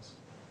of those.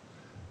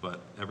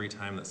 But every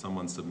time that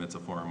someone submits a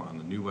form on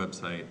the new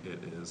website,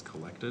 it is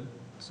collected.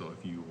 So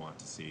if you want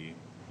to see,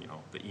 you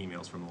know, the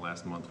emails from the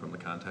last month from the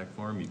contact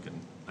form,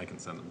 I can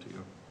send them to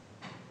you.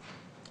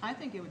 I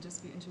think it would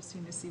just be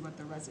interesting to see what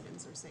the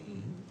residents are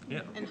saying.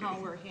 Yeah. And how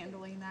we're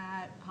handling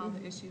that, how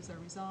the issues are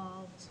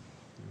resolved,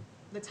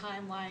 the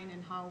timeline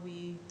and how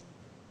we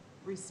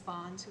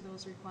respond to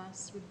those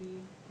requests would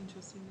be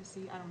interesting to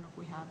see. I don't know if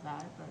we have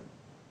that,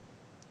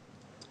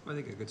 but I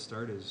think a good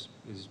start is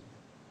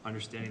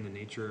understanding the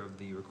nature of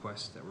the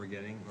requests that we're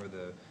getting, or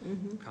the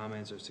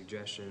comments or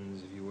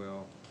suggestions, if you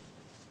will.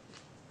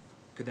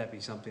 Could that be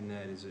something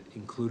that is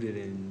included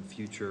in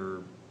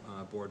future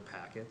board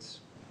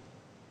packets?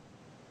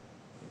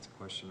 That's a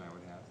question I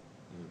would have.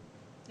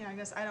 yeah, I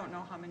guess I don't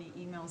know how many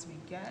emails we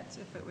get,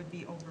 if it would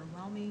be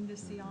overwhelming to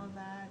see all of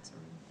that,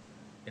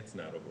 It's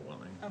not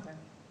overwhelming. or, okay.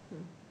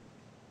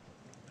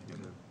 I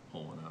can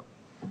pull one up.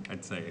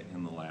 I'd say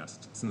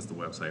since the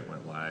website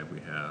went live, we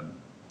had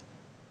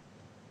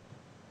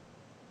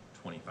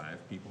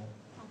 25 people,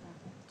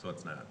 Okay. so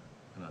it's not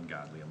an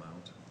ungodly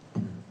amount.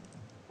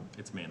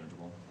 It's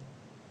manageable.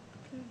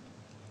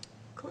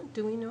 Clint,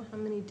 do we know how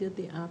many did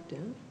the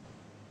opt-in?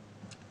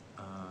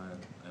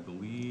 I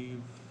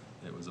believe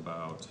it was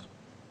about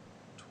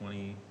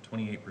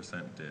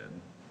 28% did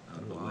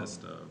out of a Wow.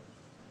 list of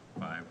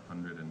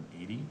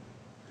 580.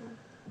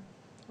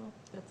 Well,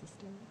 that's a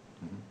start.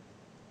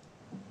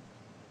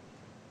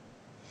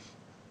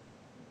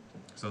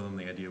 So then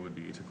the idea would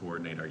be to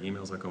coordinate our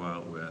emails that go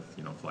out with,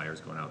 you know, flyers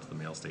going out to the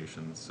mail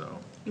stations, so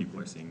people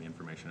are seeing the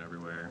information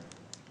everywhere.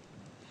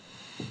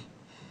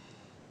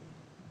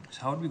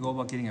 So how would we go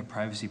about getting a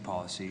privacy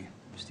policy,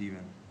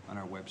 Stephen, on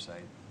our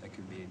website that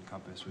could be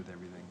encompassed with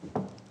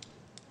everything?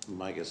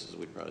 My guess is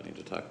we'd probably need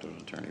to talk to an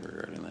attorney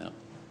regarding that.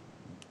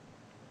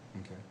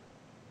 Okay.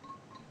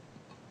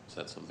 Is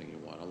that something you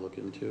want to look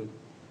into?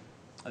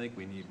 I think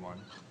we need one.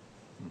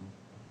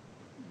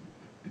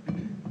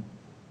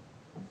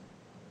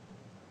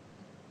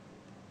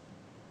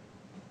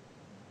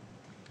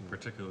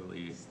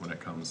 Particularly when it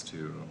comes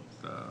to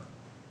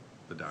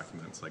the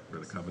documents, like for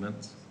the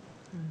covenants,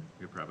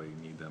 we probably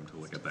need them to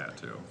look at that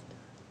too.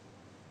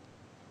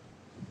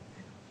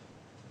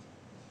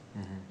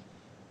 Do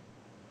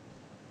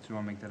you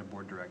want to make that a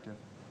board directive?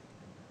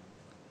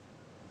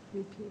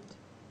 Repeat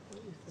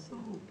what you said. So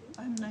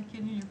I'm not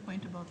getting your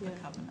point about the Yeah.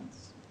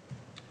 covenants.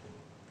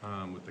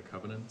 With the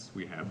covenants,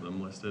 we have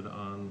them listed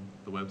on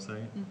the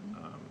website,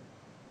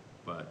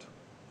 but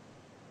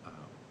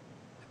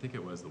I think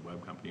it was the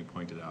web company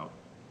pointed out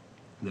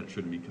that it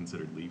shouldn't be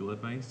considered legal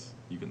advice.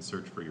 You can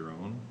search for your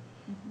own,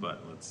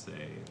 but let's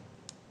say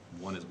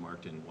one is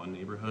marked in one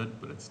neighborhood,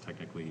 but it's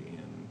technically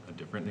in a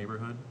different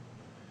neighborhood.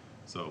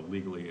 So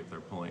legally, if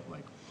they're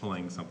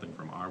pulling something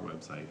from our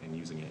website and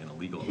using it in a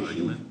legal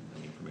argument,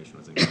 and the information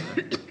was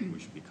incorrect, we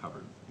should be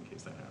covered in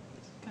case that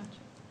happens. Gotcha.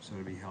 So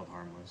to be held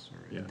harmless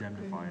or Yeah.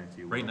 indemnified, if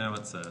you will. Right now,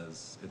 it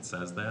says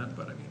that,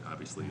 but I mean,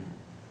 obviously,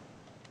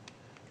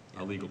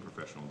 a legal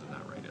professional did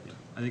not write it.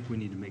 I think we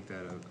need to make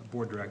that a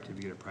board directive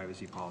to get a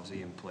privacy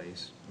policy in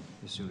place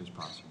as soon as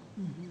possible.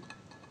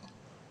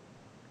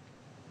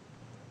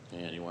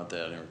 And you want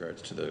that in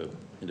regards to the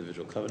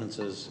individual covenants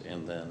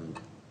and then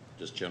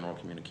just general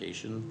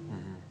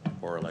communication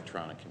or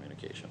electronic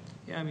communication?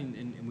 Yeah, I mean,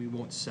 and we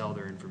won't sell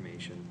their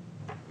information.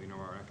 You know,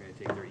 we're not gonna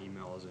take their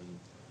emails and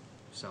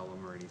sell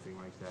them or anything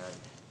like that.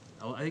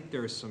 I think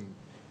there's some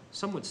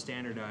somewhat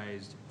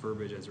standardized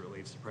verbiage as it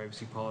relates to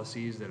privacy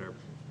policies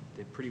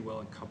they pretty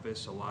well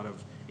encompass a lot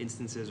of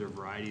instances or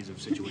varieties of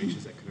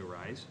situations that could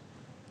arise.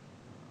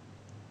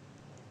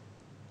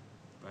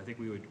 But I think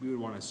we would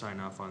want to sign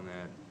off on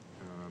that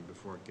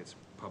before it gets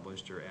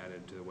published or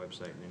added to the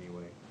website in any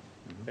way.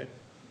 Okay.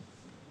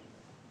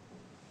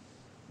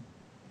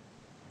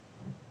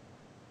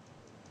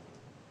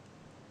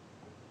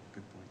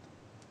 Good point.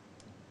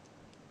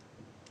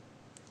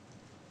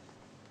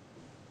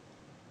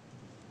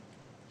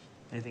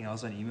 Anything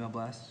else on email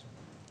blasts?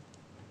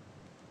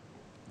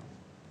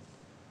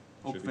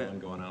 Should be one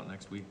going out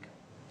next week.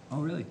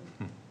 Oh, really?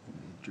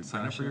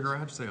 Sign up for your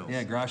garage sales.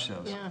 Yeah, garage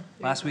sales. Yeah.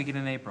 Last weekend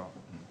in April.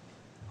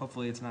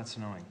 Hopefully it's not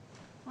snowing.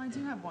 Well, I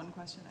do have one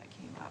question that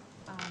came up.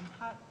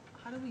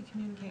 How do we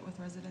communicate with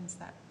residents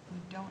that we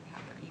don't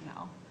have their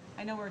email?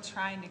 I know we're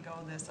trying to go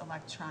this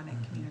electronic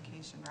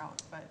communication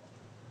route, but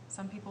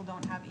some people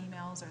don't have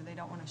emails or they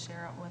don't want to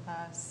share it with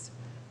us.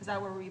 Is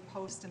that where we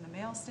post in the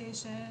mail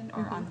station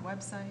or on the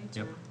website?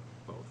 Yep,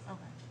 or- both. Okay.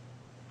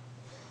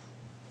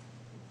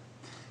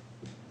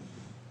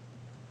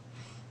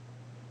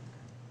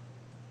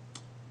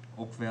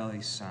 Oak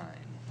Valley sign.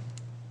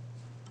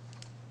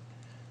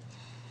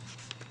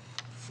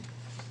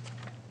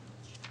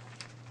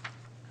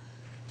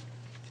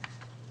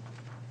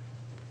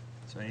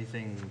 So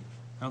anything,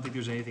 I don't think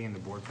there's anything in the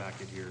board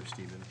packet here,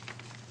 Stephen.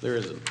 There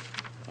isn't.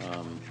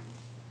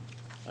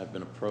 I've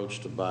been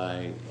approached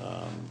by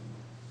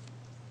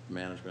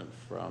management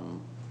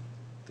from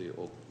the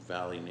Oak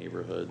Valley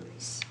neighborhood,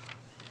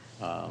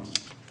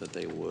 that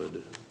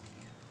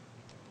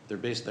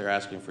they're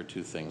asking for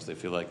two things. They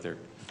feel like they're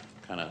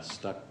kind of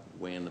stuck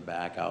way in the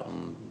back out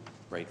in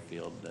right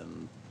field,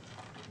 and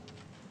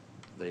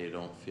they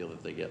don't feel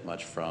that they get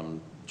much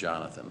from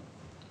Jonathan.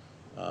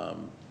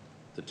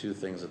 The two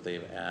things that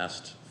they've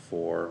asked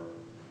for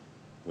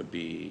would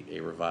be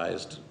a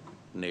revised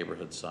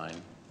neighborhood sign,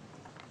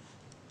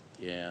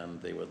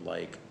 and they would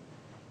like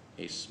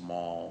a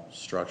small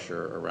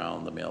structure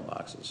around the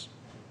mailboxes.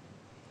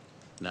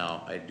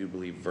 Now, I do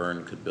believe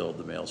Vern could build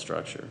the mail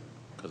structure,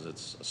 because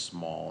it's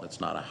it's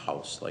not a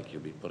house like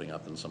you'll be putting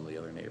up in some of the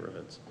other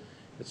neighborhoods.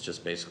 It's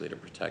just basically to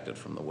protect it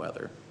from the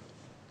weather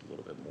a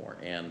little bit more,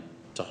 and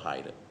to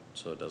hide it,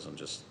 so it doesn't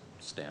just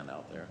stand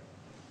out there.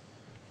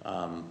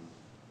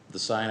 The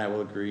sign, I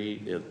will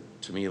agree,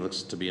 to me, it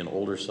looks to be an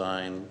older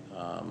sign.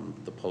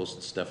 The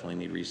posts definitely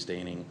need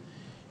restaining,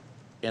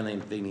 and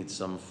they need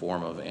some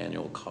form of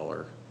annual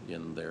color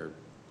in their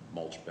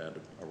mulch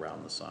bed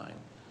around the sign.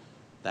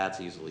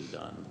 That's easily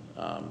done.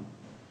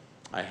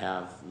 I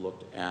have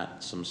looked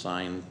at some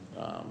sign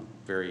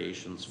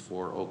variations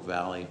for Oak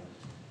Valley,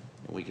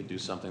 and we could do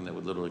something that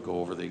would literally go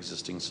over the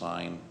existing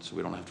sign, so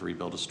we don't have to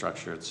rebuild a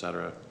structure, et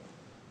cetera,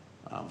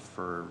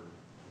 for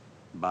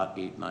about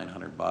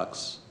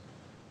 $800-900.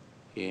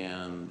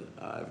 And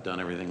I've done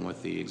everything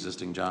with the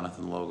existing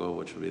Jonathan logo,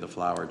 which would be the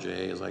flower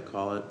J, as I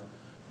call it.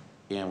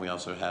 And we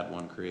also had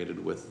one created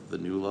with the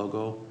new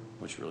logo,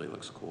 which really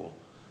looks cool,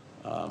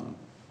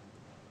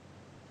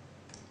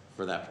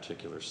 for that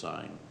particular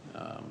sign.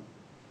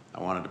 I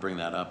wanted to bring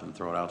that up and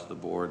throw it out to the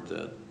board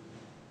that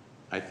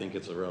I think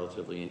it's a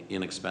relatively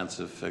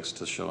inexpensive fix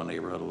to show a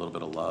neighborhood a little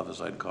bit of love,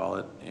 as I'd call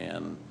it,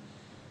 and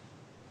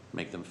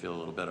make them feel a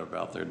little better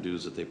about their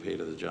dues that they pay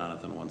to the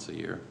Jonathan once a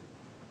year.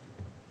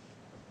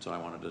 So I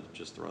wanted to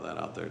just throw that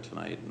out there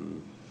tonight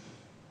and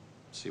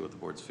see what the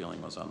board's feeling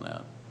was on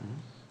that.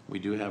 We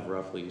do have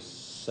roughly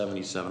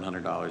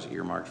 $7,700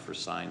 earmarked for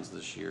signs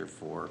this year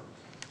for,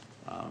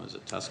 is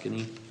it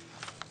Tuscany?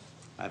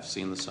 I've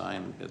seen the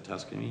sign at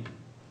Tuscany.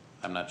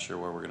 I'm not sure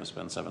where we're gonna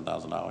spend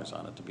 $7,000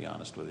 on it, to be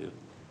honest with you.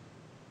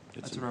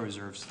 That's what our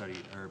reserve study,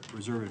 our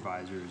reserve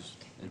advisors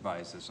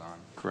advised us on.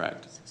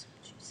 Correct.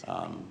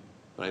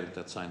 But I think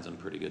that sign's in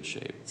pretty good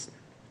shape,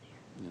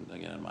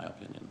 again, in my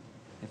opinion.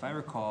 If I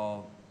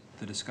recall,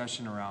 the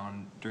discussion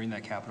around during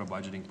that capital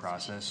budgeting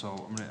process, so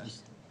I'm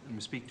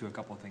gonna speak to a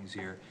couple of things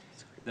here.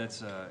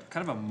 That's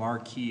kind of a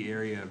marquee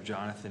area of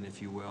Jonathan,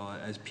 if you will,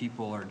 as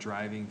people are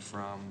driving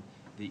from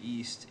the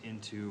east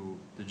into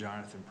the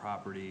Jonathan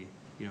property,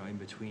 you know, in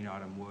between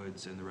Autumn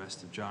Woods and the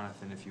rest of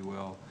Jonathan, if you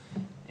will.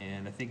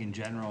 And I think in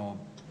general,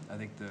 I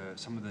think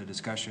some of the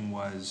discussion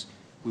was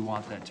we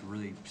want that to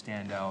really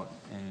stand out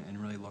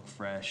and really look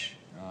fresh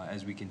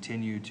as we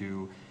continue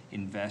to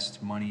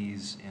invest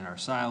monies in our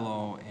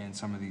silo and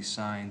some of these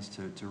signs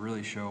to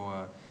really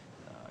show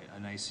a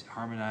nice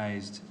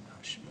harmonized,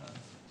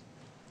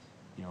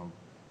 you know,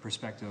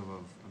 perspective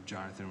of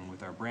Jonathan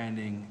with our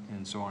branding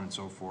and so on and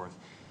so forth.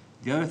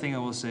 The other thing I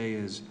will say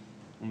is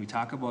when we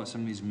talk about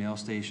some of these mail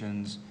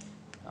stations,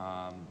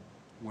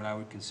 what I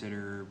would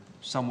consider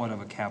somewhat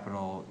of a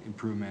capital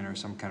improvement or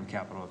some kind of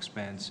capital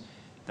expense,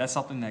 that's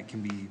something that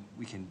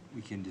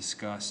we can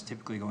discuss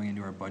typically going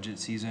into our budget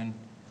season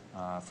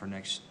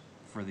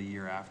for the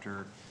year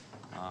after.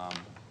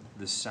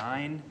 The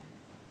sign,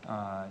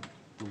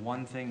 the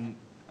one thing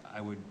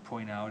I would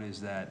point out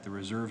is that the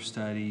reserve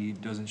study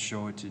doesn't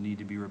show it to need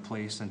to be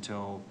replaced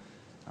until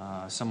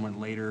somewhat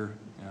later,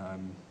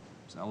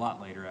 a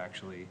lot later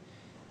actually.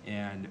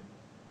 And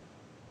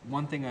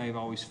one thing I've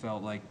always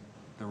felt like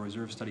the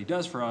reserve study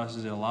does for us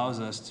is it allows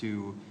us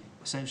to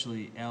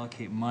essentially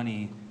allocate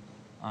money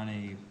on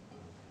a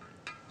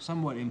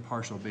somewhat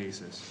impartial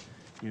basis.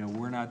 You know,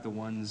 we're not the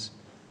ones,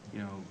 you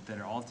know, that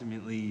are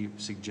ultimately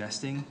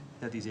suggesting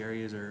that these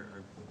areas are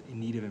in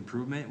need of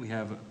improvement. We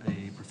have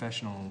a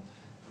professional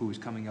who is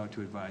coming out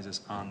to advise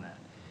us on that.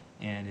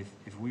 And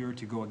if we were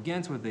to go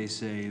against what they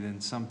say,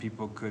 then some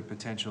people could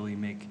potentially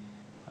make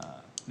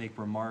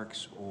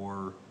remarks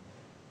or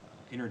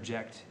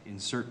interject in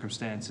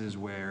circumstances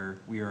where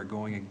we are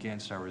going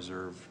against our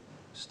reserve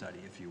study,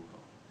 if you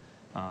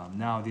will.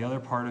 Now, the other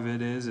part of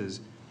it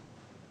is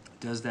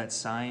does that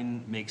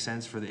sign make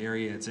sense for the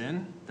area it's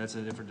in? That's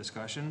a different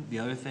discussion. The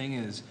other thing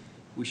is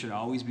we should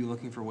always be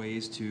looking for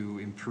ways to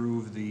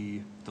improve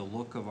the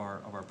look of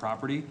our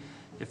property.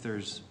 If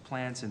there's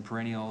plants and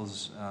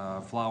perennials,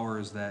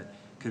 flowers that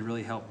could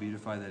really help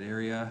beautify that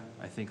area,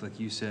 I think, like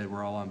you said,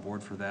 we're all on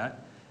board for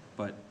that.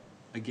 But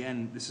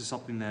again, this is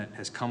something that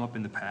has come up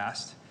in the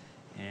past,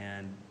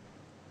 and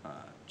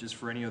just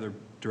for any other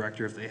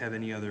director, if they have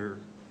any other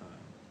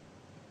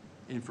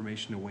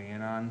information to weigh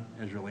in on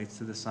as relates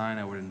to the sign,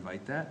 I would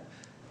invite that.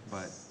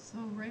 But So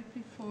right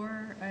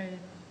before I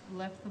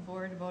left the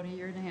board about 1.5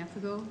 years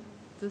ago,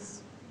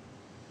 this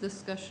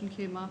discussion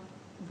came up.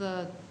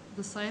 The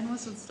sign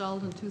was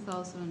installed in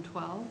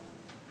 2012.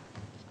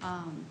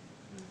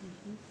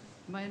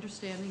 My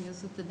understanding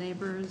is that the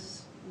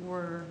neighbors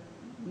were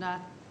not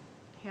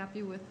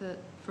happy with it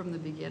from the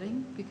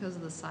beginning because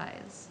of the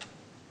size.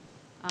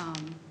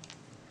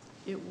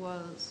 It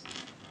was,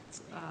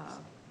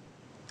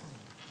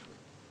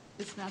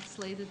 it's not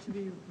slated to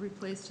be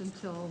replaced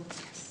until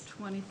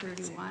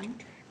 2031.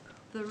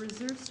 The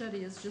reserve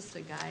study is just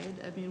a guide.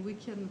 I mean, we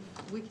can,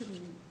 you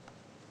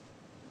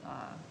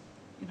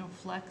know,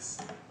 flex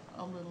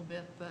a little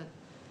bit, but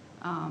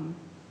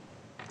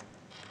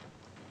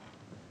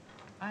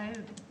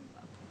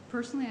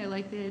personally, I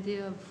like the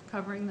idea of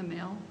covering the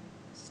mail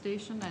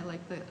station. I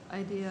like the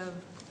idea of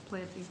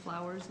planting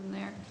flowers in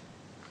there.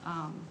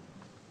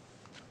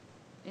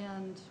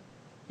 And,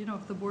 you know,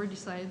 if the board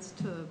decides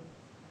to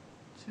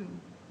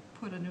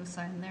put a new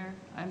sign there,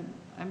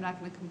 I'm not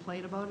gonna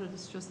complain about it.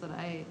 It's just that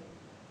I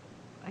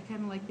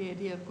kinda like the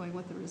idea of going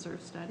with the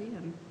reserve study,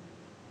 and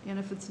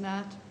if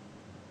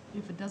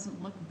it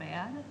doesn't look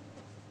bad,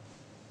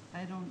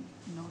 I don't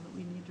know that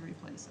we need to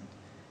replace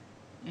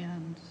it.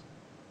 And,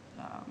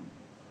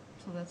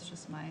 so that's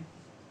just my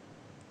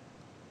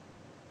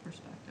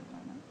perspective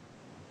on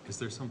it. Is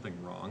there something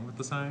wrong with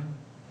the sign?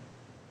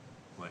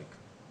 Like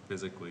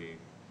physically,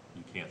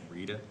 you can't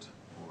read it,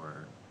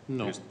 or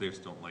No. they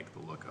just don't like the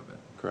look of it?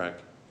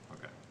 Correct.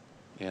 Okay.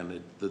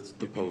 And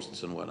the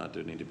posts and whatnot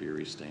do need to be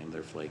restained,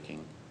 they're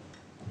flaking.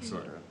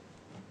 So,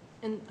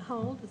 And how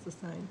old is the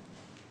sign?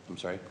 I'm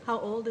sorry? How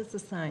old is the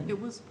sign? It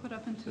was put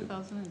up in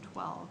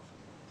 2012.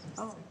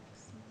 Oh.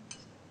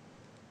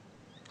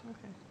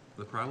 Okay.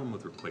 the problem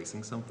with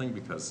replacing something,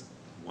 because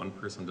one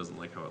person doesn't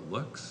like how it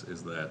looks,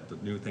 is that the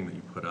new thing that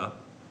you put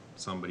up,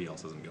 somebody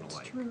else isn't gonna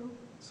like. True.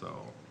 So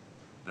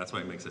that's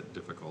why it makes it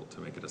difficult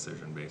to make a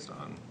decision based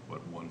on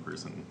what one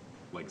person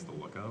likes the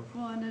look of.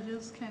 Well, and it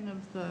is kind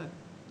of the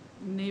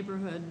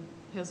neighborhood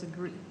has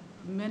agreed,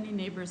 many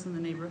neighbors in the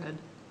neighborhood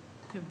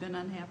have been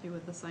unhappy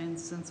with the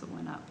signs since it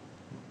went up.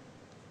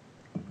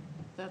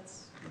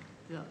 That's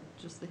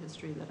just the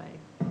history that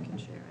I can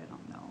share. I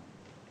don't know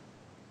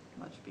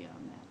much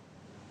beyond that.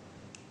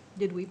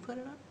 Did we put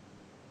it up?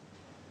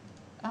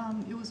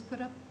 It was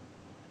put up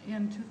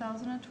in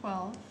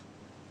 2012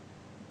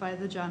 by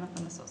the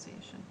Jonathan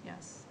Association,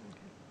 yes.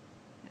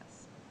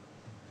 Yes.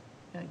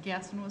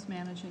 Gaston was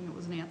managing, it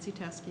was Nancy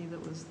Teskey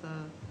that was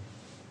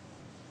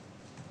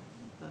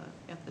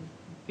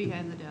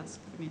behind the desk.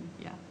 I mean,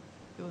 yeah,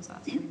 it was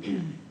us.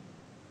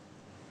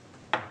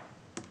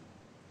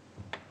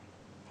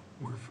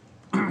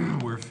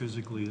 Where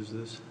physically is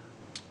this?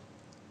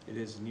 It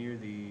is near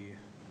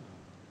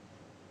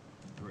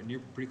we're near,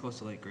 pretty close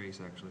to Lake Grace,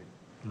 actually.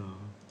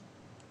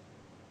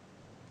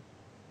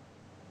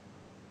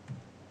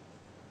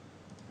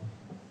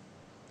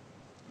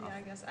 Yeah,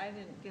 I guess I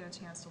didn't get a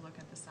chance to look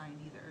at the sign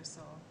either,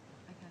 so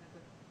I kind of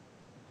would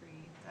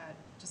agree that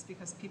just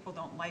because people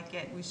don't like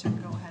it, we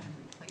should go ahead and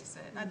replace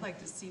it. I'd like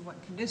to see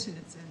what condition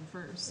it's in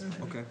first.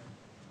 but- Okay.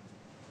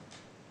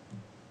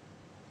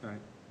 All right,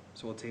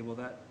 so we'll table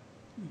that?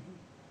 Is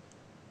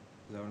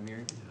that what I'm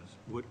hearing?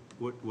 Yes.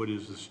 What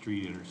is the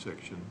street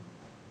intersection?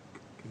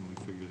 Can we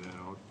figure that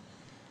out?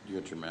 You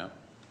got your map?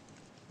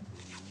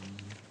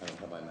 I don't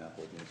have my map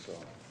with me, so.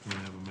 You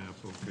have a map,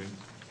 okay.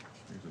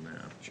 Here's a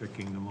map.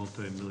 Checking the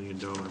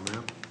multi-million-dollar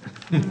map.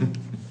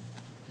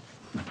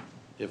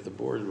 If the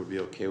board would be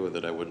okay with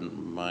it, I wouldn't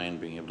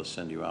mind being able to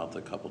send you out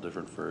a couple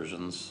different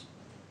versions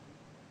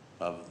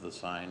of the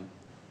sign.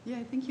 Yeah,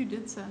 I think you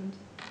did send,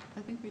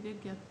 I think we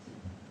did get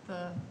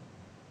the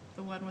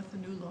one with the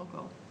new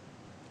logo.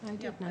 I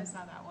did Yep, I not.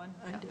 saw that one.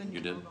 I Yep, the did. new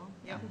You did? logo.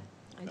 Yep.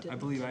 I did. I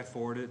believe I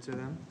forwarded it to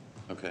them.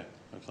 Okay,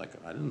 looks like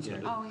I didn't send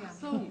it. Oh, yeah.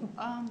 So,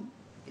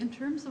 in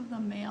terms of the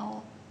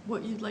mail,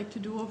 what you'd like to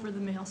do over the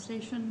mail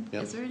station,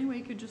 Yep. is there any way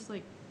you could just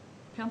like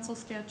pencil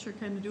sketch or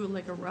kind of do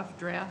like a rough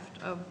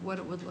draft of what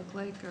it would look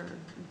like,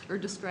 or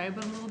describe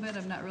it a little bit?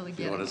 I'm not really You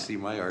getting wanna it. see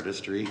my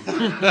artistry?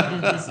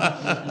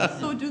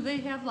 So do they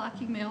have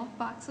locking mail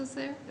boxes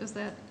there? Is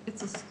that,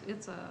 it's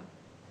a,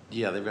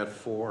 Yeah, they've got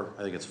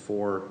I think it's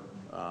four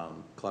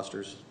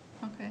clusters,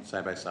 okay,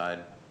 side by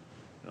side.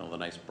 You know, the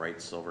nice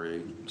bright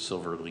silvery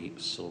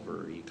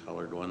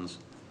colored ones.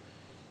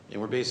 And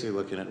we're basically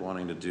looking at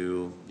wanting to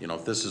do, you know,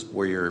 if this is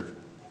where your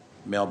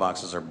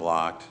mailboxes are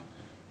blocked,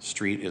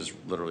 street is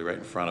literally right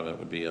in front of it,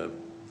 would be a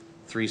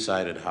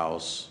three-sided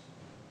house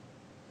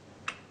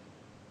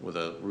with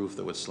a roof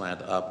that would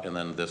slant up and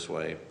then this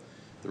way.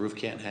 The roof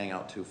can't hang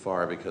out too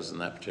far because in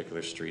that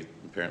particular street,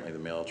 apparently the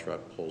mail truck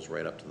pulls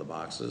right up to the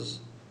boxes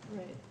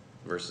Right.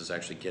 versus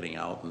actually getting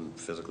out and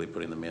physically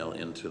putting the mail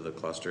into the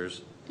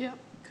clusters. yep.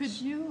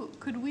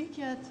 Could we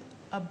get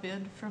a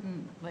bid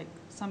from like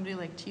somebody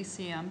like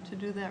TCM to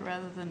do that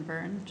rather than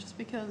Vern? Just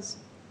because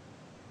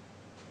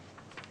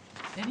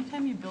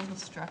anytime you build a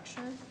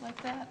structure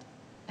like that,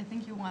 I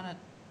think you want to,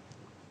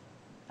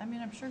 I mean,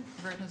 I'm sure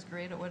Vern is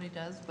great at what he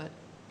does, but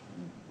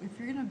if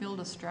you're going to build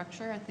a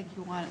structure, I think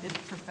you want it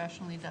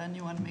professionally done.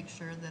 You want to make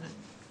sure that it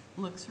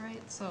looks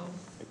right. So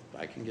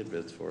I can get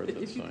bids for it, that's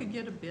if you could fine.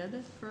 get a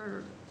bid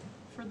for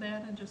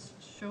that and just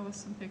show us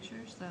some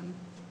pictures, then.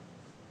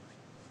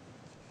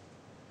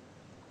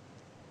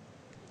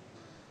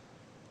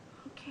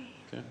 Okay.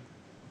 Okay.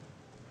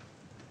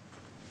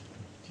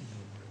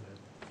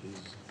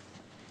 Is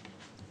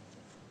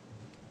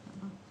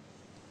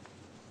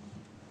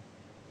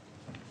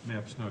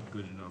map's not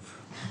good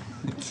enough.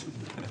 It's,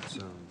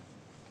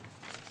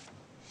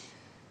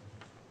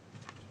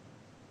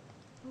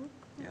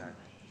 yeah,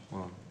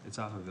 well, it's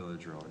off of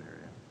Village Road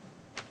area.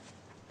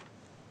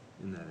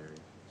 In that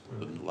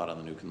area. A lot of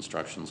the new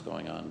construction's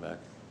going on back,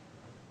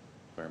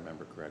 if I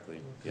remember correctly.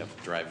 You have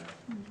to drive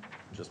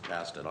just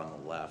past it on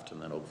the left,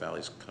 and then Oak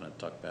Valley's kind of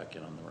tucked back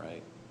in on the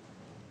right.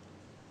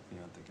 You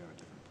know, I think of a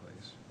different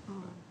place.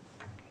 Oh,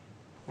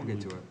 We'll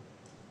get to it.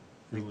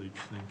 Village,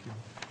 thank you.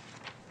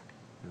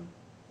 Yeah.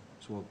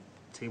 So we'll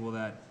table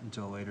that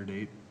until a later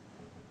date,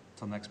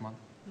 till next month?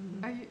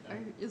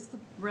 Is the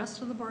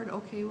rest of the board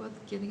okay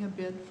with getting a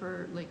bid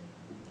for, like,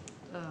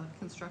 a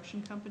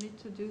construction company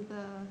to do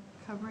the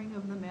covering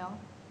of the mail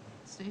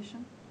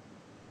station?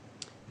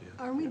 Yeah.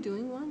 Are we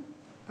doing one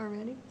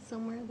already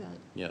somewhere that,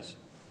 Yes,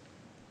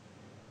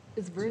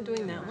 is Vern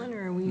doing that one,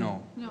 or are we?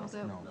 No, No,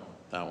 that, no.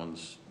 that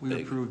one's We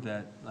big. approved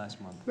that last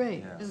month.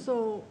 Right, Yeah.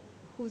 so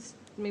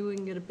maybe we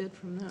can get a bid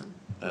from them.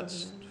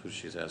 That's who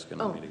she's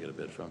asking Oh. me to get a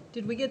bid from.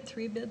 Did we get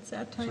 3 bids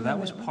that time? So on that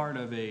was one? part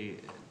of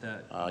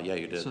that. Yeah,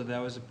 you did. So that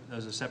was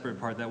a separate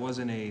part. That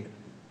wasn't a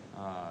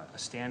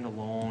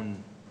standalone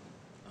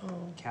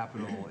Oh,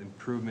 capital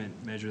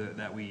improvement measure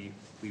that we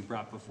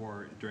brought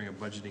before during a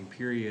budgeting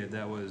period.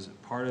 That was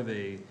part of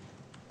I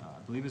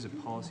believe it was a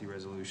policy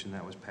resolution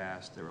that was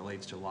passed that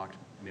relates to locked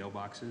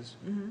mailboxes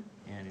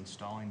and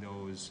installing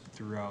those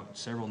throughout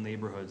several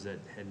neighborhoods that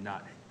had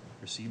not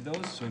received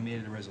those. So we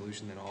made it a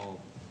resolution that all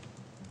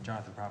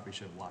Jonathan properties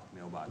should have locked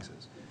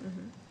mailboxes.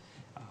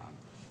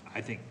 I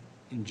think,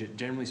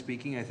 generally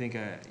speaking, I think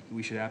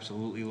we should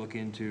absolutely look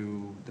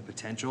into the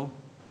potential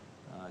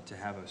to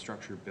have a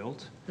structure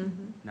built.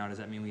 Now, does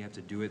that mean we have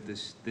to do it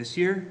this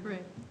year?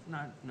 right,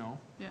 No.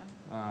 yeah.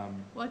 Um,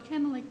 Well, I'd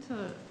kind of like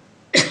to,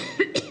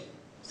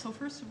 so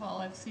first of all,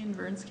 I've seen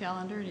Vern's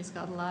calendar, and he's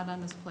got a lot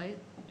on his plate,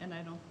 and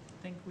I don't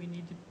think we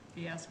need to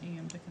be asking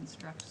him to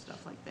construct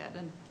stuff like that.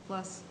 And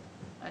plus,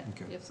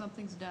 Okay. if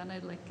something's done,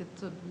 I'd like it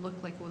to look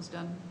like it was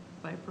done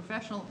by a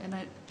professional, and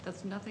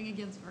that's nothing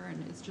against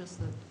Vern, it's just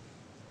that,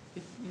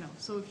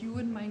 so if you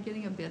wouldn't mind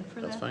getting a bid for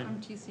That's that fine. from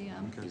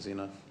TCM, Okay. Easy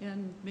enough.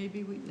 and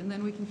maybe and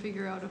then we can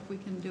figure out if we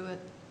can do it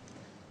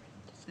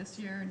this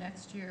year, or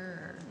next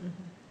year,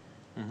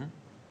 or. mhm.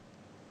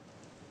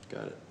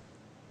 Got it.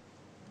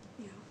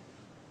 yeah.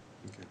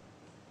 Okay.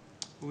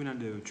 Moving on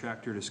to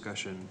tractor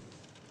discussion.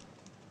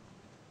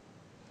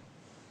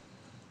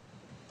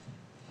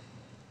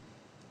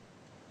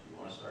 Do you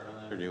want to start on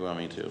that, or do you want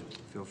me to?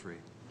 Feel free.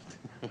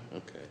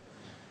 Okay.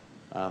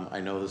 I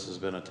know this has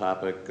been a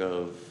topic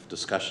of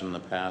discussion in the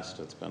past.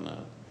 It's been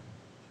a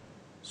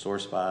sore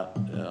spot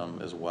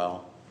as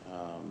well.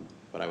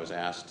 But I was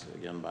asked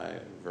again by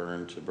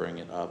Vern to bring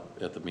it up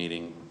at the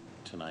meeting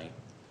tonight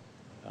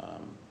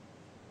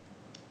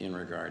in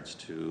regards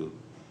to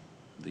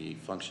the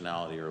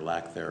functionality or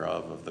lack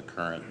thereof of the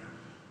current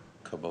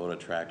Kubota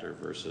tractor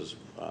versus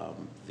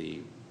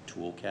the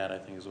Toolcat, I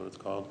think is what it's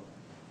called.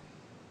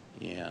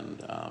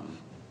 And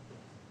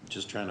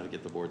just trying to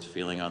get the board's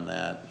feeling on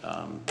that.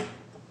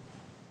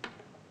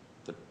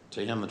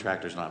 To him, the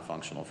tractor's not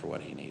functional for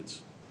what he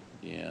needs.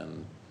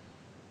 And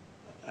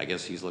I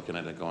guess he's looking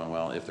at it going,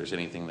 well, if there's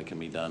anything that can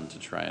be done to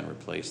try and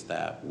replace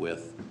that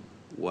with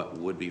what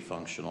would be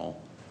functional,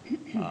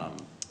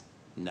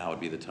 now would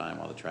be the time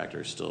while the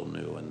tractor is still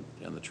new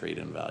and the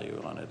trade-in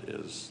value on it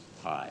is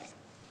high.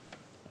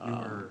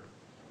 Newer.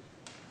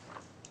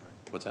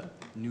 What's that?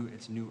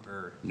 It's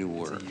newer.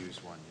 Newer. It's a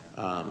used one,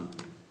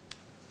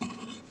 yeah.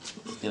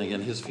 And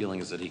again, his feeling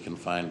is that he can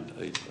find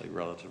a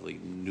relatively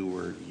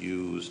newer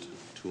used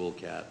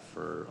Toolcat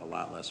for a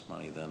lot less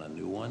money than a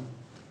new one.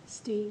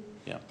 Steve?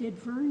 Yeah. Did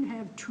Vern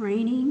have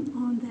training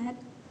on that?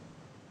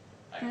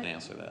 I can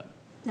answer that.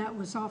 That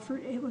was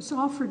offered, it was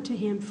offered to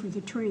him for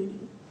the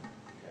training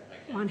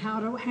on how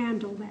to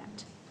handle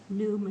that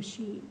new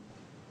machine.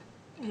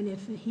 And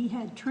if he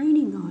had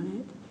training on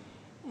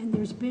it, and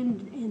there's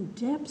been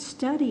in-depth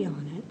study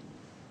on it,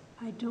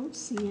 I don't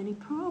see any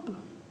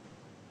problem.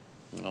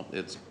 Well,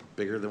 it's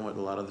bigger than what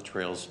a lot of the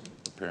trails,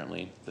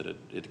 apparently, that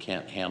it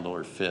can't handle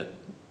or fit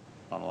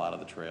on a lot of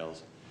the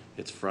trails.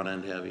 It's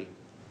front-end heavy.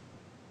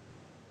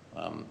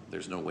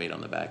 There's no weight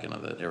on the back end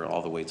of it.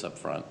 All the weight's up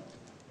front.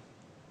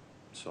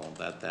 So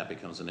that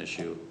becomes an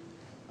issue.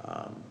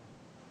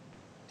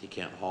 He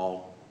can't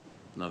haul,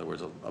 in other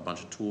words, a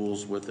bunch of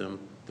tools with him.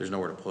 There's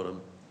nowhere to put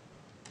them.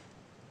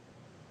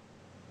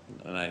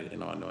 And I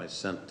know I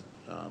sent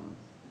an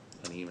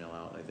email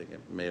out. I think it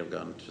may have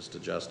gone just to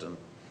Justin.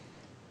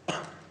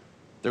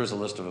 There was a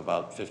list of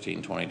about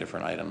 15, 20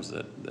 different items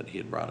that he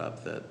had brought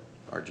up that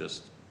are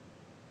just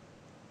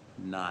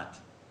not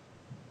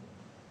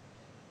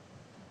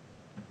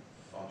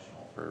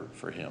functional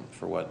for him,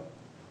 for what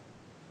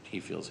he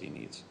feels he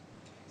needs.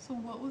 So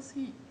what was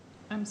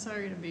I'm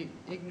sorry to be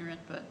ignorant,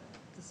 but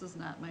this is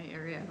not my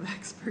area of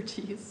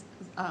expertise.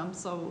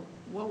 So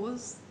what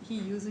was he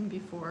using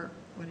before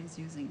what he's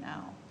using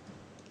now?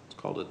 It's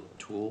called a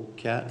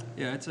Toolcat.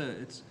 Yeah, it's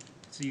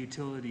a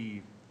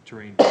utility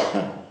terrain.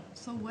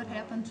 So what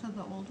happened to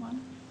the old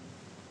one?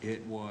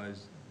 It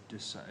was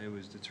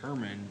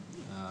determined,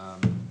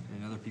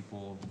 and other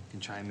people can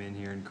chime in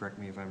here and correct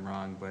me if I'm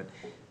wrong, but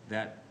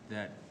that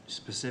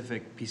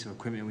specific piece of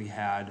equipment we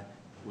had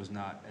was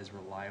not as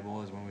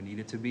reliable as when we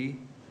needed to be.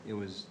 It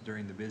was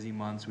during the busy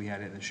months, we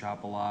had it in the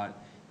shop a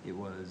lot. It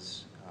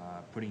was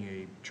putting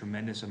a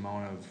tremendous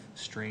amount of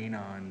strain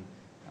on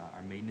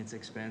our maintenance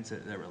expense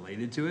that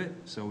related to it.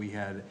 So we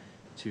had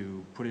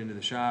to put it into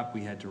the shop,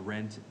 we had to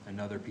rent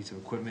another piece of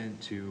equipment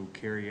to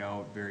carry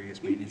out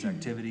various maintenance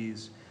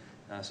activities.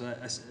 So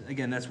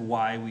again, that's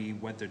why we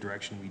went the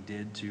direction we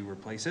did to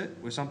replace it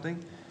with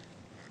something.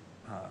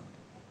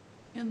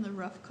 And the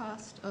rough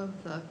cost of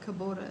the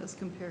Kubota as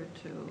compared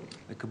to,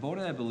 The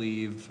Kubota, I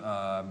believe,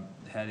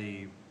 had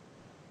a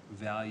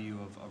value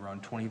of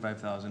around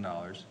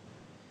 $25,000,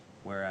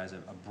 whereas a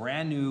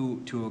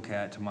brand-new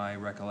Toolcat, to my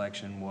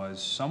recollection,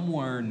 was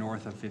somewhere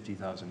north of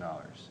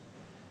 $50,000.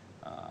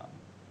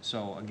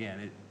 So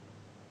again,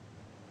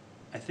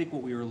 I think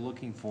what we were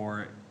looking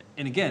for,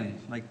 and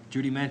again, like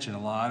Judy mentioned, a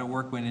lot of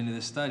work went into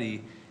this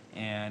study,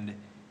 and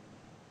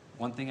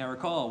one thing I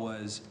recall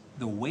was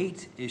the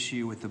weight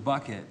issue with the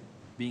bucket,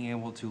 being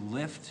able to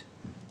lift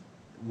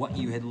what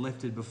you had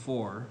lifted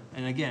before.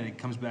 And again, it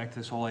comes back to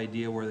this whole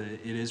idea where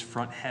it is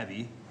front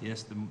heavy.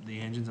 Yes, the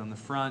engine's on the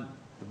front,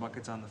 the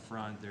bucket's on the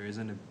front, there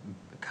isn't a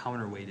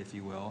counterweight, if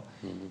you will.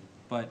 Mhm.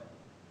 But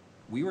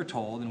We were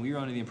told, and we were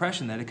under the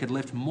impression that it could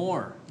lift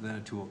more than a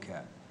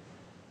Toolcat.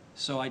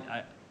 So I'm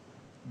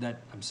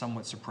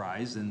somewhat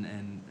surprised,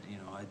 and you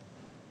know,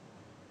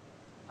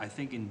 I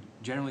think,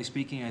 generally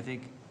speaking, I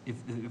think if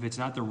it's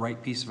not the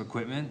right piece of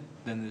equipment,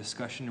 then the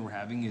discussion we're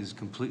having is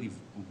completely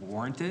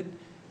warranted.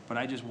 But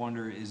I just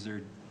wonder, is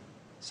there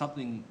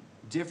something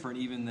different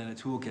even than a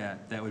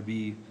Toolcat that would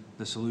be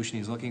the solution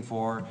he's looking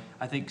for?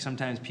 I think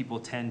sometimes people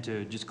tend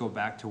to just go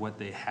back to what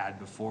they had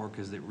before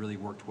because it really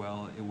worked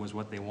well. It was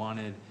what they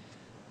wanted.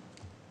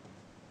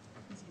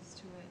 He's used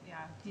to it,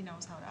 yeah, he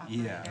knows how to operate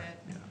Yeah, it.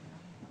 yeah.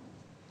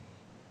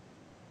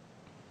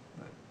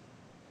 But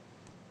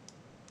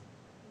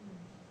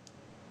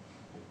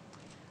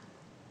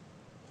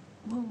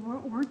Well,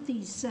 weren't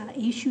these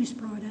issues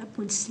brought up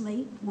when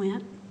Slate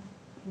went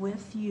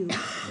with you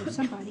or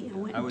somebody?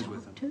 I was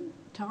with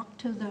talked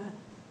to the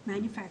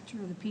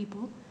manufacturer, the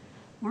people.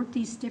 Weren't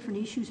these different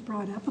issues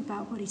brought up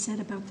about what he said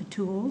about the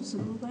tools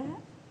and all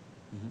that?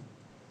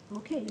 Mm-hmm.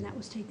 Okay, and that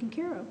was taken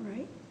care of,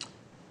 right?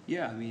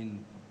 yeah, I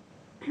mean,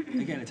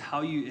 again,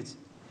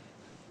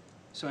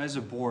 so as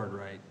a board,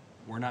 right,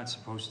 we're not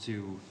supposed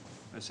to,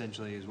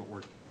 essentially,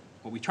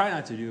 what we try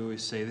not to do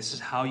is say, this is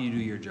how you do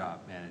your job,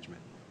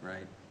 management,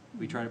 right?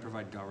 We try to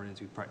provide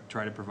governance, we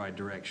try to provide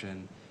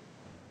direction.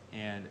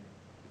 And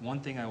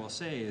one thing I will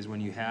say is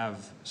when you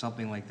have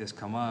something like this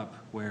come up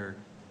where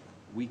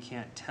we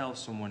can't tell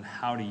someone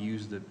how to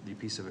use the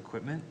piece of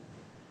equipment,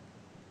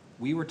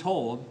 we were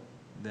told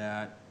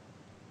that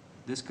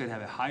this could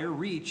have a higher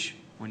reach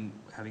when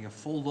having a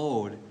full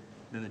load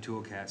than the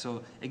Toolcat.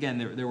 So again,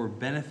 there were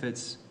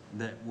benefits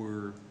that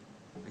were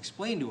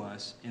explained to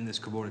us in this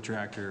Kubota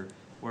tractor,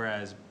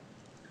 whereas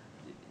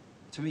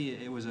to me,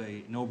 it was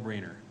a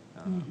no-brainer.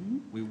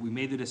 We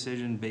made the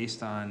decision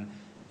based on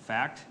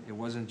fact. It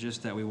wasn't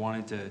just that we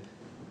wanted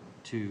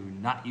to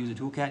not use a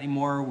Toolcat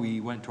anymore.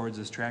 We went towards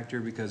this tractor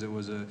because it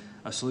was a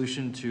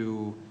solution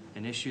to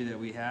an issue that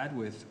we had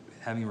with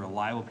having a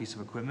reliable piece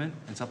of equipment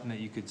and something that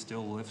you could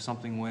still lift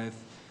something with.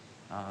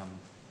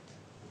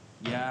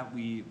 Yeah,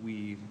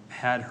 we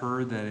had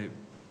heard that it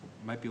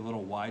might be a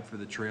little wide for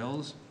the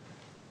trails.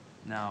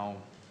 Now,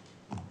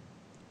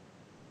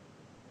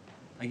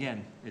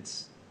 again,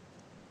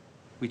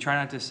 we try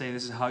not to say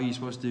this is how you're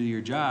supposed to do your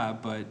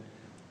job, but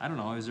I don't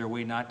know, is there a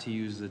way not to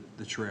use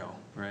the trail,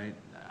 right?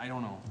 I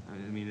don't know.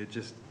 I mean, it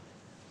just,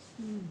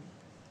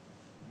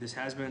 this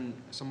has been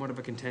somewhat of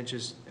a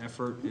contentious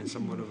effort and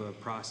somewhat of a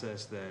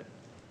process that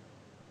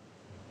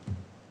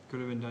could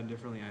have been done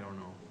differently, I don't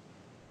know.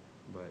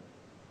 But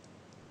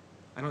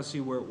I don't see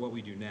what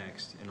we do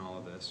next in all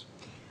of this.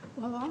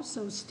 Well,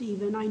 also,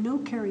 Stephen, I know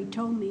Carrie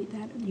told me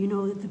that,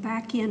 that the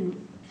back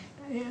end,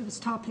 it was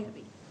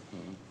top-heavy.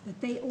 That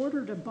they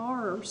ordered a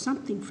bar or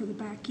something for the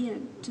back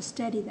end to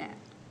steady that.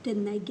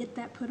 Didn't they get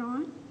that put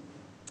on?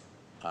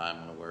 I'm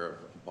unaware of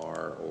a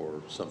bar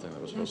or something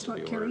that was supposed That's to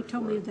be what Carrie ordered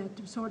told for me, it. that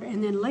was ordered.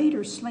 And then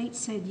later Slate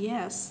said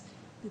yes,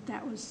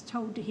 that was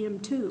told to him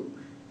too,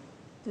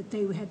 that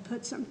they had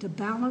put something to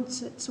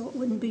balance it so it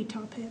wouldn't be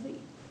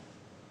top-heavy.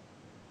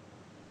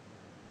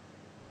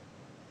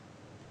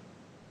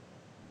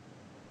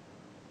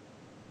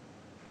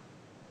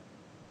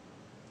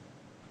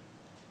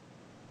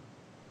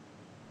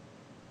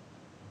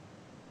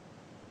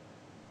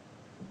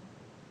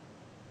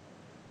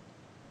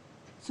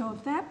 So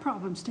if that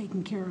problem's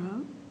taken care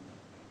of,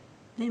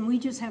 then we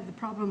just have the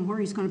problem where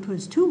he's gonna put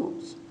his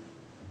tools.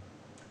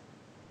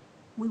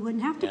 We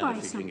wouldn't have to buy And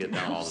if he can something get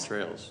down all the else.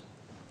 trails.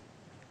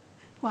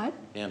 What?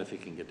 And if he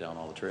can get down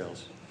all the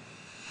trails.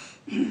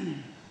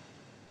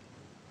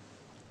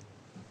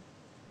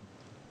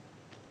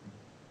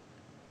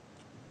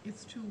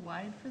 It's too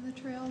wide for the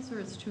trails, or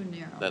it's too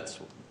narrow? That's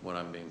what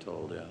I'm being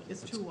told, yeah.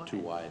 It's too wide. Too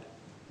wide.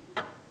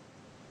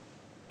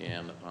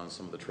 And on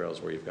some of the trails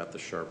where you've got the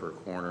sharper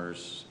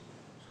corners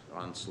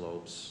on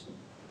slopes,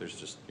 there's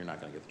just, you're not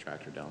gonna get the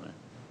tractor down there.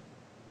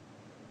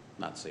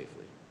 Not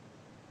safely.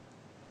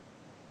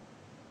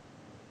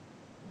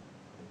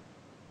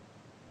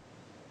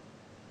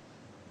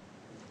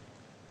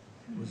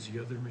 Was the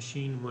other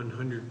machine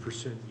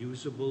 100%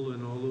 usable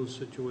in all those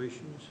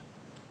situations?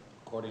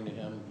 According to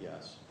him,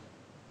 yes.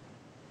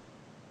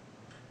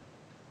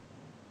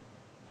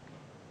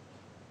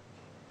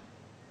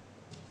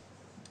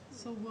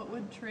 So what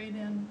would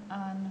trade-in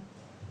on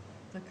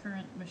the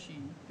current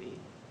machine be?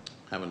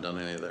 Haven't done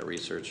any of that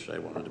research. I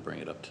wanted to bring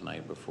it up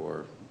tonight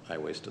before I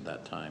wasted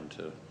that time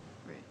to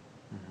Right.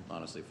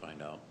 honestly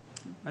find out.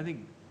 I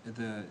think at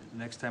the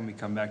next time we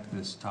come back to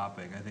this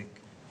topic, I think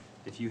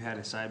if you had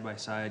a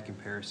side-by-side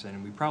comparison,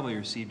 and we probably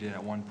received it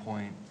at one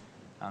point,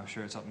 I'm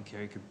sure it's something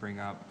Carrie could bring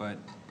up, but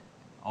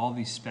all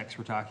these specs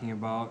we're talking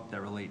about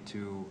that relate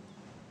to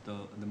the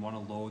amount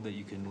of load that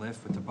you can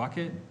lift with the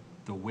bucket,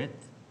 the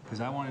width,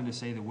 because I wanted to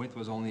say the width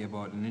was only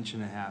about 1.5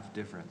 inch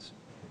difference.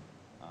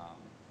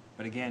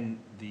 But again,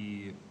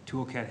 the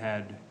toolkit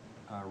had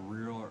a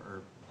rear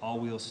or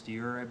all-wheel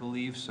steer, I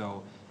believe,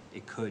 so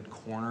it could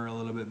corner a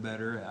little bit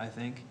better, I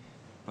think,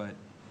 but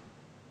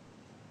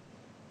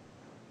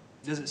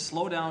does it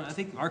slow down? I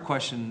think our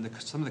question,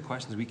 some of the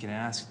questions we can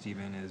ask,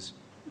 Stephen, is,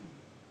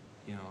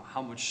 you know,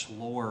 how much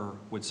slower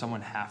would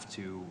someone have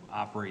to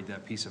operate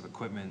that piece of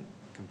equipment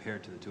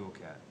compared to the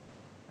toolkit?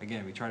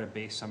 Again, we try to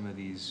base some of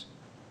these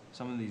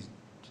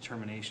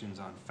determinations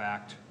on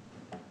fact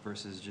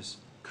versus just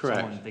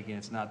Correct. someone thinking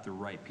it's not the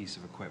right piece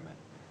of equipment.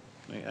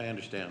 I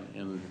understand,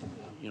 and,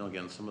 you know,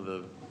 again, some of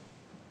the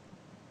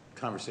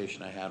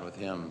conversation I had with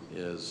him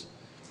is,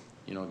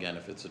 you know, again,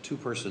 if it's a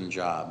two-person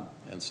job,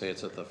 and say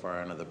it's at the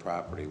far end of the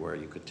property where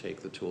you could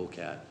take the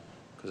toolcat,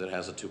 because it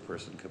has a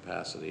two-person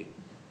capacity,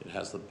 it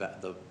has the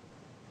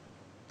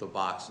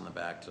box in the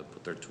back to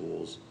put their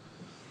tools,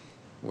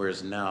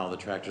 whereas now the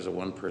tractor's a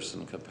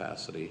one-person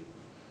capacity,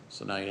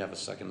 so now you have a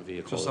second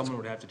vehicle. So that's-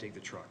 someone would have to take the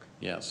truck.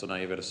 Yeah, so now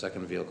you've got a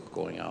second vehicle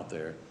going out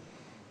there.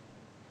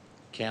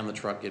 Can the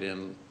truck get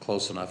in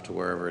close enough to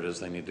wherever it is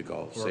they need to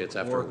go? Say it's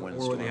after a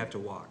windstorm. Or would they have to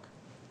walk?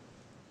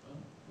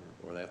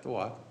 Or they have to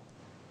walk.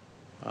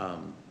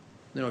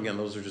 You know, again,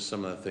 those are just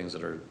some of the things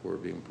that were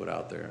being put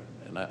out there.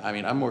 And I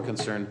mean, I'm more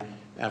concerned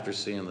after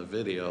seeing the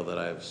video that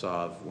I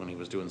saw of when he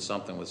was doing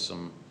something with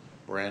some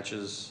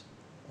branches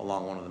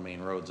along one of the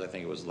main roads, I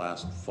think it was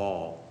last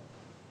fall.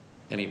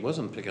 And he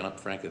wasn't picking up,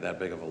 frankly, that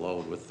big of a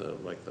load with the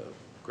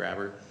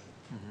grabber.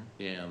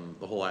 And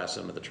the whole ass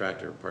end of the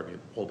tractor, pardon me,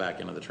 whole back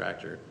end of the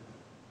tractor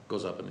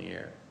goes up in the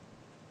air.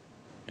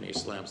 And he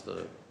slams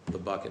the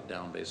bucket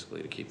down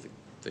basically to keep the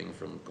thing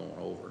from going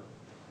over.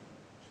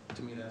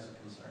 To me, that's a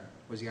concern.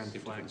 Was he on Safety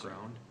flat concern.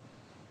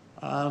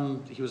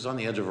 ground? He was on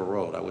the edge of a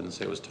road. I wouldn't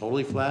say it was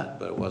totally flat,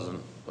 but it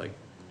wasn't like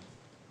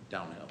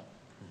downhill.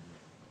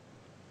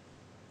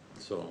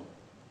 So,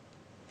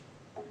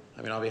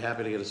 I mean, I'll be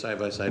happy to get a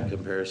side-by-side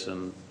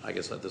comparison. I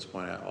guess at this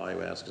point, all I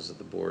ask is that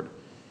the board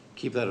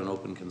keep that an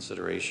open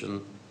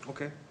consideration,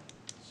 Okay.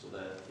 so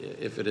that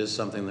if it is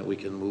something that we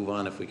can move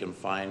on, if we can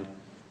find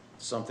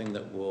something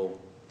that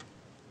will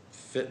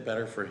fit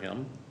better for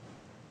him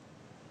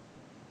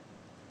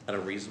at a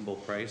reasonable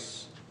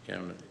price,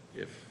 and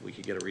if we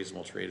could get a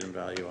reasonable trade-in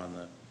value on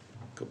the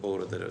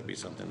Kubota, that it would be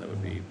something that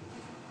would be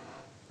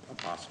a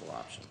possible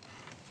option.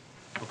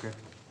 Okay.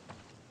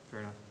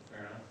 Fair enough.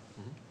 Fair enough.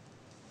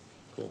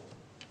 Cool.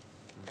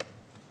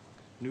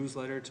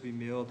 Newsletter to be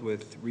mailed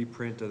with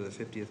reprint of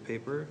the 50th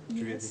paper.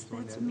 Yes,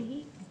 that's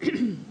me.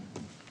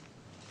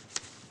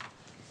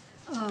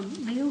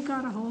 Leo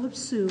got a hold of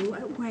Sue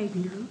at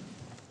Wagner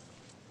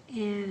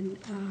and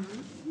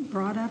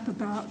brought up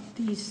about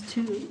these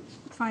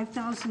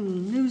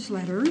 5,000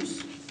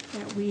 newsletters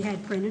that we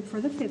had printed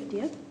for the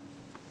 50th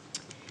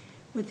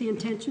with the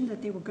intention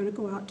that they were going to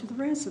go out to the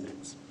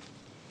residents,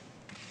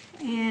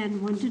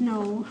 and wanted to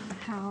know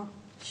how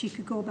she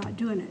could go about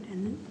doing it.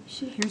 And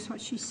here's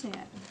what she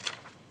said.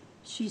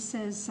 She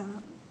says,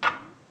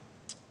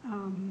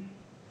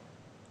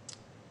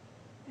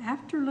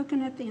 after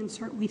looking at the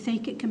insert, we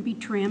think it can be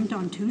trimmed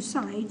on two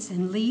sides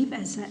and leave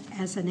as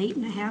an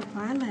 8.5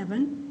 by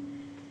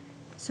 11.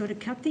 So to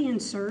cut the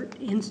insert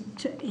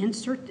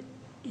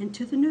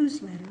into the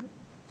newsletter,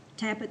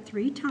 tap it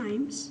 3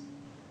 times.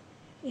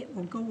 It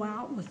will go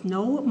out with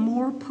no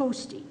more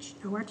postage,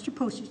 no extra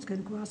postage. It's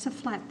going to go out as a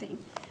flat thing.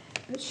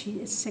 But it's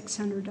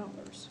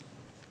 $600.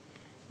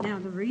 Now,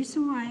 the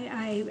reason why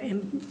I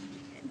am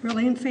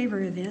really in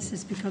favor of this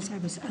is because I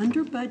was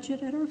under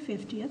budget at our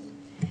 50th,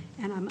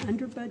 and I'm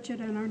under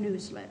budget on our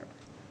newsletter.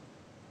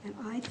 And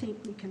I think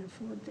we can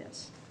afford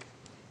this.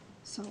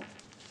 So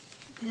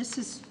this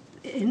is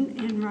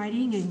in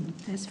writing, and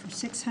that's for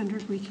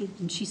 600.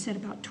 And she said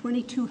about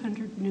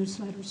 2,200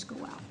 newsletters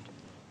go out.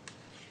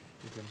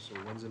 Okay, so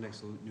when's the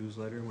next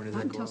newsletter? When does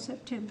that go Until out?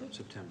 September.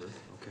 September,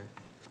 okay.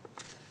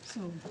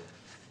 So,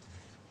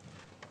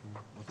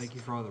 Well, thank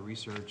you for all the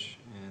research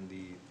and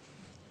the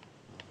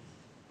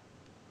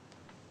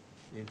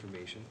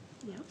information.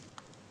 Yep,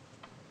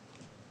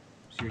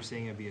 So you're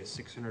saying it'd be a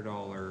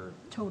 $600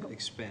 total.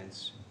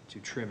 expense to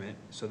trim it,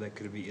 so that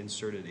could be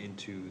inserted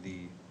into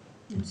the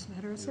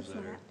Newsletter is a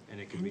newsletter, flat. and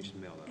it could be just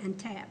mailed out And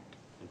tabbed,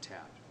 and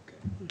tabbed,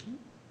 okay,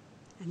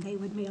 and they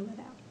would mail it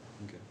out.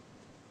 okay.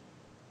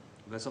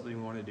 If that's something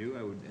we want to do,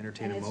 I would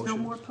entertain And a it's motion.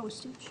 no more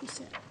postage, she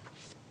said.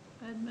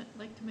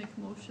 Like to make a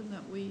motion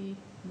that we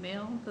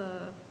mail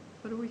the,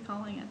 what are we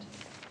calling it?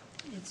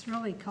 It's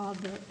really called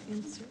the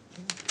insert,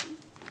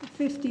 the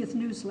 50th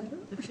newsletter.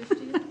 The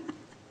 50th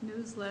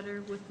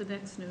newsletter with the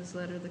next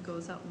newsletter that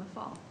goes out in the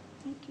fall.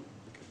 Thank you.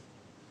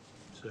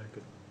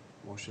 Second.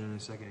 Motion and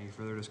a second, any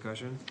further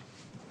discussion?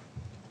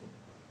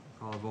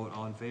 Call a vote,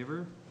 all in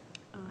favor?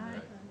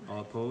 Aye. All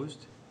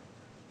opposed?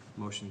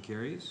 Motion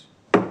carries.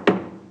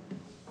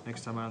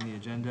 Next time on the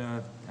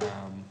agenda,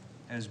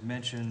 as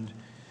mentioned,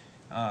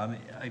 I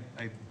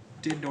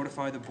did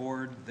notify the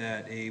board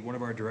that one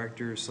of our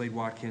directors, Slade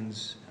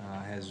Watkins,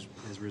 has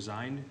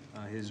resigned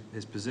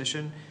his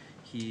position.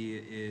 He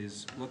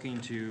is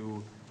looking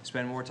to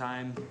spend more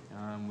time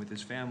with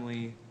his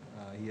family.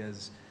 He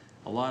has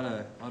a lot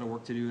of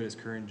work to do at his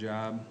current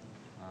job.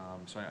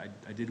 So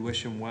I did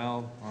wish him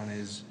well on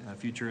his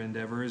future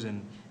endeavors,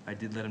 and I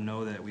did let him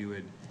know that we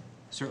would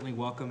certainly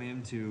welcome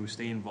him to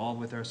stay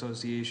involved with our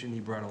association. He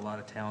brought a lot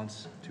of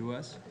talents to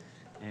us,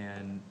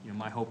 and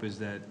my hope is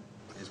that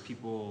as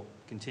people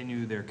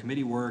continue their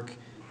committee work,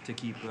 to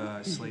keep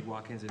Slade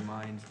Watkins in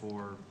mind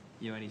for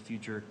any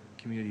future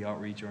community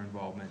outreach or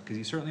involvement, because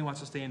he certainly wants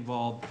to stay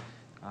involved.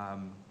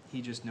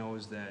 He just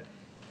knows that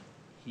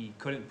he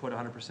couldn't put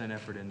 100%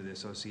 effort into the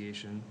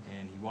association,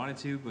 and he wanted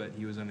to, but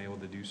he was unable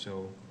to do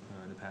so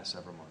in the past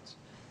several months.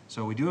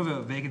 So we do have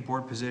a vacant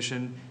board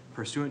position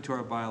pursuant to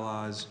our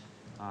bylaws.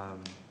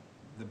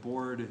 The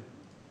board,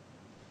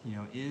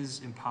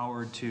 is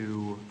empowered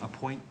to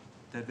appoint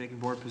that vacant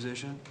board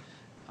position.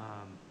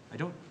 I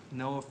don't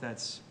know if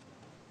it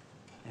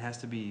has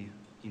to be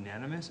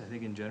unanimous. I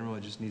think in general,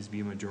 it just needs to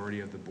be a majority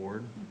of the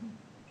board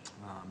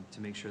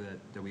to make sure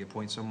that we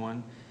appoint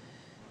someone.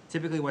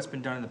 Typically, what's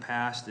been done in the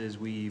past is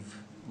we've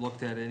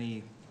looked at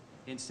any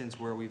instance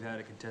where we've had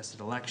a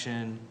contested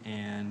election,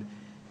 and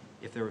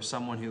if there was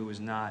someone who was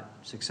not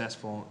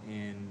successful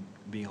in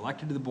being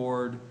elected to the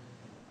board,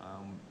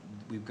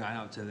 we've gone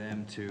out to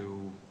them to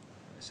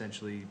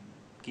essentially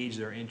gauge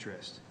their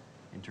interest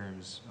in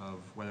terms of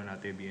whether or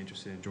not they'd be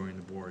interested in joining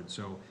the board.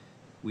 So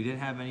we didn't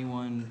have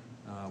anyone,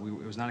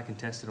 it was not a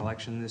contested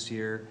election this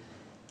year.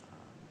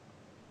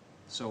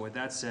 So with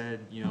that said,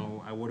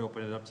 I would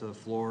open it up to the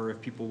floor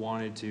if people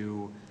wanted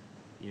to,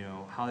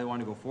 how they want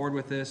to go forward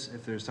with this.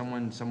 If there's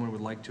someone would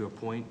like to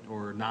appoint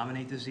or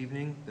nominate this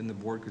evening, then the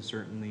board could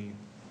certainly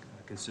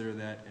consider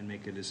that and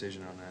make a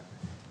decision on that.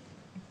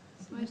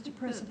 So I Mr. think that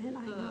President,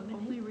 I the nominate-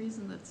 only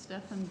reason that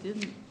Stefan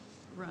didn't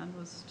run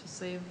was to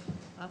save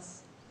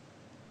us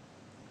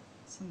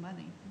some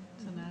money,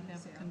 to not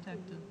have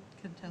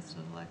a contested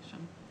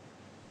election.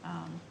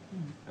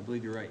 I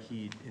believe you're right.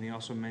 He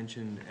also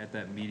mentioned at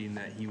that meeting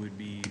that he would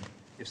be,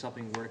 if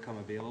something were to come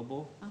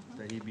available,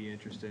 that he'd be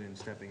interested in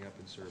stepping up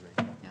and serving.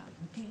 Yeah.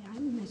 Okay,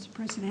 Mr.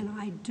 President,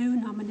 I do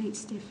nominate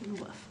Stephen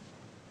Wolf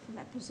for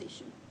that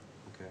position.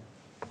 Okay.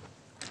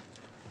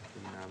 For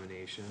the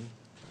nomination.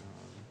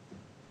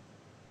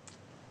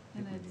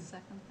 And I'd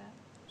second that.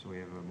 So we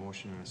have a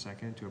motion and a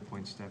second to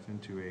appoint Stefan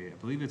to I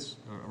believe it's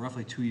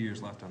roughly 2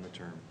 years left on the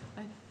term.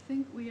 I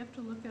think we have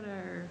to look at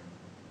our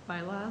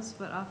bylaws,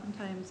 but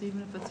oftentimes,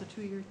 even if it's a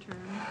 2-year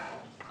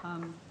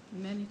term,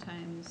 many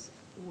times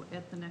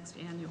at the next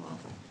annual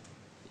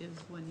is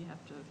when you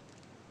have to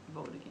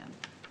vote again.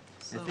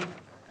 I So, think,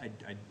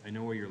 I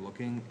know where you're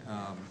looking,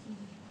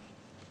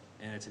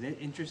 and it's an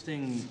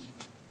interesting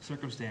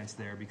circumstance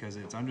there because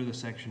it's under the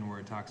section where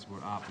it talks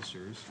about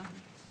officers,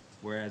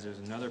 whereas there's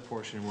another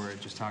portion where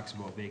it just talks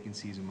about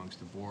vacancies amongst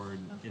the board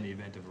in the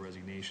event of a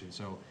resignation.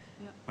 So,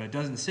 Yep. but it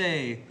doesn't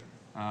say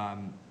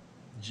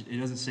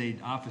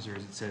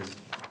officers, it says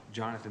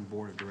Jonathan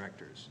Board of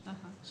Directors.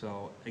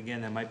 So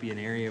again, that might be an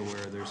area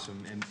where there's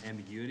some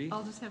ambiguity.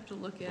 I'll just have to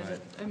look at But-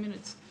 it. I mean,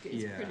 it's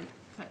Yeah. pretty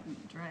cut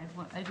and dry.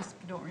 I just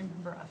don't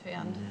remember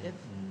offhand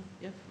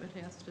if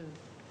it has to,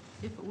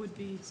 if it would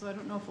be, so I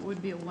don't know if it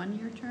would be a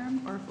 1-year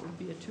term or if it would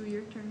be a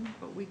 2-year term,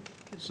 but we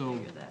could So,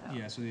 figure that out.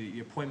 yeah, so the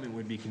appointment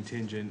would be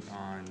contingent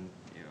on,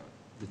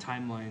 the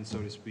timeline,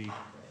 so to speak.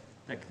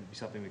 That could be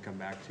something we come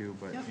back to,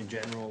 but Yep. in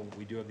general,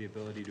 we do have the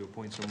ability to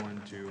appoint someone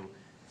to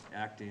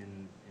act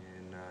in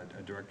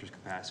a director's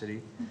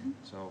capacity.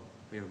 So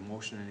we have a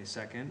motion and a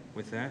second.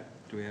 With that,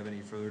 do we have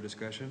any further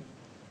discussion?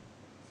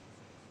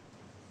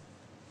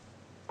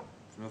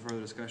 If no further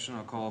discussion,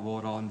 I'll call a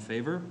vote. All in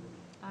favor?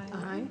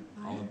 Aye.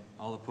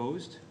 All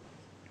opposed?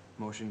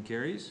 Motion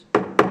carries.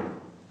 All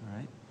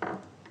right.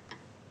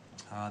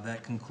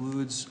 That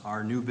concludes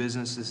our new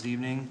business this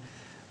evening.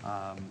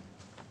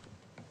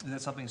 Is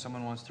that something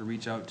someone wants to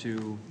reach out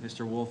to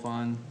Mr. Wolf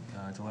on,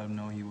 to let him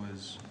know he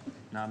was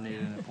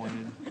nominated and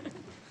appointed?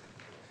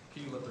 Can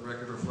Can you let the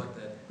record reflect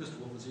that Mr.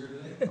 Wolf is here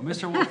today?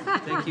 Mr. Wolf,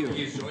 thank you.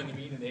 He's joined the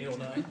meeting at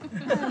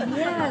 8:09.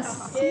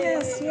 Yes,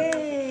 yes,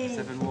 yay.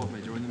 Stephen Wolf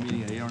may join the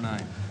meeting at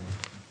 8:09.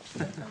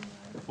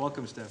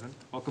 Welcome, Stephen.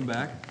 Welcome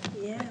back.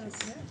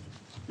 Yes.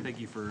 Thank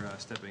you for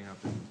stepping up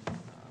and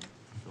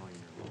filling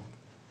your role.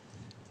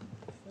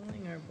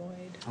 Filling our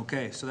void.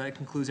 Okay, so that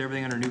concludes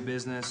everything under new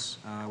business.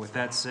 With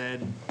that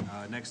said,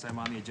 next time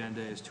on the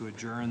agenda is to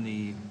adjourn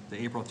the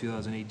April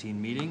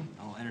 2018 meeting.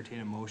 I'll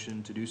entertain a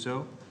motion to do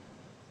so.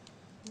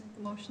 Make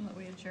a motion that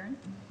we adjourn.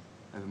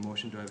 I have a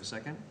motion. Do I have a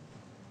second?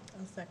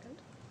 I'll second.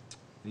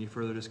 Any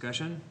further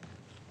discussion?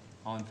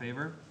 All in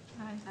favor?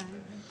 Aye.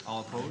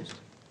 All opposed?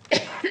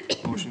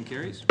 Motion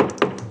carries.